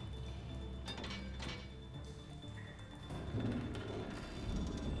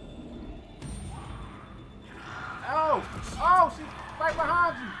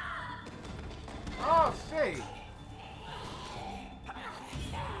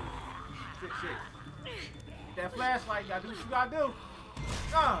 shit. Get that flashlight, gotta do what you gotta do.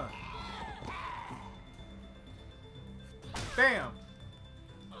 Bam.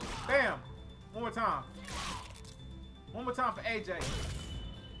 Bam. One more time. One more time for AJ.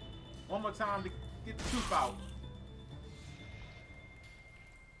 One more time to get the tooth out.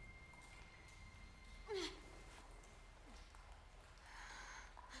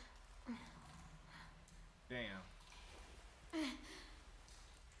 Damn.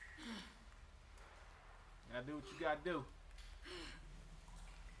 Gotta do what you gotta do.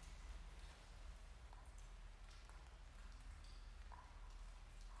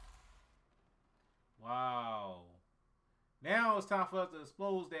 Wow. Now it's time for us to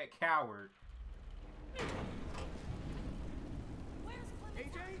expose that coward.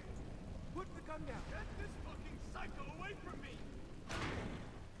 AJ, put the gun down. Get this fucking psycho away from me.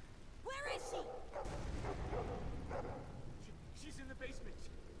 Where is she? She's in the basement.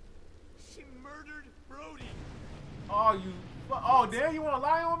 She murdered Brody. Oh, you. Oh, damn, you want to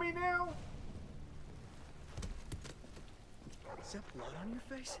lie on me now? Is that blood on your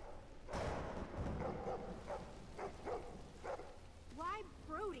face? Why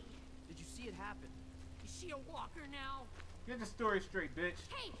Brody? Did you see it happen? Is she a walker now? Get the story straight, bitch.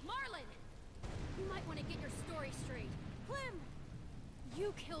 Hey, Marlon! You might want to get your story straight. Clem!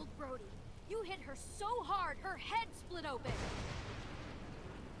 You killed Brody. You hit her so hard, her head split open.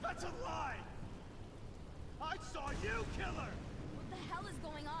 That's a lie! I saw you kill her! What the hell is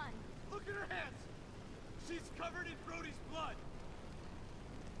going on? Look at her hands! She's covered in Brody's blood!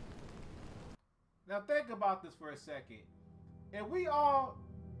 Now think about this for a second. If we all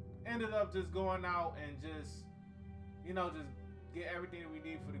ended up just going out and just, you know, just get everything we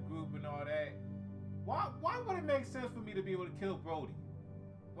need for the group and all that, why would it make sense for me to be able to kill Brody?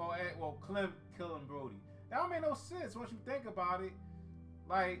 Well, Clem killing Brody. That don't make no sense once you think about it.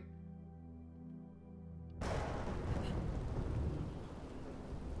 Like,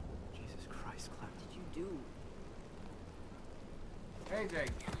 Jesus Christ, Clem. What did you do? AJ,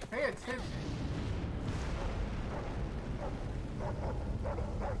 pay attention.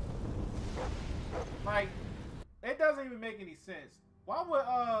 Like, it doesn't even make any sense. Why would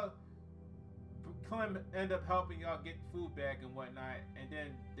Clem end up helping y'all get food back and whatnot, and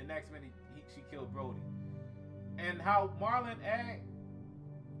then the next minute she killed Brody? And how Marlon act,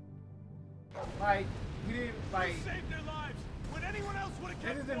 like, he didn't, like, We saved their lives when anyone else would have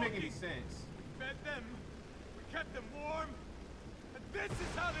kept it doesn't make any walking. sense. We fed them, we kept them warm, and this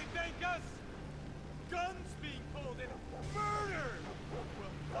is how they thank us. Guns being pulled and murder.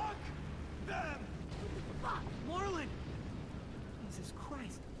 Well, fuck them. Fuck, Marlon! Jesus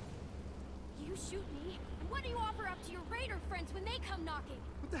Christ. You shoot me, and what do you offer up to your raider friends when they come knocking?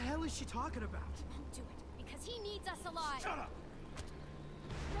 What the hell is she talking about? Won't do it, because he needs us alive. Shut up.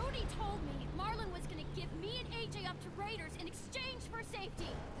 Brody told me Marlon was gonna give me and AJ up to raiders in exchange for safety.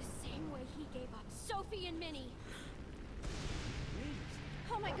 The same way he gave up Sophie and Minnie.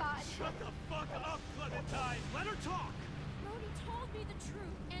 Oh my god. Shut the fuck up, Clementine. Let her talk. Brody told me the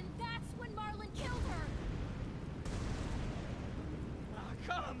truth, and that's when Marlon killed her.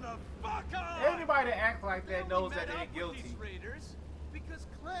 Come the fuck on. Anybody that acts like that knows that they're guilty. These raiders because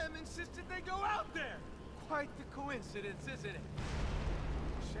Clem insisted they go out there. Quite the coincidence, isn't it?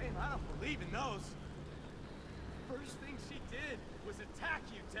 Shame I don't believe in those. First thing she did was attack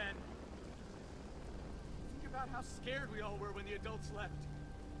you, Ten. Think about how scared we all were when the adults left.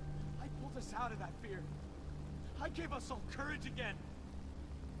 I pulled us out of that fear. I gave us all courage again.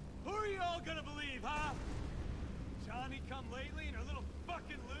 Who are you all gonna believe, huh? Johnny come lately and her little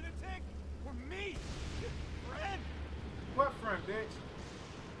fucking lunatic? Or me? Your friend? What friend, bitch?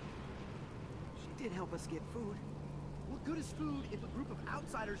 She did help us get food. What good is food if a group of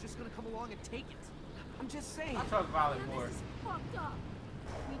outsiders just gonna come along and take it? I'm just saying. I trust Violet more. This is fucked up.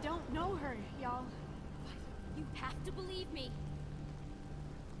 We don't know her, y'all. But you have to believe me.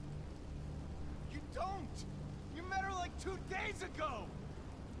 You don't! You met her like 2 days ago!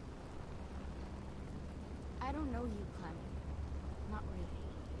 I don't know you, Clem. Not really.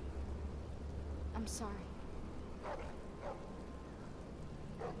 I'm sorry.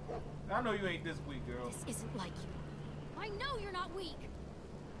 I know you ain't this weak, girl. This isn't like you. I know you're not weak.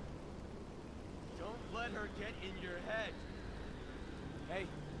 Don't let her get in your head. Hey,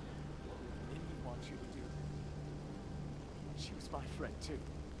 what would Minnie want you to do? She was my friend, too.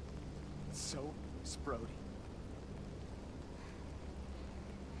 So was Brody.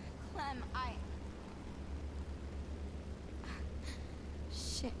 Clem,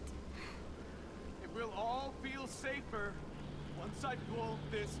 Shit. It will all feel safer once I pull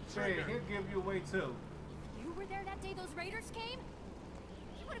this Say, trigger. he'll give you away too. If you were there that day those raiders came,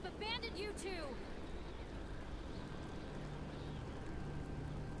 he would have abandoned you two!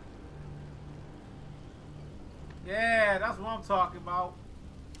 Yeah, that's what I'm talking about.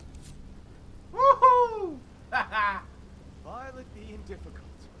 Woohoo! Violet being difficult.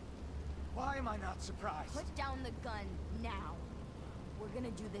 Why am I not surprised? Put down the gun now. We're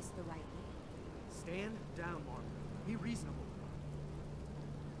gonna do this the right way. Stand down, Mark. Be reasonable.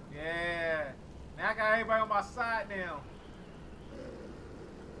 Yeah. Now I got everybody on my side now.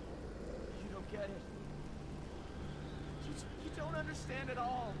 You don't get it. You don't understand at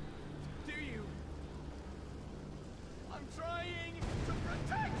all, do you? I'm trying to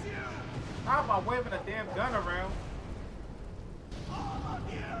protect you! How about waving a damn gun around? All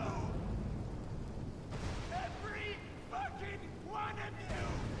of you! Every fucking one of you!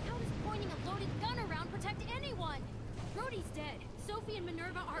 How does pointing a loaded gun around protect anyone? Brody's dead. Sophie and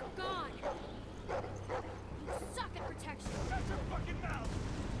Minerva are gone. You suck at protection. Shut your fucking mouth!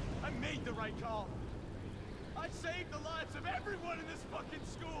 I made the right call. I saved the lives of everyone in this fucking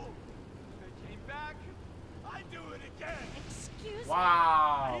school. If they came back, I'd do it again. Excuse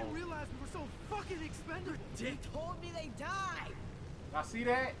Wow. I didn't realize we were so fucking expendable. They told me they died. Y'all see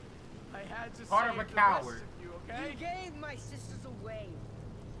that? I had to Part save of a the coward. rest of you, okay? You gave my sisters away.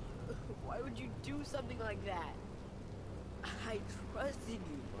 Why would you do something like that? I trusted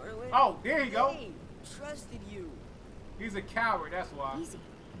you, Merlin. Oh, there you go. I trusted you. He's a coward, that's why. Easy,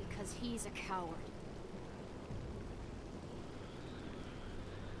 because he's a coward.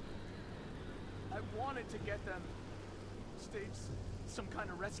 I wanted to get them. Stage some kind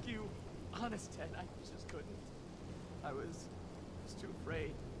of rescue. Honest, Ted, I just couldn't. I was too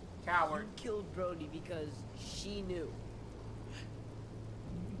afraid. Coward. You killed Brody because she knew.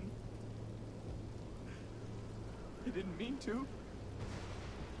 I didn't mean to.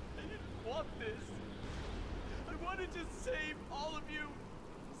 I didn't want this. I wanted to save all of you.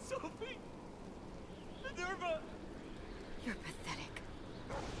 Sophie, Minerva. You're pathetic.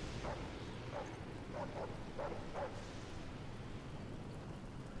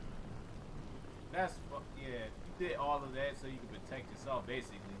 That's yeah. You did all of that so you could protect yourself,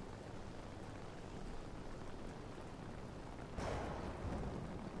 basically.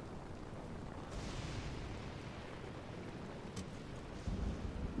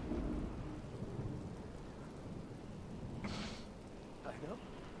 I know.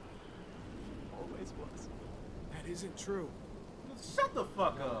 Always was. That isn't true. Shut the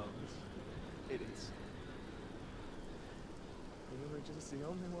fuck up. It is. You were just the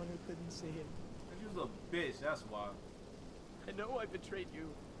only one who couldn't see it. You was a bitch, that's why. I know I betrayed you.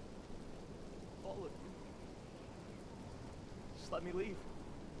 All of you. Just let me leave.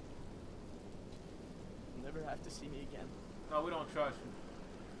 You'll never have to see me again. No, we don't trust you.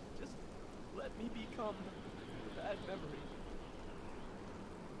 Just let me become a bad memory.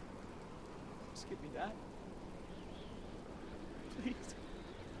 Just give me that. Please.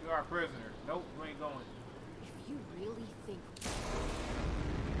 You are a prisoner. Nope, you ain't going. If you really think...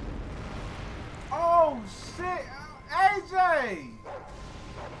 Oh, shit! AJ!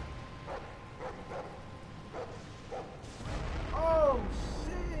 Oh,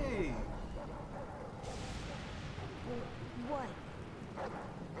 shit! What?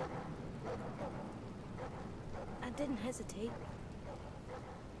 I didn't hesitate.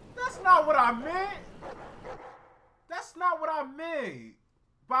 That's not what I meant! That's not what I meant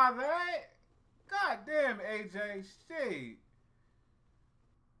by that. God damn, AJ. Shit.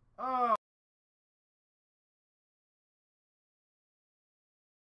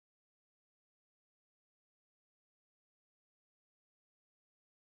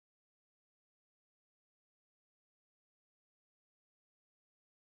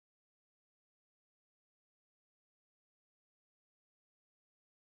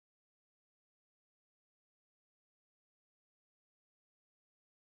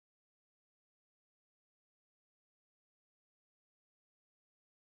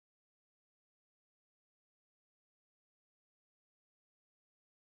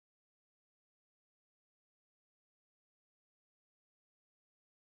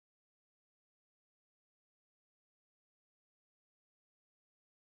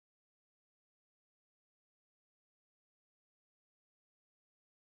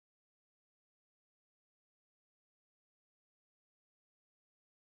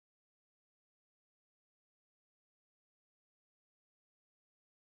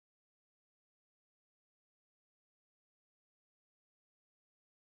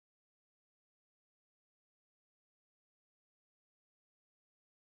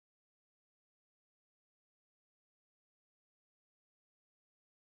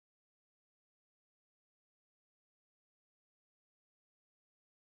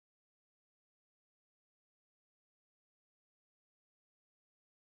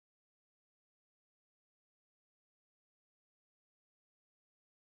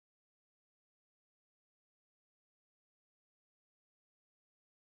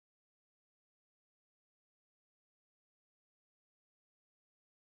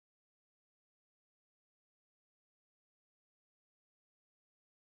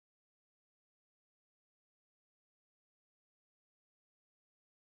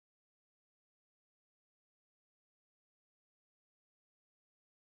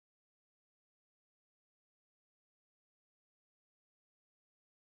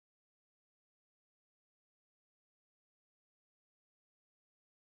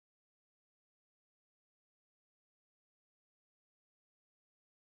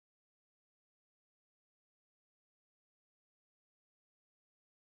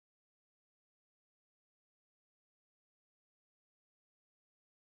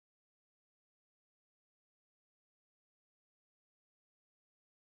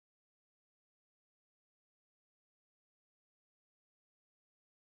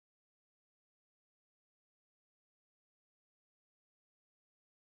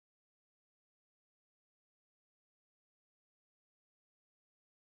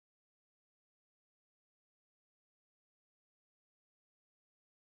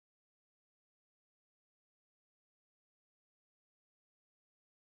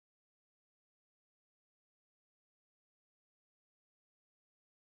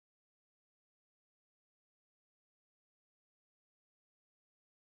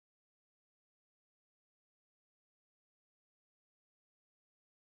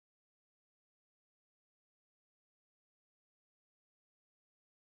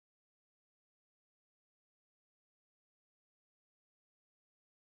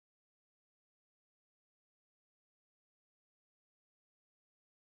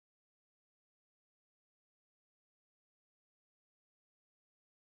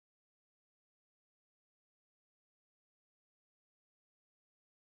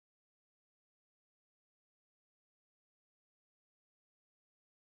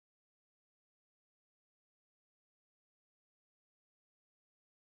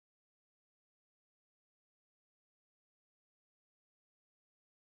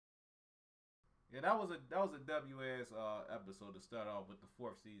 Yeah, that was a W ass episode to start off with the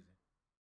 4th season.